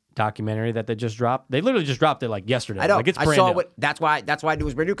Knight documentary that they just dropped. They literally just dropped it like yesterday. I know. Like it's I brand saw new. what. That's why I knew it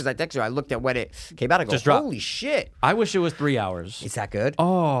was brand new because I texted you. I looked at when it came out. I go, Just dropped. holy shit! I wish it was 3 hours. Is that good?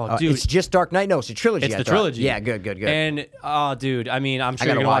 Oh, dude. it's just Dark Knight. No, it's a trilogy. It's I the thought. trilogy. Yeah, good. And oh, dude, I mean, I'm sure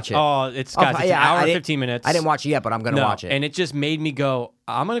gotta you're gonna watch watch. it. Oh, it's guys, it's an hour I and didn't- 15 minutes. I didn't watch it yet, but I'm gonna No, watch it. and it just made me go.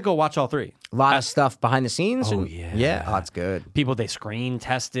 I'm gonna go watch all three. A lot of stuff behind the scenes. Oh, and- yeah. yeah. Oh, it's good. People they screen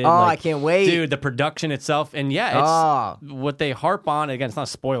tested. Oh, like, I can't wait. dude. The production itself, and yeah, it's Oh. what they harp on. Again, it's not a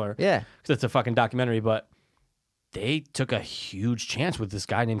spoiler. Yeah. because it's a fucking documentary, but they took a huge chance with this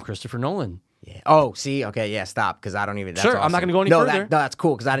guy named Christopher Nolan. Yeah. Oh, see, okay, yeah, stop, because I don't even. That's Sure, I'm awesome. not gonna go any no, further. No, that's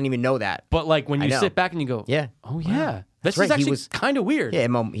cool because I didn't even know that. But like when I you know. sit back and you go, Yeah. oh yeah, That's this right, is he actually was- kind of weird. Yeah,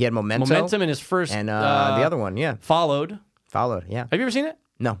 he had Memento. Momentum in his first and the other one, yeah, Followed. followed. Yeah. Have you ever seen it?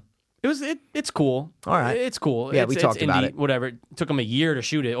 No. It's cool. All right. It's cool. Yeah, it's, we it's talked about indie, it. Whatever. It took them a year to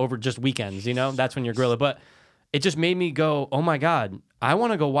shoot it over just weekends. You know, that's when you're gorilla. But it just made me go, oh my god, I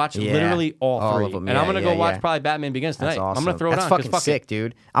want to go watch Yeah. literally all three, of them. and I'm Yeah, gonna yeah, go watch yeah. probably Batman Begins tonight. That's awesome. I'm gonna throw That's it on because fucking fuck sick, it.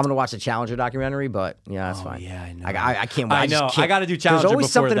 dude. I'm gonna watch the Challenger documentary, but yeah, that's fine. yeah, I know. I can't. wait. I just know. can't- I gotta do Challenger There's always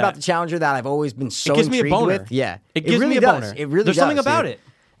before something that. about the Challenger that I've always been so It gives me a intrigued boner. with. Yeah, It gives really me a does. boner. It really There's does. something about dude.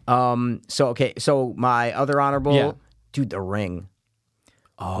 it. So okay. So my other honorable, Yeah. dude, The Ring.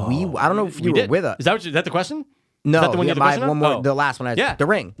 Oh, I don't know if you We were did. with us. Is that the question? No, is that the one you had the my question on? one more. Oh. The last one. Yeah. The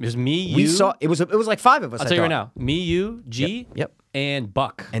Ring. It was me, you. We saw. It was like five of us. I'll I tell you right thought. now. Me, you, G, Yep. and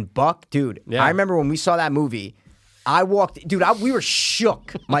Buck. And Buck, dude. Yeah. I remember when we saw that movie. I walked, dude. We were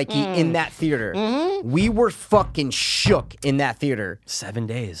shook, Mikey, in that theater. Mm-hmm. We were fucking shook in that theater. 7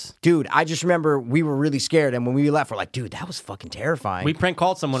 days. Dude, I just remember we were really scared, and when we left, we're like, dude, that was fucking terrifying. We prank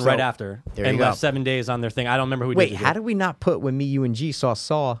called someone So, right after there and you go. left 7 days on their thing. I don't remember who Wait, did it. how did we not put when me, you, and G saw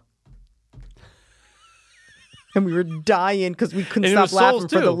Saw? And we were dying because we couldn't And it stop was laughing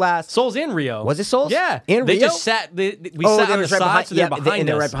Souls for too. the last. Souls in Rio. Was it Souls? Yeah. In they Rio? just sat. We Oh, sat they on were the right side, behind, so they're yep, behind and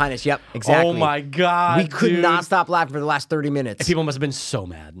they're us. right behind us. Yep, exactly. Oh my god, We could dude. not stop laughing for the last 30 minutes. People must have been so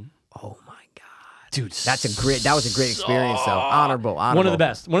mad, Oh my god, dude. that was a great experience though. Honorable. One of the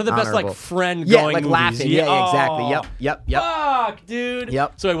best. One of the best, like Honorable. friend Yeah, going like movies. laughing. Yeah, exactly. Oh, Yep. Fuck, dude.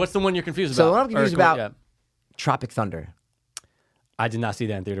 Yep. So wait, what's the one you're confused So about? the one I'm confused Or- about- yeah. Tropic Thunder. I did not see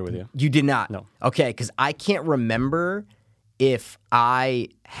that in theater with you. You did not? No. Okay, because I can't remember if I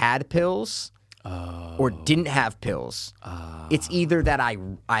had pills or didn't have pills. It's either that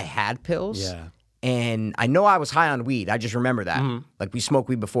I had pills. Yeah. And I know I was high on weed. I just remember that. Like, we smoked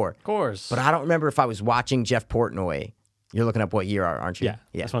weed before. Of course. But I don't remember if I was watching Jeff Portnoy. You're looking up what year, aren't you? Yeah.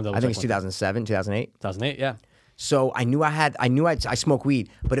 That's one of those I think it's check ones. 2007, 2008. 2008, yeah. So I knew I smoked weed,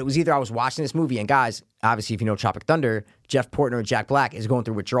 but it was either I was watching this movie, and guys, obviously, if you know Tropic Thunder, Jeff Portnoy and Jack Black is going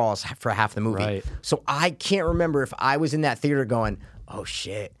through withdrawals for half the movie. Right. So I can't remember if I was in that theater going, oh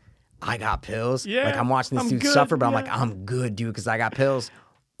shit, I got pills. Yeah, Like, I'm watching this I'm dude good, suffer, but I'm yeah. like, I'm good, dude, because I got pills.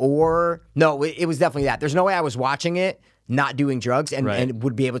 Or no, it was definitely that. There's no way I was watching it, not doing drugs, and, Right. and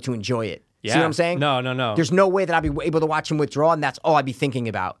would be able to enjoy it. Yeah. See what I'm saying? No. There's no way that I'd be able to watch him withdraw, and that's all I'd be thinking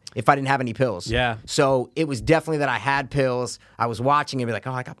about if I didn't have any pills. Yeah. So it was definitely that I had pills. I was watching and be like,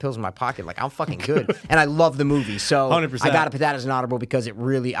 oh, I got pills in my pocket. Like, I'm fucking good. And I love the movie. So 100%. I got to put that as an honorable because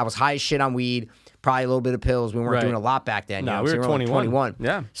I was high as shit on weed, probably a little bit of pills. We weren't Right. doing a lot back then. Nah, you know? we So were only 21.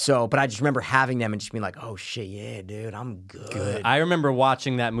 Yeah. So, but I just remember having them and just being like, oh shit, yeah, dude, I'm good. I remember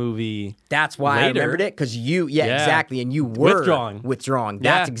watching that movie. That's why I later. remembered it, because yeah, Yeah. exactly. And you were Withdrawing.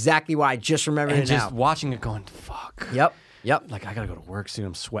 That's Yeah. exactly why I just remembered And it just now. watching it going, fuck. Yep. Like, I gotta go to work soon.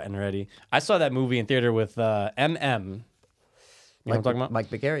 I'm sweating already. I saw that movie in theater with MM. You know what I'm talking about? Mike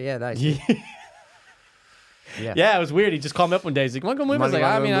Bickeri, yeah, that's Yeah, it was weird. He just called me up one day. He's like, "Want to go movie?" I was like,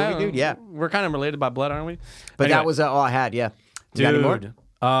 Wanna "I go mean, movie, I don't dude? Yeah. we're kind of related by blood, aren't we?" But Anyway, that was all I had, yeah. You got any more? dude.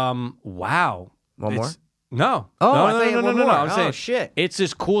 Wow. One more? No. Oh, no, I thought you had one more. I'm Oh, saying shit. It's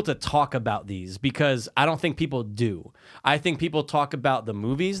just cool to talk about these because I don't think people do. I think people talk about the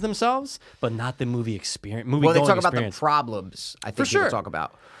movies themselves, but not the movie experience. Well, they talk about the experience. problems, I think For people sure. talk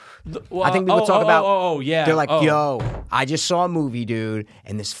about. Well, I think people talk about. yeah. They're like, oh. yo, I just saw a movie, dude,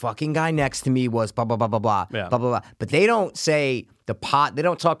 and this fucking guy next to me was blah blah blah blah blah Yeah. blah blah blah. But they don't say They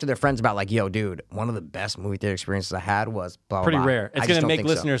don't talk to their friends about like, yo, dude, one of the best movie theater experiences I had was blah blah. Pretty blah. rare. I It's just going to don't make think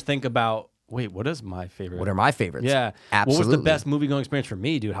so. listeners think about. Wait, what is my favorite? What are my favorites? Yeah, absolutely. What was the best movie going experience for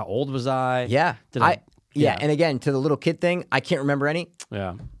me, dude? How old was I? Yeah, Did yeah. And again, to the little kid thing, I can't remember any.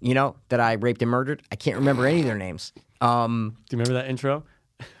 Yeah. You know that I raped and murdered. I can't remember any of their names. Do you remember that intro?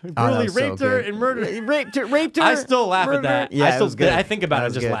 that Brutally was so raped her good. and murdered. raped her. I still laugh at murdered her. that. Yeah, I it still was good. I think about That it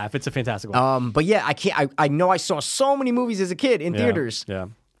and was just good. laugh. It's a fantastic one. But yeah, I can't. I know I saw so many movies as a kid in theaters. Yeah.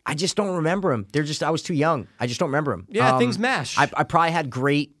 I just don't remember them. I was too young. I just don't remember them. Yeah, things mash. I probably had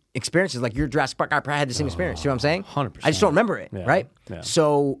great experiences. Like your Jurassic Park, I probably had the same experience. You know what I'm saying? 100%. I just don't remember it. Yeah, Right. yeah.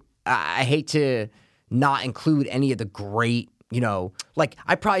 So I hate to not include any of the great. You know, like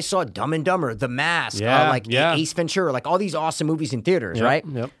I probably saw Dumb and Dumber, The Mask, Yeah, like yeah. Ace Ventura, like all these awesome movies in theaters, Yep, right?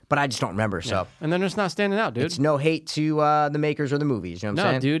 yep. But I just don't remember. So And then they're just not standing out, dude. it's no hate to the makers or the movies. You know what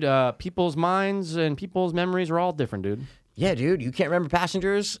I'm No, saying? dude. People's minds and people's memories are all different, dude. Yeah, dude. You can't remember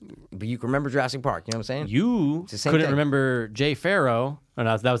Passengers, but you can remember Jurassic Park. You know what I'm saying? You the same couldn't thing. remember Jay Farrow. Oh,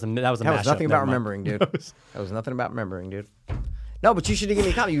 no, that was a That was mashup. nothing Never about mind. remembering, dude. That was nothing about remembering, dude. No, but you should have given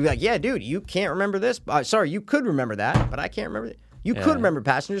me a comment. You'd be like, yeah, dude, you can't remember this. Sorry, you could remember that, but I can't remember it. You could remember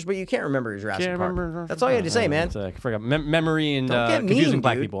Passengers, but you can't remember Jurassic Can't Park. remember. That's all you had to say, man. It's, I forgot. Memory and Don't get confusing mean,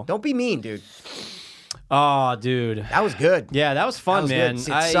 black dude. people. Don't be mean, dude. Oh, dude. That was good. Yeah, that was That fun, was man. good.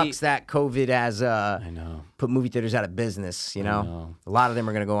 It sucks that COVID has I know. put movie theaters out of business, you know? know. A lot of them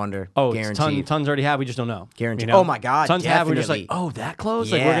are going to go under, Oh, guaranteed. tons already have. We just don't know. Guaranteed. You know? Oh, my God, Tons have. We're just like, definitely. oh, that closed?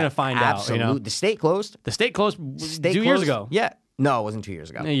 Yeah, Like, we're going to find absolutely. out. You know? The state closed. The state closed State 2 years closed? ago. Yeah. No, it wasn't 2 years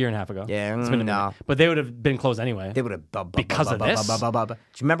ago. A year and a half ago. Yeah, It's been a no. minute. But they would have been closed anyway. They would have Because of this? Do you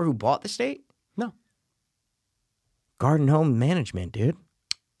remember who bought the state? No. Garden Home Management, dude.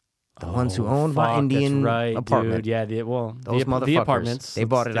 The ones who owned my Fuck, Indian that's right, apartment. Dude. Yeah, Those motherfuckers. the apartments. They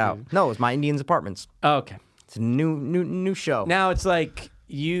bought it out. No, it was my Indians apartments. Oh, okay. It's a new show. Now it's like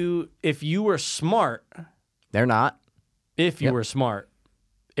if you were smart, They're not. if you Yep. were smart,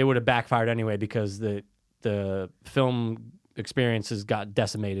 it would have backfired anyway because the film experiences got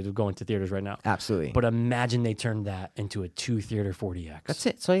decimated of going to theaters right now. Absolutely. But imagine they turned that into a 2-theater 4DX. That's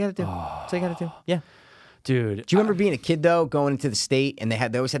it. That's all you got to do. That's all you got to do. Yeah. Dude. Do you remember being a kid though, going into the state, and they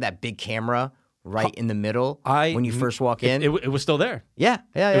always had that big camera right in the middle when you first walk in? It was still there. Yeah.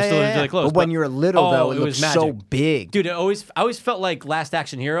 It was still really close. But when you're little though, it was looks so magic. big. Dude, I always felt like Last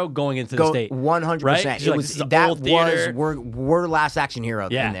Action Hero going into the state. 100%. Right? 'Cause It you're like, was this is an that old was theater. we're Last Action Hero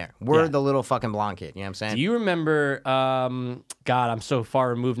Yeah. in there. We're Yeah. the little fucking blonde kid. You know what I'm saying? Do you remember? God, I'm so far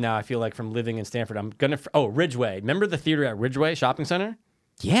removed now. I feel like from living in Stanford. I'm gonna. Ridgeway. Remember the theater at Ridgeway Shopping Center?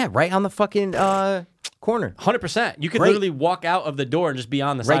 Yeah, right on the fucking corner. 100%. You could Great. literally walk out of the door and just be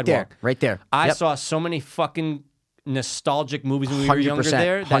on the Right sidewalk. there. Right there. I Yep. saw so many fucking nostalgic movies when we were younger 100%,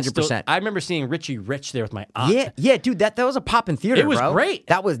 there. 100%. I remember seeing Richie Rich there with my aunt. Yeah, dude, that was a poppin' theater, It was bro. great.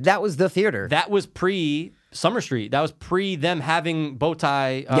 That was the theater. That was pre Summer Street. That was pre them having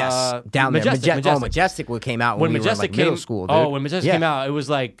Bowtie. Yes, down there. Majestic. Majestic came out when we were in, like, middle school, dude. Oh, when Majestic came out, it was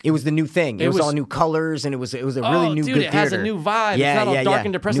like it was the new thing. It was all new colors, and it was a really new dude, good it theater. has a new vibe. Yeah, it's not all dark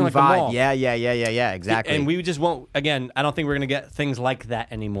and depressing new like vibe. the mall. Yeah, exactly. And we just won't. Again, I don't think we're gonna get things like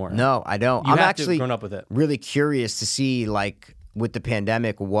that anymore. No, I don't. You I'm have to actually have grown up with it. really curious to see, like, with the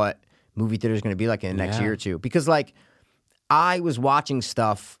pandemic, what movie theater is going to be like in the next year or two. Because, like, I was watching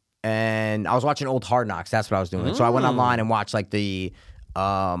stuff, and I was watching old Hard Knocks. That's what I was doing. So I went online and watched, like, the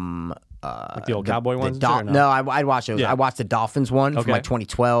Like the old cowboy ones? No, I'd watch those. Yeah. I watched the Dolphins one from Okay. like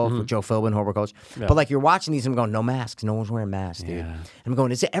 2012 with Joe Philbin, horrible coach. But like you're watching these and I'm going, no masks, no one's wearing masks, dude. And I'm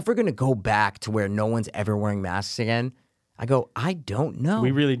going, is it ever going to go back to where no one's ever wearing masks again? I go, I don't know. We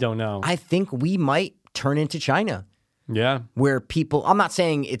really don't know. I think we might turn into China. Yeah. Where people, I'm not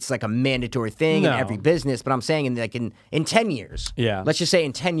saying it's like a mandatory thing in No. every business, but I'm saying in 10 years. Yeah. Let's just say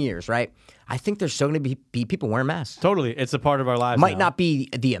in 10 years, right? I think there's still going to be people wearing masks. Totally. It's a part of our lives Might now. not be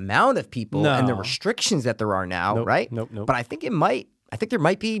the amount of people and the No. restrictions that there are now, Nope, right? nope. But I think there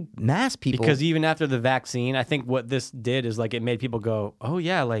might be mass people. Because even after the vaccine, I think what this did is like it made people go, oh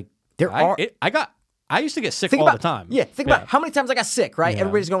yeah, like I used to get sick all the time. Yeah, think about how many times I got sick, right? Yeah.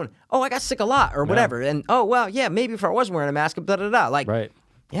 Everybody's going, oh, I got sick a lot or whatever. And, oh, well, yeah, maybe if I wasn't wearing a mask, da-da-da. Like, Right.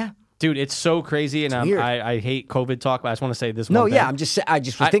 yeah. Dude, it's so crazy, and weird. I hate COVID talk, but I just want to say this No, one yeah, thing. I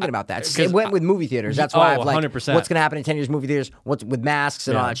just was thinking about that. It 'cause went with movie theaters. That's why I've like, 100%. what's going to happen in 10 years movie theaters? What's with masks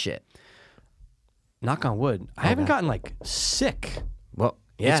and all Yeah. that shit? Knock on wood. I haven't gotten like sick. Well,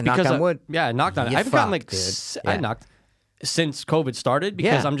 yeah, It's knock because on wood. Yeah, I knocked on it. You I haven't gotten like fucked, dude. I Yeah. knocked since COVID started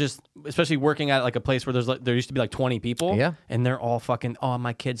because Yeah. I'm just, especially working at like a place where there used to be like 20 people. Yeah. And they're all fucking, oh,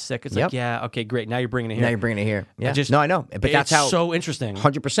 my kid's sick. It's Yep. like, yeah, okay, great. Now you're bringing it here. Now you're bringing it here. Yeah. just- No, I know. But that's it's how. so interesting.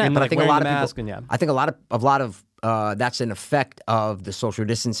 100%. And, But like, I think a wearing lot the of mask people. and, I think a lot of that's an effect of the social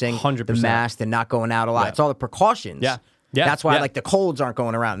distancing, 100%. the mask, and not going out a lot. Yeah. It's all the precautions. Yeah. Yeah. That's why Yeah. like the colds aren't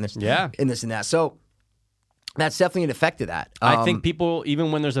going around in this. Yeah. In this and that. So that's definitely an effect of that. I think people,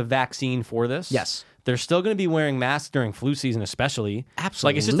 even when there's a vaccine for this, Yes. they're still going to be wearing masks during flu season, especially.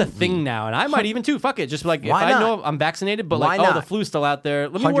 Like, it's just a Absolutely. thing now. And I might even, too. Fuck it. Just like, if Why I not? know I'm vaccinated, but Why like, oh, the not? flu's still out there,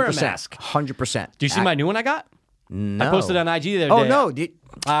 let me wear a 100%. mask. 100%. Do you see my new one I got? No. I posted on IG the other Oh day. no, dude.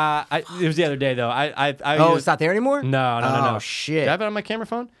 It was the other day, though. It's not there anymore. No. Oh shit. Do I have it on my camera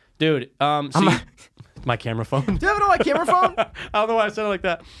phone? Dude, my camera phone. Do you have it on my camera phone? I don't know why I said it like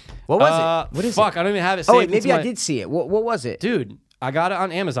that. What was it? What is fuck, it? I don't even have it saved. Oh wait, into maybe I my- did see it. What was it? Dude, I got it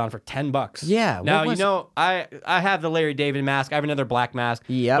on Amazon for $10. Yeah, what Now, was you know, I have the Larry David mask. I have another black mask.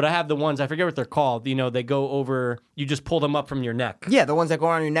 Yep. But I have the ones, I forget what they're called. You know, they go over, you just pull them up from your neck. Yeah, the ones that go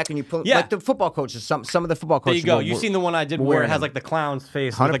around your neck and you pull. Yeah. Like the football coaches. Some of the football There coaches. you go. were- You've seen the one I did were where it wearing has them. like the clown's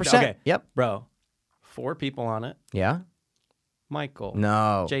face. with, like, 100%. Okay. Yep. Bro, 4 people on it. Yeah. Michael.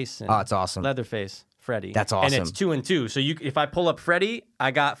 No. Jason. Oh, it's awesome. Leatherface. Freddie. That's And it's awesome. 2 and 2. So if I pull up Freddie,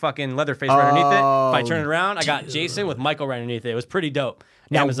 I got fucking Leatherface right underneath it. If I Oh, turn it around, I got Jason with Michael right underneath it. It was pretty dope.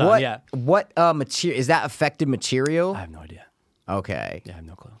 Now, Amazon, what, yeah. What material is that? Affected material? I have no idea. Okay. Yeah, I have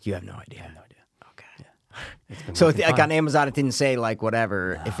no clue. You have no idea. I have no idea. Okay. It's been So working like fine. on Amazon, it didn't say like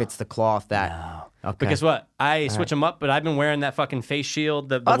whatever if it's the cloth that. Okay. But guess what? I switch them up, but I've been wearing that fucking face shield,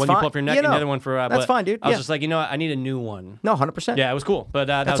 the that's one you fine. pull up your neck, Yeah, and the no. other one for. That's but fine, dude. I was Yeah. just like, you know what? I need a new one. No, 100%. Yeah, it was cool, but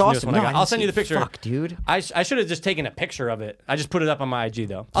that That's was the newest awesome. one I No, got. I I'll didn't send you the see- picture. fuck, dude. I should have just taken a picture of it. I just put it up on my IG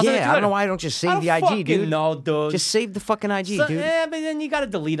though. I'll send it to Yeah, you I don't know later. why I don't just I save the don't IG, fucking dude. know, dude. Just save the fucking IG, So- dude. Yeah, but then you got to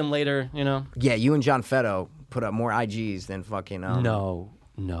delete them later. You know? Yeah, you and John Fetto put up more IGs than fucking. No.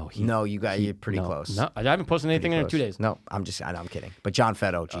 No, you're pretty close. No, I haven't posted anything in 2 days. No, I'm kidding. But John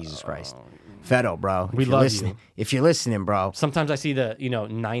Fetto, Jesus Christ. Fetto, bro. We if you're love listening, you. If you're listening, bro. Sometimes I see the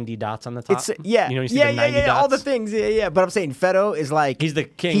 90 dots on the top. It's yeah, You know, you see yeah, the 90 yeah, dots. all the things, yeah. But I'm saying Fetto is like He's the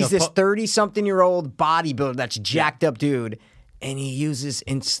king He's of this po- 30-something-year-old bodybuilder that's jacked up dude, and he uses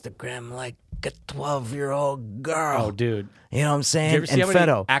Instagram like a 12-year-old girl. Oh, dude. You know what I'm saying? Do you ever see And how many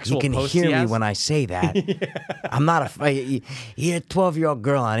Fetto, actual you can posts hear he me has? when I say that. I'm not you're a 12-year-old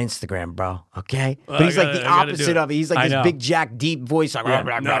girl on Instagram, bro. Okay, but he's like the I gotta do opposite it. of it. He's like I this know. big, jack, deep voice. Like, Yeah,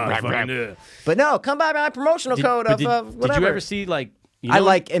 blah, no, blah, blah, fucking blah. do it. But no, come by my promotional code But of whatever. Did you ever see like? You I know-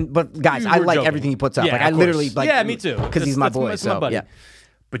 like, but guys, You I were like joking. everything he puts up. Yeah, like I of literally course. like. Yeah, me too. Because he's my That's boy. that's So buddy. yeah,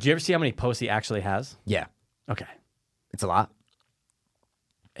 But do you ever see how many posts he actually has? yeah, Okay, it's a lot.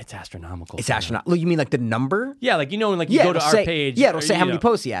 it's astronomical. It's astronomical. You mean like the number? Yeah, like when like you Yeah, go to it'll our say- page. yeah, it'll or, say you how many know,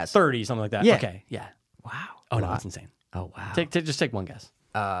 posts he has. 30, something like that. Yeah. Okay, yeah. Wow. Oh A no, lot. that's insane. Oh wow. Just take one guess.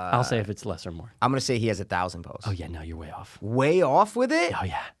 I'll say if it's less or more. I'm gonna say he has 1,000 posts. Oh yeah, no, you're way off. Way off with it. Oh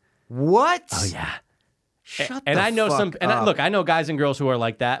yeah. What? Oh yeah. Shut And the I know fuck and up. I know guys and girls who are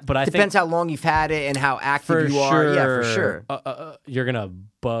like that, but I Depends think how long you've had it and how active for you sure, are. Yeah, for sure. You're gonna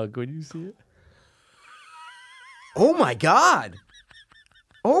bug when you see it. Oh my god.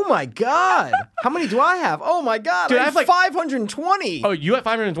 Oh my god. How many do I have? Oh my god. Dude, I I have have, like- 520. Oh, you have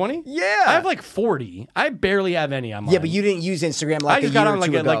 520? Yeah. I have like 40. I barely have any on mine. Yeah, but you didn't use Instagram like I just a got year on or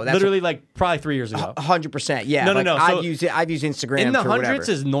like two ago. That's literally like probably 3 years ago. 100%. Yeah. No, no, like, no, so- I've used Instagram In the for hundreds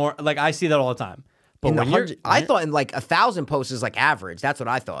whatever. is like I see that all the time. But In the when you're, hundred, I thought in like 1,000 posts is like average. That's what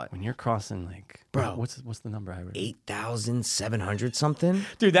I thought. when you're crossing like Bro. what's the number I read? 8,700 something.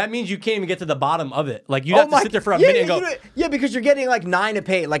 Dude, that means you can't even get to the bottom of it. Like you have to sit there for a minute and go. Yeah, because you're getting like 9 a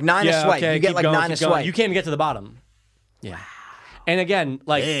pay, like 9 a Yeah, swipe. okay, You get keep like going, 9 a keep going. swipe. You can't even get to the bottom. Yeah. And again,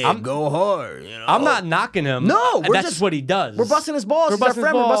 like go hard. You know? I'm not knocking him. No, we're that's just- just what he does. We're busting his balls. We're He's our busting his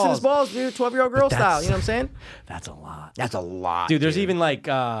friend. We're busting balls. his balls, dude. 12-year-old girl style. You know what I'm saying? That's a lot. That's a lot. Dude, there's dude. even like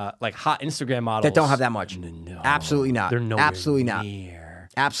hot Instagram models that don't have that much. No, Absolutely not. They're nowhere Absolutely not. near.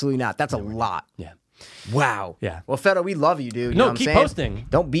 Absolutely not. That's a lot. Yeah. Wow. Yeah. Well, Fedor, we love you, dude. You No, know what I'm keep saying? posting.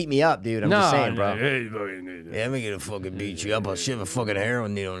 Don't beat me up, dude. I'm No, just saying, bro. no. Yeah, I'm gonna fucking beat you up. I'll shove a fucking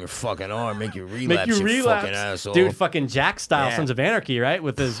heroin needle on your fucking arm, make you relapse. Make you relapse. fucking asshole. Dude, fucking Jack style, Yeah. Sons of Anarchy, right?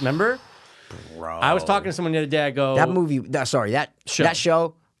 With his member. Bro. I was talking to someone the other day. I go, That movie. That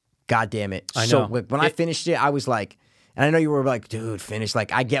show. God damn it. I So know. when I finished it, I was like, and I know you were like, dude, finish.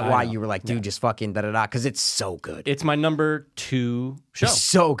 Like, I get why know. you were like, dude, just fucking da da da, because it's so good. It's my number 2 show. It's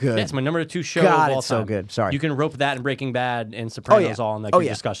so good. Yeah, it's my number 2 show God, of all it's so time. good. Sorry. You can rope that and Breaking Bad and Sopranos all in like Oh, your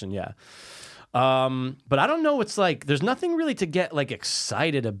yeah. discussion, yeah. But I don't know. It's like there's nothing really to get like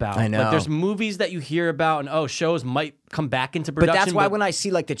excited about. I know. Like there's movies that you hear about and shows might come back into But production. that's why when I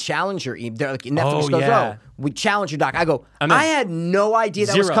see like the Challenger, they're like Netflix Oh, goes, yeah. oh, we Challenger doc. I go, I'm in. I had no idea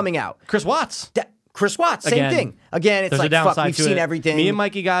that was Zero. coming out. Chris Watts. Chris Watts, same Again, thing. Again, it's There's a like downside fuck. We've to seen it. everything. Me and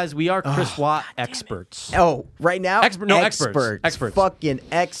Mikey guys, we are Chris Watt experts. Oh, right now, Experts. fucking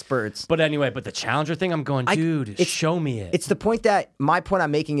experts. But anyway, but the Challenger thing, I'm going, dude, show me it. It's the point that my point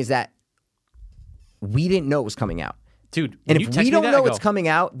I'm making is that we didn't know it was coming out. Dude, And when you if text we me don't that, know I it's go, coming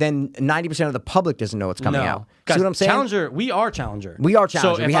out, then 90% of the public doesn't know it's coming out. Guys, See what I'm saying? Challenger, we are Challenger. We are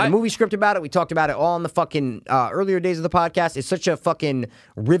Challenger. So We if had a movie script about it. We talked about it all in the fucking earlier days of the podcast. It's such a fucking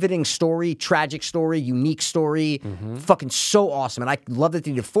riveting story, tragic story, unique story. Fucking so awesome. And I love that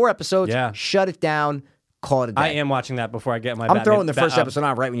they did 4 episodes. Yeah. Shut it down. Call it a day. I am watching that before I get my. I'm throwing the first episode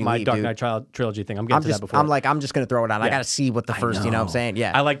on right when you my leave, Dark dude. Knight trilogy thing. I'm getting to that before. I'm just gonna throw it on. I gotta see what the first, you know what I'm saying?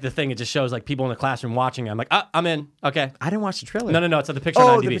 Yeah. I like the thing. It just shows like people in the classroom watching. I'm like, I'm in. Okay. I didn't watch the trailer. No. It's at the picture. Oh,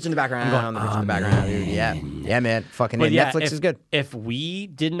 on the IMDb. picture in the background. I'm going, the picture in the background, dude. Yeah. Yeah, man. Fucking But yeah, Netflix is good. If we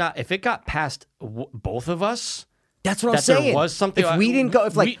did not, if it got past both of us, That's what I'm that there saying. was something- If we didn't go,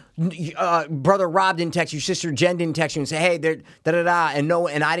 if like brother Rob didn't text you, sister Jen didn't text you and say, hey, they're da da da,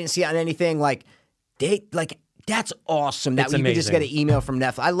 and I didn't see it on anything, like they like. That's awesome that It's you could just get an amazing. email from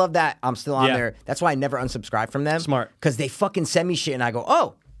Netflix. I love that I'm still on Yeah. there. That's why I never unsubscribe from them. Smart. Because they fucking send me shit and I go,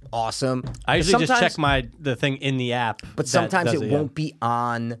 oh, awesome. I usually just Sometimes- check the thing in the app. But that sometimes does it yeah. won't be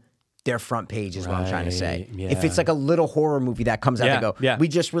on their front page is what I'm trying to say. Right, If yeah. it's like a little horror movie that comes out, Yeah, they go, yeah. we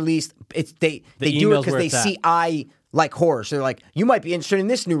just released, it's they do it email's because where they it's at. see I like horror. So they're like, you might be interested in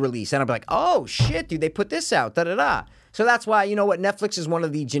this new release. And I'll be like, oh shit, dude, they put this out, da da da. So that's why, you know what, Netflix is one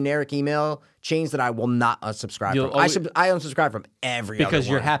of the generic email chains that I will not unsubscribe You'll from. always- I unsubscribe from every because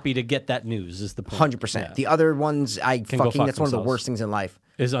other you're one. happy to get that news. Is the point? 100%. Yeah. The other ones, I go fucking, fuck that's one of the themselves. worst things in life.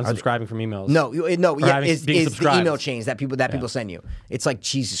 Is unsubscribing from emails. No, yeah, having- is being the subscribed. email chains that people send you. It's like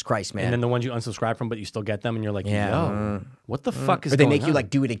Jesus Christ, man. And then the ones you unsubscribe from, but you still get them, and you're like, Yeah. yo, what the fuck is Or they going make you on?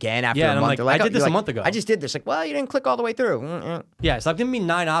 like do it again after Yeah, a and I'm month. like, They're like, I did you're this a like, month ago. I just did this. Like, well, you didn't click all the way through. Yeah, stop giving me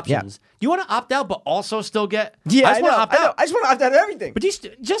 9 options. You want to opt out, but also still get. Yeah, I just want to opt out. I just want to opt out of everything. But do you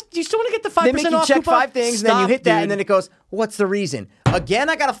still want to get the 5% They make you off check coupon? 5 things, and then you Stop, hit that, dude. and then it goes, what's the reason? Again,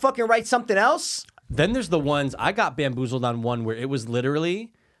 I got to fucking write something else? Then there's the ones I got bamboozled on one where it was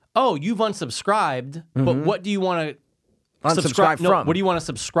literally, oh, you've unsubscribed, but what do you want to Unsubscribe No, from. what do you want to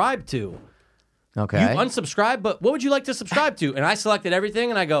subscribe to? Okay. You unsubscribed, but what would you like to subscribe to? And I selected everything,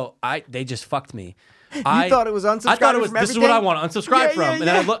 and I go, they just fucked me. I thought it was I thought unsubscribing it was. from This is what I everything? want to unsubscribe Yeah, from. yeah, And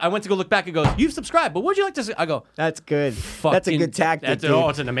yeah. then I went to go look back. It goes, you've subscribed, but what would you like to? I go, That's good. That's a Fucking- good tactic, that's- dude. oh,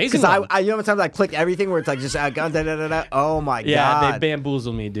 it's an amazing Because one. I you know how many times I clicked everything where it's like just da-da-da-da. Oh my yeah, god. they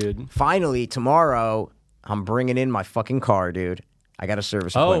bamboozled me, dude. Finally, tomorrow, I'm bringing in my fucking car, dude. I got a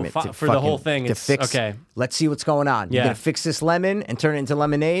service appointment to for the whole fucking- thing, to it's- fix. okay. Let's see what's going on. Yeah. You gonna fix this lemon and turn it into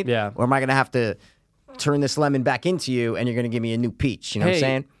lemonade? Yeah. Or am I gonna have to turn this lemon back into you and you're gonna give me a new peach? You know what I'm Hey,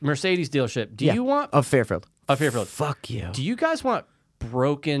 saying? Mercedes dealership. Do Yeah. you want Of Fairfield? of Fairfield? Fuck you. Do you guys want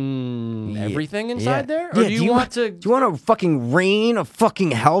broken everything inside there? Or Yeah, do you want to... Do you want a fucking rain of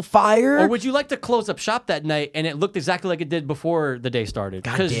fucking hellfire? Or would you like to close up shop that night and it looked exactly like it did before the day started?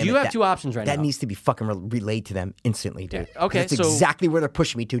 God Because damn you it, have that- two options right now. That needs to be fucking relayed to them instantly, dude. Yeah, okay, That's so- exactly where they're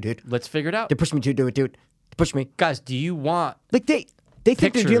pushing me to, dude. Let's figure it out. They're pushing me to do it, dude. Push me. Guys, do you want... Like they think they're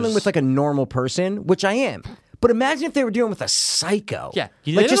dealing Pictures. with like a normal person, which I am. But imagine if they were dealing with a psycho. Yeah,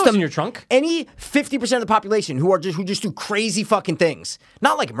 you like know what's in your trunk? Any 50% of the population who just do crazy fucking things.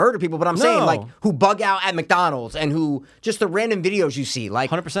 Not like murder people, but I'm saying No. like who bug out at McDonald's and who just the random videos you see.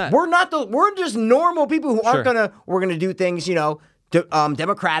 Like 100%. We're just normal people who aren't Sure. we're gonna do things,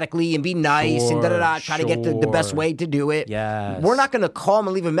 democratically and be nice and try to get the best sure. way to do it. Yes. We're not gonna call them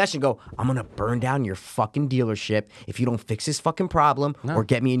and leave a message and go, I'm gonna burn down your fucking dealership if you don't fix this fucking problem or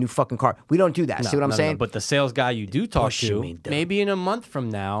get me a new fucking car. We don't do that. See what I'm No, saying? But the sales guy you do talk Pushing to, me, though. maybe in a month from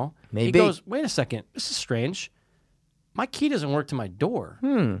now, he Maybe. goes, wait a second, this is strange. My key doesn't work to my door.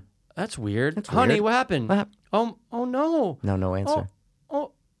 That's weird. Honey, weird. what happened? What hap- Oh no. No answer.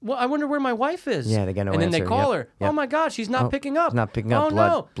 Oh, well, I wonder where my wife is. Yeah, they got no And then answer. they call Yep, her. yep. Oh my God, she's not picking up. He's not picking up Oh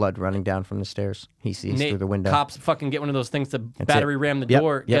blood. no. Blood running down from the stairs. He sees Nate, through the window. Cops fucking get one of those things to battery it. ram the Yep,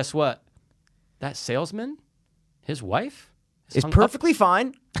 door. yep. Guess what? That salesman, his wife, It's hung up. perfectly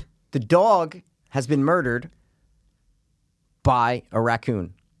fine. The dog has been murdered by a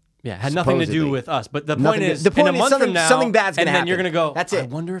raccoon. Yeah, had nothing to do supposedly. with us. But the point Nothing to- is, the point in a is month something- from now, something bad's gonna and then happen. you're gonna go. That's it. I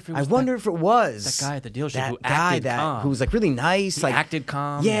wonder if it I was. wonder if it was that guy at the dealership that who guy acted that calm. who was like really nice, like acted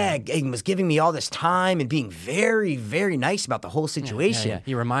calm. Yeah, and was giving me all this time and being very, very nice about the whole situation. yeah.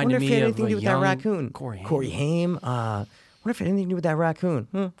 He reminded wonder if me it had of anything to do a with that young raccoon. Corey Haim. Wonder if it had anything to do with that raccoon.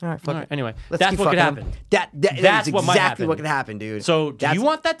 All right, fuck All it. right, anyway, Let's that's keep what could fucking happen. That's That's what might exactly happen. what could happen, dude. So, do you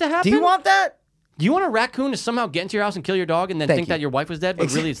want that to happen? Do you want that? Do you want a raccoon to somehow get into your house and kill your dog and then Thank think you. that your wife was dead,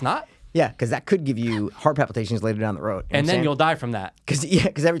 but really it's not? Yeah, because that could give you heart palpitations later down the road. And then you'll die from that. Because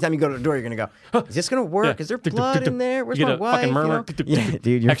every time you go to the door, you're gonna go, is this gonna work? Yeah. Is there blood in there? Where's You my get a wife? fucking murmur. Yeah,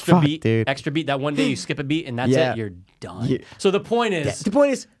 dude, you're extra fucked, beat, dude. extra beat. That one day you skip a beat and that's Yeah. it. You're done. Yeah. So the point is, The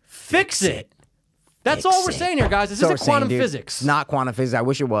point is, fix it. That's fix all we're it. saying here, guys. This That's all isn't we're saying, quantum dude. physics. It's not quantum physics. I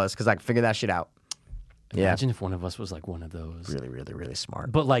wish it was, because I could figure that shit out. Yeah, Imagine if one of us was like one of those. really, really, really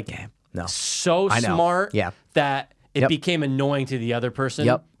smart. But like, no. so I know. smart Yeah. that it Yep. became annoying to the other person.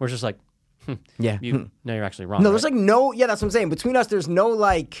 Yep. We're just like, Yeah. no, you're actually wrong. No, right? there's like no. Yeah, that's what I'm saying. Between us, there's no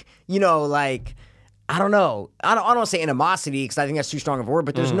like, like, I don't know. I don't want to say animosity because I think that's too strong of a word.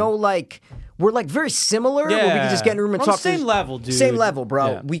 But there's no like. We're like very similar. Where we Yeah. can just get in a room and We're on talk. the same There's- level, dude. Same level,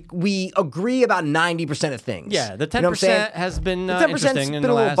 bro. Yeah. We agree about 90% of things. Yeah, the 10% You know what I'm saying? has been The 10% interesting in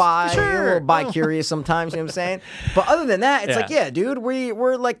been the a little last. a little bi-curious sometimes. You know what I'm saying? But other than that, it's Yeah. like, yeah, dude,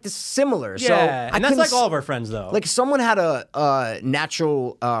 we're like this similar. Yeah, so and that's couldn't like all of our friends, though. Like if someone had a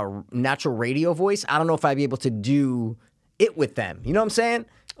natural radio voice, I don't know if I'd be able to do it with them. You know what I'm saying?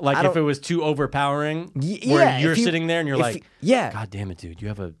 Like I if don't- it was too overpowering, yeah, where you're if you- sitting there and you're if like, you- yeah. God damn it, dude, you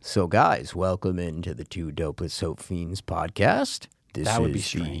have a. So guys, welcome into the Two Dopeless Soap Fiends podcast. This That would be is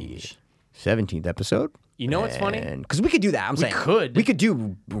strange. the 17th episode. You know what's funny? Because we could do that. I'm saying could. We could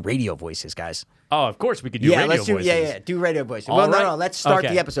do radio voices, guys. Oh, of course we could do Yeah, radio let's do. voices. Yeah, do radio voices. All well, right. no. Let's start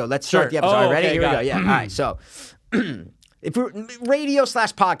Okay. the episode. Let's Sure. start the episode. Oh, All right, ready? okay, Here we got go. it. Yeah. All right. So, if we're radio /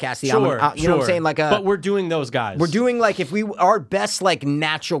 podcasty, Sure, you know what I'm saying? Like but we're doing those guys. we're doing like if we our best like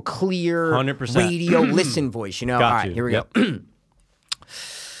natural clear 100%. radio listen voice. You know. Got All right. you. Here we Yep. go.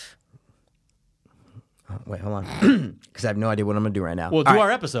 Wait, hold on. Because I have no idea what I'm gonna do right now. We'll do All right.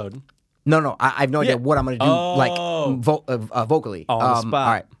 our episode. No, I have no idea Yeah. what I'm gonna do, like Oh. vocally. On the spot.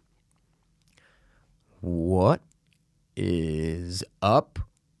 All right. What is up,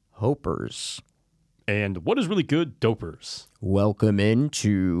 Hopers? And what is really good, dopers? Welcome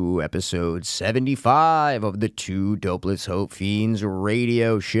into episode 75 of the Two Dopeless Hope Fiends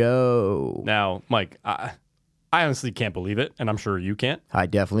radio show. Now, Mike, I honestly can't believe it, and I'm sure you can't. I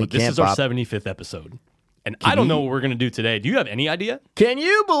definitely This can't. is our Bob. 75th episode. And I don't know what we're going to do today. Do you have any idea? Can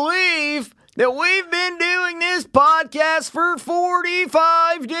you believe that we've been doing this podcast for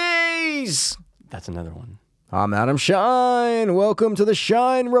 45 days? That's another one. I'm Adam Shine. Welcome to the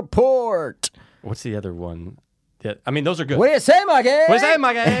Shine Report. What's the other one? Yeah, I mean, those are good. What do you say, Mikey? What is that,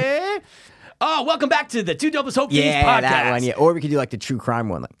 Mike? Oh, welcome back to the Two Dopeless Hope Fiends Yeah, podcast. that one. Yeah, or we could do like the true crime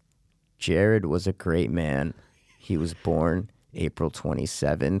one. Like, Jared was a great man. He was born April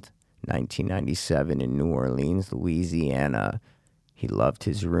 27th, 1997, in New Orleans, Louisiana. He loved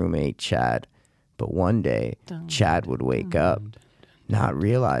his roommate Chad, but one day Chad would wake up, not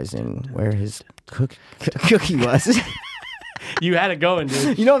realizing where his cookie was. You had it going,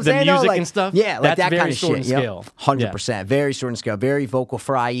 dude. You know what I'm the saying? The music like, and stuff. Yeah, like that's that very kind of short shit. in scale. 100%. Very short in scale. Very vocal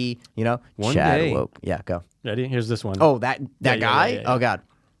fry-y, you know? One Chad day. Woke. Yeah, go. Ready? Here's this one. Oh, that Yeah, guy? yeah. Oh, God.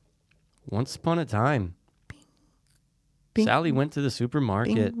 Once upon a time, Bing. Sally went to the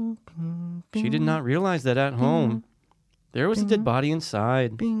supermarket. She did not realize that at home there was a dead body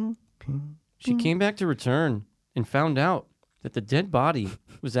inside. She came back to return and found out that the dead body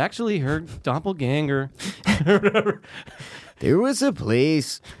was actually her doppelganger. There was a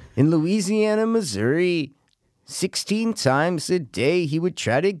place in Louisiana, Missouri. 16 times a day he would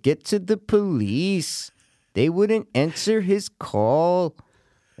try to get to the police. They wouldn't answer his call.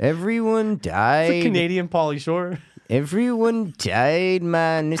 Everyone died. Canadian Pauly Shore. Everyone died,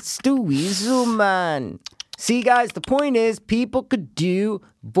 man. It's the Weasel, man. See, guys, the point is people could do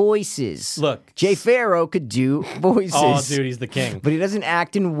voices. Look. Jay Farrow could do voices. Oh, dude, he's the king. But he doesn't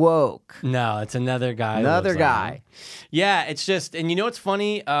act in woke. No, it's another guy. who Another looks like guy. him. Yeah, it's just, and you know what's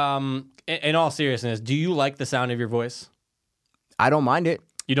funny? In all seriousness, do you like the sound of your voice? I don't mind it.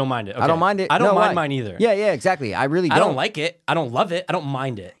 You don't mind it? Okay. I don't mind it. I don't No, mind why? mine either. Yeah, exactly. I really don't. I don't like it. I don't love it. I don't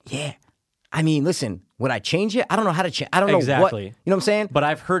mind it. Yeah. I mean, listen, would I change it? I don't know how to change. I don't know what. Exactly. You know what I'm saying? But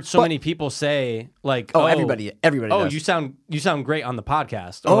I've heard so many people say, like, Oh, everybody Oh, does. you sound great on the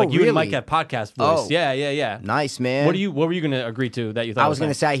podcast. Or Oh, like you and Mike really? have podcast voice. Oh. Yeah. Nice, man. What were you gonna agree to that you thought I was going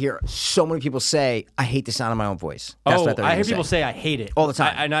to saying? say, I hear so many people say, I hate the sound of my own voice. That's what they're I gonna hear people say I hate it all the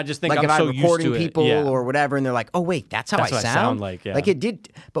time. and I just think like I'm if so I'm recording used to people it. Yeah. or whatever, and they're like, "Oh wait, that's how That's I what I sound." sound like, yeah. Like it did.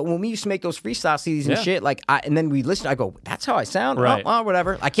 But when we used to make those freestyle CDs and Yeah. shit, like, and then we listen, I go, "That's how I sound." Right. Oh,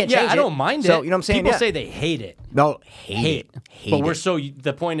 whatever. I can't Yeah, change it. I don't mind it. So you know what I'm saying? People Yeah. say they hate it. no, hate it. Hate But it. we're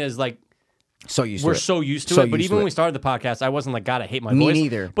the point is like so used to we're it. so used to So it. But used even to when it. we started the podcast, I wasn't like, God, I hate my Me voice.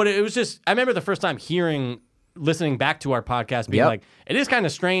 neither. But it was just, I remember the first time listening back to our podcast, being Yep. like, it is kind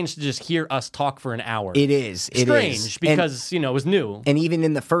of strange to just hear us talk for an hour. It is. It strange is. because, it was new. And even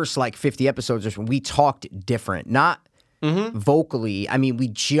in the first like 50 episodes, we talked different, not vocally. I mean, we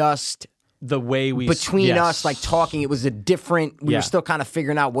just The way we between yes. us, like talking, it was a different. We Yeah. were still kind of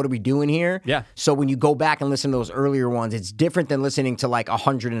figuring out what are we doing here. Yeah. So when you go back and listen to those earlier ones, it's different than listening to like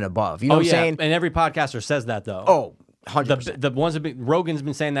 100 and above. You know Oh what I'm yeah, saying? and every podcaster says that though. Oh, 100%. The ones that Rogan's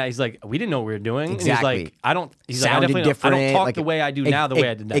been saying that he's like, we didn't know what we were doing. Exactly. And he's like, I don't. He's like, I Sounded definitely don't, I different. don't talk like, the way I do now, the way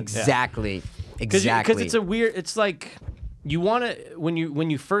I did then. Exactly. Because Exactly. it's a weird. It's like you want to when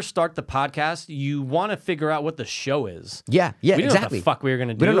you first start the podcast, you want to figure out what the show is. Yeah. We didn't know what exactly. the fuck we were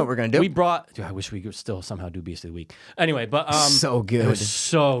gonna do. We don't know what we're gonna do. We brought. Dude, I wish we could still somehow do Beast of the Week. Anyway, but So good. It was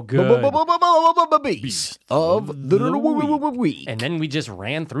so good. Beast of the week. And then we just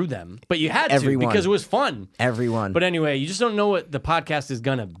ran through them, but you had to Everyone. because it was fun. Everyone. But anyway, you just don't know what the podcast is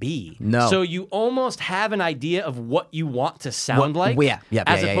gonna be. No. So you almost have an idea of what you want to sound like. Yeah,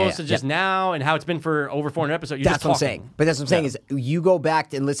 As opposed to just now and how it's been for over 400 episodes. You're That's just what I'm talking. saying. But that's what I'm saying is you go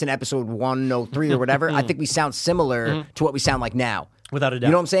back and listen to episode 103 or whatever. I think we sound similar to what we sound like now. Without a doubt.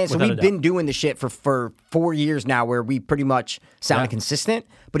 You know what I'm saying? So Without a we've doubt. been doing the shit for 4 years now where we pretty much sounded consistent.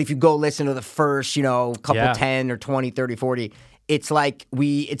 But if you go listen to the first, couple Yeah. 10 or 20, 30, 40, it's like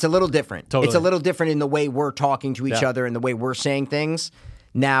it's a little different. Totally. It's a little different in the way we're talking to each Yeah. other and the way we're saying things.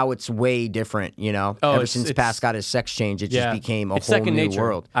 Now it's way different, Oh, Ever since Pass got his sex change, it just became a it's whole second new nature.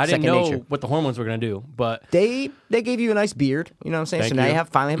 world. I didn't Second know nature. what the hormones were going to do, but They gave you a nice beard, you know what I'm saying? Thank So now you. you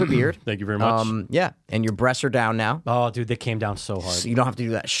finally have a beard. Thank you very much. Yeah, and your breasts are down now. oh, dude, they came down so hard. So you don't have to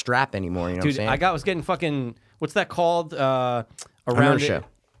do that strap anymore, you know Dude, what I'm saying? was getting fucking, what's that called? Around Inertia. it.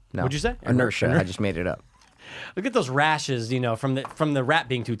 No. What'd you say? Inertia. I just made it up. Look at those rashes, from the wrap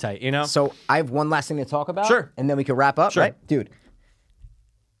being too tight, So I have one last thing to talk about. Sure. And then we can wrap up, Sure. right? Dude.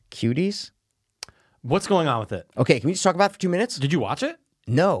 Cuties? What's going on with it? Okay, can we just talk about it for 2 minutes? Did you watch it?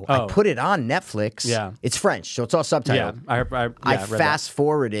 No, Oh. I put it on Netflix. Yeah. It's French, so it's all subtitled. I I read that. fast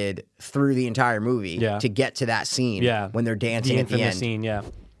forwarded through the entire movie Yeah. to get to that scene Yeah. when they're dancing the at the infamous end. scene, yeah.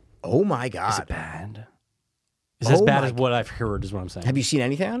 Oh my God. Bad. Is it as Oh bad my as what I've heard, is what I'm saying. Have you seen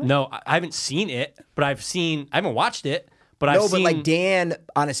anything on it? No, I haven't seen it, but I haven't watched it, but I've No, seen. but like Dan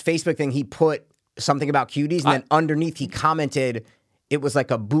on his Facebook thing, he put something about cuties, and then underneath he commented it was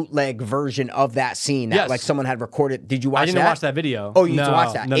like a bootleg version of that scene that Yes. like someone had recorded. Did you watch that? I didn't watch that video. Oh, you need to No,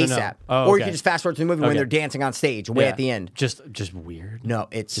 watch that no, no, ASAP. no. Oh, Or you okay. can just fast forward to the movie when Okay. they're dancing on stage, way Yeah. at the end. Just weird. No,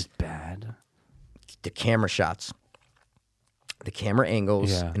 it's Just bad. the camera shots, the camera angles,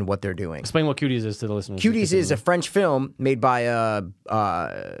 Yeah. and what they're doing. Explain what Cuties is to the listeners. Cuties is a French film made by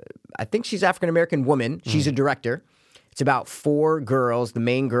I think she's African American woman. She's a director. It's about 4 girls. The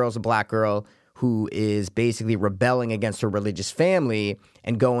main girl is a black girl who is basically rebelling against her religious family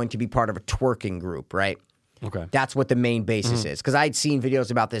and going to be part of a twerking group, right? Okay. That's what the main basis is. Because I'd seen videos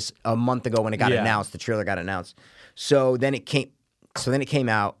about this a month ago when it got announced. The trailer got announced. So then it came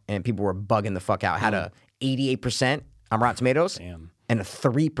out, and people were bugging the fuck out. It had a 88% on Rotten Tomatoes. Damn. And a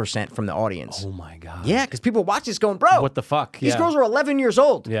 3% from the audience. Oh my God. Yeah, because people watch this going, bro. What the fuck? These girls are 11 years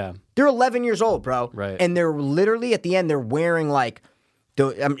old. Yeah. They're 11 years old, bro. Right. And they're literally, at the end, they're wearing like,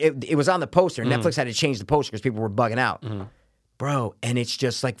 it was on the poster. Netflix had to change the poster because people were bugging out. Bro, and it's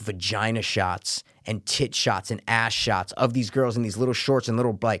just like vagina shots and tit shots and ass shots of these girls in these little shorts and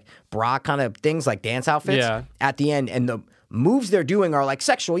little like bra kind of things, like dance outfits at the end. And the moves they're doing are like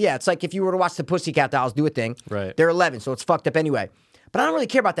sexual. Yeah, it's like if you were to watch the Pussycat Dolls do a thing. Right. They're 11, so it's fucked up anyway. But I don't really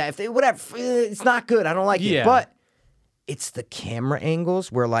care about that. If they, whatever, it's not good. I don't like it. But it's the camera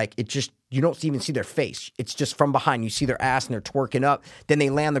angles where like it just, you don't even see their face. It's just from behind. You see their ass and they're twerking up. Then they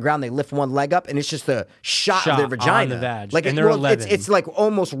lay on the ground. They lift one leg up, and it's just a shot of their vagina. On the vag. Like and they're 11. It's like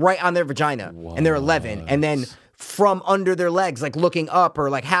almost right on their vagina, and they're 11. And then from under their legs, like looking up or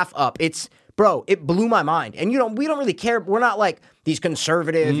like half up. It's bro, it blew my mind. And we don't really care. We're not like these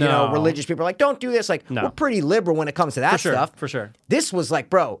conservative, religious people are like, don't do this. Like we're pretty liberal when it comes to that stuff. For sure. This was like,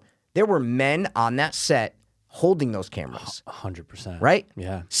 bro, there were men on that set holding those cameras. 100%. Right?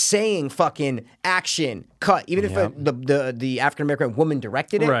 Yeah. Saying fucking action, cut. Even if the African-American woman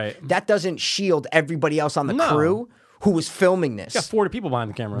directed it, Right. that doesn't shield everybody else on the crew who was filming this. You got 40 people behind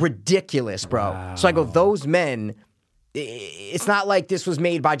the camera. Ridiculous, bro. Wow. So I go, those men, it's not like this was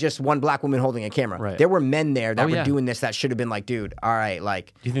made by just one black woman holding a camera. Right. There were men there that were yeah. doing this that should have been like, dude, all right,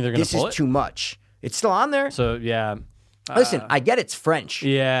 like, Do you think they're gonna this pull is it? too much. It's still on there. So, yeah. Listen, I get it's French.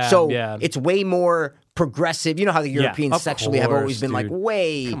 Yeah, So yeah. it's way more progressive. You know how the Europeans of sexually have always course, been like dude.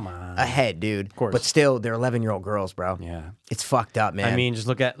 way Come on. ahead, dude. Of course. But still, they're 11-year-old girls, bro. Yeah. It's fucked up, man. I mean, just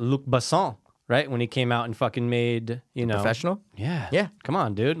look at Luc Besson, right? When he came out and fucking made, Professional? Yeah. Yeah. Come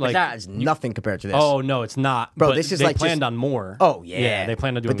on, dude. Like, that is nothing compared to this. Oh, no, it's not. Bro, But this is they like planned just- on more. Oh, yeah. Yeah, they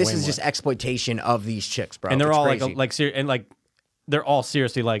planned on doing But this way is more. just exploitation of these chicks, bro. And they're It's all crazy. like they're all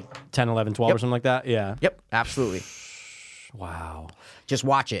seriously like 10, 11, 12 or something like that. Yeah. Yep, absolutely. Wow. Just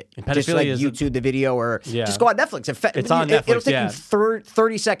watch it. And Just pedophilia like is YouTube the video or Yeah. just go on Netflix. It's on It'll Netflix, take yeah. you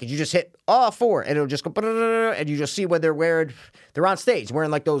 30 seconds. You just hit all four and it'll just go and you just see what they're wearing. They're on stage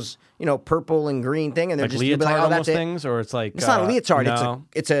wearing like those, purple and green thing and they're Like just you'll be leotard like, oh, almost that's it. things, or it's like It's not a leotard. No.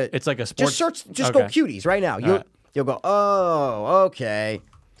 It's like a sports. Just search. Just Okay. go cuties right now. right. You'll go. Oh, okay.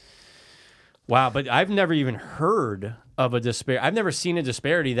 Wow, but I've never even heard of a disparity. I've never seen a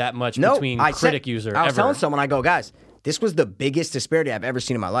disparity that much No, between I critic said, user. I was ever. telling someone, I go, guys, this was the biggest disparity I've ever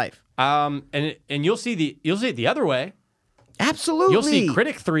seen in my life. And you'll see it the other way. Absolutely. You'll see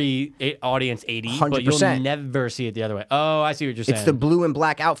critic 3 audience 80, but you'll 100%. never see it the other way. Oh, I see what you're saying. It's the blue and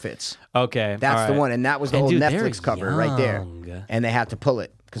black outfits. Okay, That's all the right. one, and that was the And old dude, they're Netflix cover right there. young. And they had to pull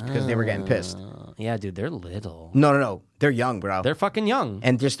it because they were getting pissed. Yeah, dude, they're little. No, they're young, bro. They're fucking young.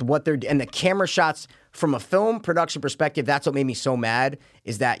 And just what they're and the camera shots from a film production perspective. That's what made me so mad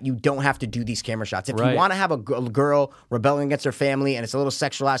is that you don't have to do these camera shots. If Right. you want to have a girl rebelling against her family and it's a little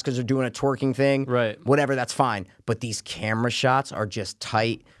sexualized because they're doing a twerking thing, Right. Whatever, that's fine. But these camera shots are just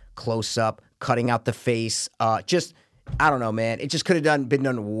tight, close up, cutting out the face. Just I don't know, man. It just could have been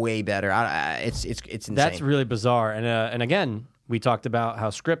done way better. It's insane. That's really bizarre. And again, we talked about how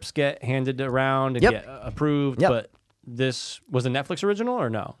scripts get handed around and Yep. get approved, Yep. but this was a Netflix original or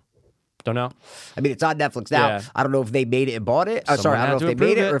no? Don't know. I mean, it's on Netflix now. Yeah. I don't know if they made it and bought it. Someone Sorry, I had don't to know if they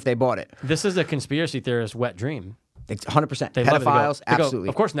made approve it it. or if they bought it. This is a conspiracy theorist wet dream. It's 100%. They love it. Pedophiles, They go, absolutely.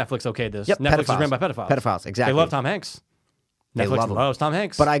 of course, Netflix okayed this. Yep, Netflix is pedophiles. ran by pedophiles. Pedophiles, exactly. They love Tom Hanks. They Netflix love him. loves Tom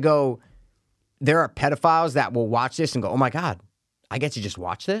Hanks. But I go, there are pedophiles that will watch this and go, oh my God, I get to just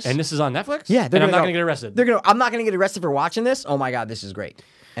watch this? and this is on Netflix? yeah, and I'm not going to get arrested. I'm not going to get arrested for watching this. Oh my God, this is great.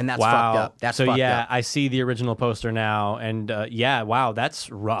 And that's Wow. fucked up. That's so fucked yeah, up. I see the original poster now, and wow, that's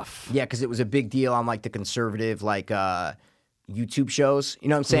rough. Yeah, because it was a big deal on like the conservative YouTube shows. You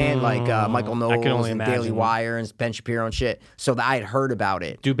know what I'm saying? Like Michael Knowles can only and Daily imagine. Wire and Ben Shapiro and shit. So I had heard about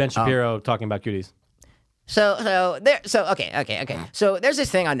it. Do Ben Shapiro talking about cuties? Okay. So there's this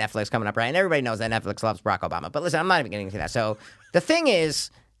thing on Netflix coming up, right? And everybody knows that Netflix loves Barack Obama. But listen, I'm not even getting into that. So the thing is,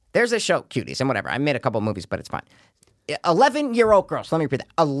 there's a show, Cuties, and whatever. I made a couple movies, but it's fine. 11-year-old girls. Let me repeat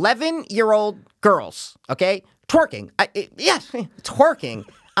that. 11-year-old girls. Okay, twerking. Twerking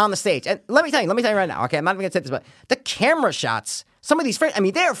on the stage. And let me tell you right now. Okay, I'm not even gonna say this, but the camera shots. Some of these frames. I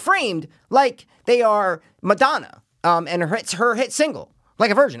mean, they are framed like they are Madonna. And her hit single,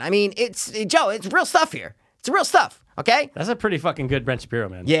 Like a Virgin. I mean, it's real stuff here. It's real stuff, okay? That's a pretty fucking good Ben Shapiro,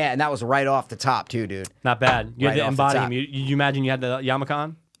 man. Yeah, and that was right off the top, too, dude. Not bad. You Right had to off the embody top. him. You imagine you had the yarmulke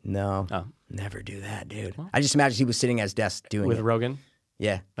on No. Oh. Never do that, dude. I just imagine he was sitting at his desk doing with it. Rogan?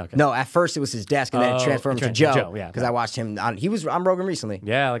 Yeah. Okay. No, at first it was his desk, and then it transformed to Joe. Yeah. Because I watched him he was on Rogan recently.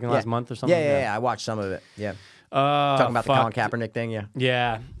 Yeah, like in the last month or something. Yeah. I watched some of it. Yeah. Talking about the Colin Kaepernick thing. Yeah.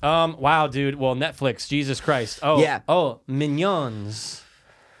 Yeah. Wow, dude. Well, Netflix. Jesus Christ. Oh. Yeah. Oh, Mignons.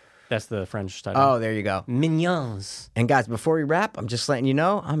 That's the French title. Oh, there you go. Mignons. And guys, before we wrap, I'm just letting you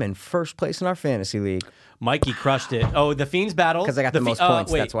know I'm in first place in our fantasy league. Mikey crushed it. Oh, the Fiends battle. Because I got the most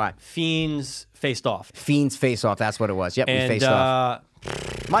points, that's why. Fiends faced off. Fiends face off. That's what it was. Yep, we And faced off.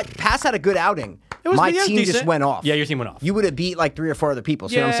 My Pass had a good outing. was My decent. team just went off. Yeah, your team went off. You would have beat like 3 or 4 other people.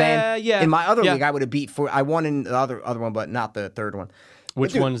 See what I'm saying? Yeah. In my other Yeah. league, I would have beat 4. I won in the other one, but not the third one.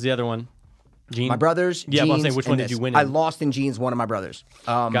 Which Dude, one's the other one? Gene? My brothers. Yeah, but I'm Jeans, saying which one and did you this. win I in? lost in Jeans, one of my brothers.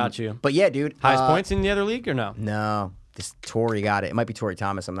 Got you. But yeah, dude. Highest points in the other league or no? No. This Tory got it. It might be Tory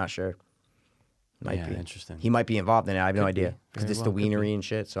Thomas. I'm not sure. Might Yeah, be. interesting. He might be involved in it. I have no idea. Because Very it's well, the could be. wienery and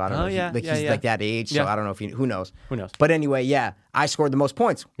shit. So I don't Oh, know. yeah, He's yeah. like that age. So Yeah. I don't know if who knows. Who knows? But anyway, yeah. I scored the most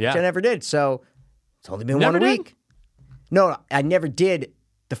points. Yeah. Which I never did. So it's only been Never 1 did? week. No, I never did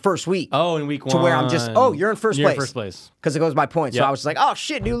the first week. Oh, in week 1. To where I'm just, you're in first You're place. in first place. Because it goes by points. So Yep. I was just like, oh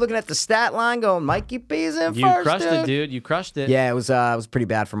shit, dude, looking at the stat line going, Mikey B's in You first. crushed it, dude. You crushed it. Yeah, it was pretty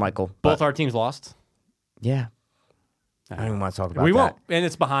bad for Michael. Both but, our teams lost. yeah. I don't even want to talk about We that. won't. And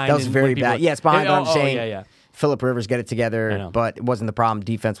it's behind. That was and very when people- bad. Yeah, it's behind. But I'm saying, yeah. Phillip Rivers get it I together, know. but it wasn't the problem.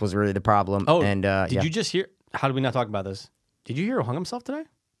 Defense was really the problem. Oh, and did yeah. you just hear? How did we not talk about this? Did you hear who hung himself today?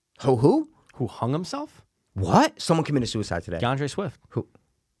 Who? Who hung himself? What? Someone committed suicide today. DeAndre Swift. Who?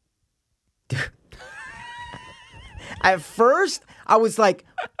 At first, I was like,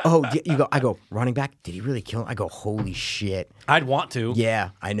 "Oh, I go running back. Did he really kill him?" I go, "Holy shit!" I'd want to. Yeah,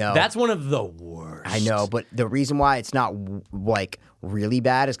 I know. That's one of the worst. I know, but the reason why it's not like really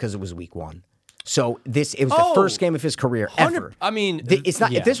bad is because it was week 1. So it was the first game of his career ever. I mean, It's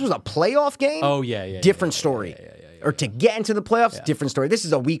not. yeah. If this was a playoff game, Oh, yeah. different story. Or to get into the playoffs, different story. This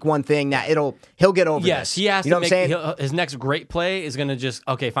is a week 1 thing that he'll get over. Yes, this. he has You know to what make I'm saying? his next great play is going to just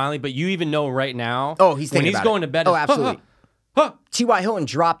finally. But you even know right now. Oh, he's when thinking he's about going it. to bed. Oh, it's, absolutely. Huh. T.Y. Hilton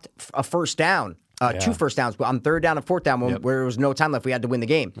dropped a first down, 2 first downs on 3rd down and 4th down where there was no time left. We had to win the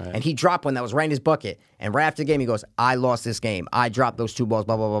game. And he dropped one that was right in his bucket. And right after the game, he goes, I lost this game. I dropped those 2 balls,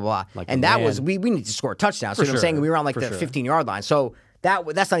 blah, blah, blah, blah. Like and a that man. was, we need to score a touchdown. So you know what I'm sure. saying? We were on like For the sure. 15-yard line. So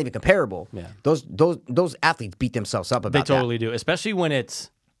that's not even comparable. Yeah. Those athletes beat themselves up They about totally do, especially when it's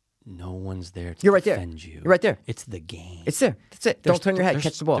no one's there to You're right there. defend you. You're right there. It's the game. that. It's there. That's it. Don't turn your head.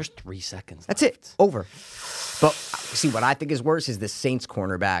 Catch the ball. There's 3 seconds. That's left. it. Over. But see, what I think is worse is the Saints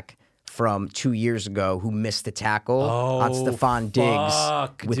cornerback from 2 years ago who missed the tackle on Stephon Diggs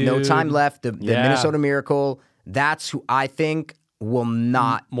fuck, with no dude. time left. The Yeah. Minnesota Miracle. That's who I think will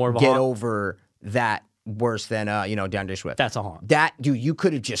not More of a get haunt. over that worse than DeAndre Swift. That's a haunt. That dude, you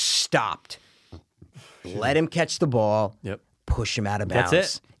could have just stopped, let him catch the ball, Yep. push him out of bounds.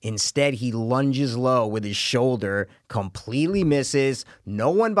 That's it. Instead, he lunges low with his shoulder, completely misses.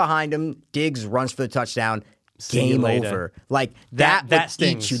 No one behind him. Diggs runs for the touchdown. See you Game later. over. Like That that would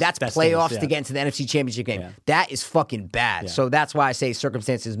stings. eat you. That's That playoffs stings, to yeah. get into the NFC Championship game. Yeah. That is fucking bad. Yeah. So that's why I say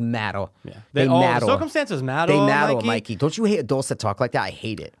circumstances matter. Yeah. They matter. Circumstances matter. They matter, Mikey. Mikey. Don't you hate adults that talk like that? I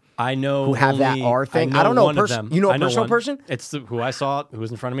hate it. I know Who have that only- R thing? I I don't know a one of person- them. you know a I personal one. person? It's who I saw who was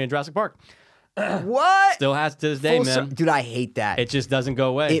in front of me in Jurassic Park. What? Still has to this day, Full man. dude, I hate that. It just doesn't go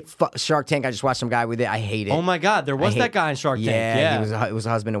away. Shark Tank. I just watched some guy with it. I hate it. Oh my God, there was I that hate- guy in Shark Tank. Yeah, Yeah, it was a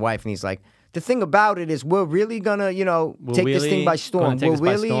husband and wife, and he's like, the thing about it is, we're really gonna, We're take this really thing by gonna storm. take We're this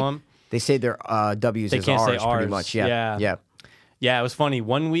by really. storm. They say their W's They as can't say R's pretty Rs. much. Yeah, Yeah. Yeah, it was funny.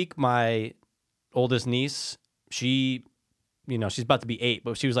 One week, my oldest niece, she's about to be 8,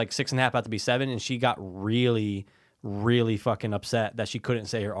 but she was like 6.5, about to be 7, and she got really, really fucking upset that she couldn't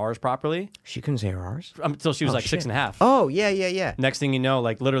say her R's properly She couldn't say her R's. until she was like shit. 6.5. Oh yeah. Next thing you know,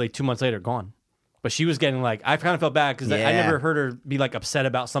 like literally 2 months later, gone. But she was getting like, I kind of felt bad because I Yeah. never heard her be like upset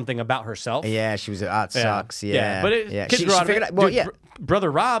about something about herself. Yeah, she was. It sucks. Yeah, But yeah. kids She grow out of figured it. out. Well, Dude, yeah.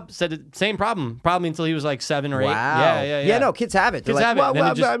 Brother Rob said the same problem, probably until he was like 7 or 8. Wow. Yeah. No, kids have it. They're Kids like, have it, and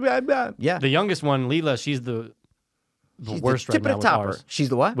then it just- blah, blah. Yeah. The youngest one, Leela, she's the She's worst the right tip now of with the topper. R's. She's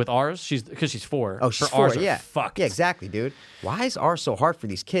the what? With R's, because she's 4. Oh, she's Her 4. R's are Yeah, fucked. Yeah, exactly, dude. Why is R so hard for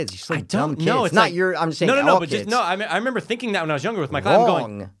these kids? You're so I dumb don't kids. know. It's not your. I'm just saying. no, all but kids. just no. I remember thinking that when I was younger with my class. I'm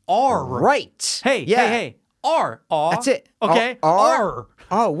going Wrong. R. Right. Hey, Yeah. hey. R. R. That's it. Okay. R.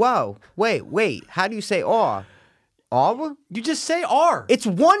 Oh, whoa. Wait. How do you say R? R? You just say R. It's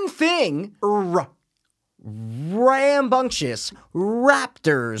one thing. R. Rambunctious.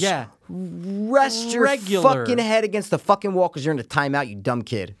 Raptors. Yeah. Rest your Regular. fucking head against the fucking wall because you're in a timeout, you dumb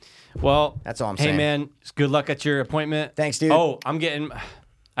kid. Well, That's all I'm Hey, saying. man, good luck at your appointment. Thanks, dude. Oh,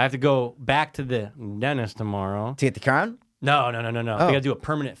 I have to go back to the dentist tomorrow. To get the crown? No. They got to do a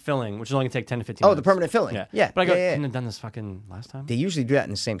permanent filling, which is only going to take 10 to 15 minutes. Oh, the permanent filling. Yeah. But I couldn't have done this fucking last time. They usually do that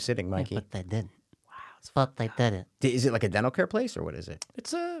in the same sitting, Mikey. But they didn't. Wow. It's what they didn't. Is it like a dental care place or what is it?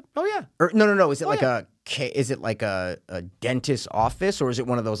 It's a, oh yeah. Or no. Is it like a dentist office or is it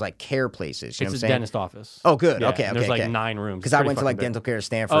one of those like care places? You know what I'm It's a saying? dentist office. Oh, good. Yeah, Okay. and there's like 9 rooms. Because I went to like dental care at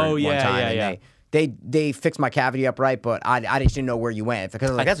Stanford Oh, one yeah, time, yeah, and they fixed my cavity up right, but I just didn't know where you went because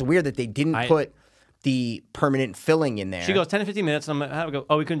I was like, that's weird that they didn't put the permanent filling in there. She goes 10 to 15 minutes. And I go,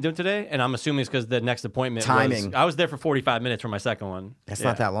 oh, we couldn't do it today, and I'm assuming it's because the next appointment Timing. I was there for 45 minutes for my second one. That's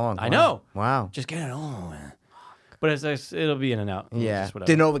not that long. I know. Wow. Just get it on. But it'll be in and out. Yeah. Just The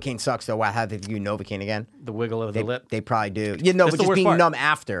whatever. Novocaine sucks though. How have you Novocaine again? The wiggle of the lip. They probably do. Yeah, no, That's but the just worst being part. numb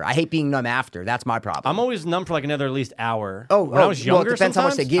after. I hate being numb after. That's my problem. I'm always numb for like another at least hour. Oh, when I was well, it younger, depends how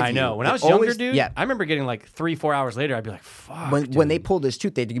much they sometimes- give I know. you. When I was It younger, always- dude, yeah. I remember getting like 3-4 hours later. I'd be like, "Fuck." When they pulled this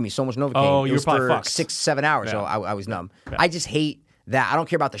tooth, they had to give me so much Novocaine. Oh, It you were was probably for fucked. 6-7 hours. So Yeah. I was numb. I just hate that. I don't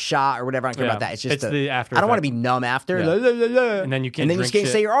care about the shot or whatever. I don't care Yeah. about that. It's just It's the after I don't want to effect. be numb after. Yeah. La, la, la, la. And then you can't And then you drink can't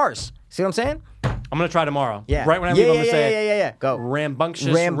shit. say your R's. See what I'm saying? I'm gonna try tomorrow. Yeah. Right when I leave, I'm gonna say, yeah. Go.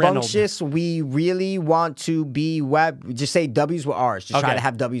 Rambunctious. Rambunctious. We really want to be web. Just say W's with R's. Just try Okay. to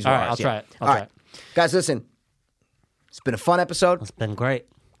have W's with All R's. right, I'll yeah. try it. I'll All try right. Guys, listen. It's been a fun episode. It's been great.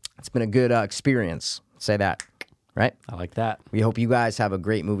 It's been a good experience. Say that. Right? I like that. We hope you guys have a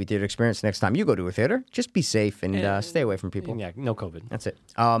great movie theater experience next time you go to a theater. Just be safe and stay away from people. Yeah, no COVID. That's it.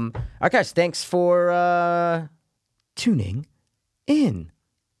 All right, guys. Thanks for tuning in.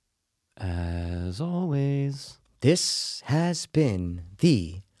 As always. This has been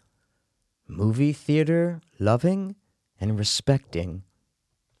the movie theater loving and respecting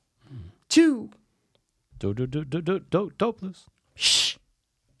Dopeless. Shh.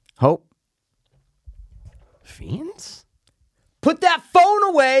 Hope. Fiends? Put that phone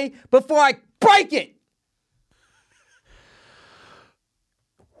away before I break it.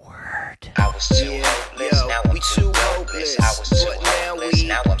 I was too hopeless, now I'm too hopeless. I was too hopeless,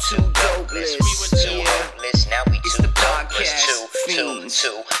 now I'm too dopeless. We were too hopeless, now we too dopeless.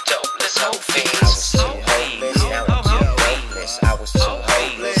 Two.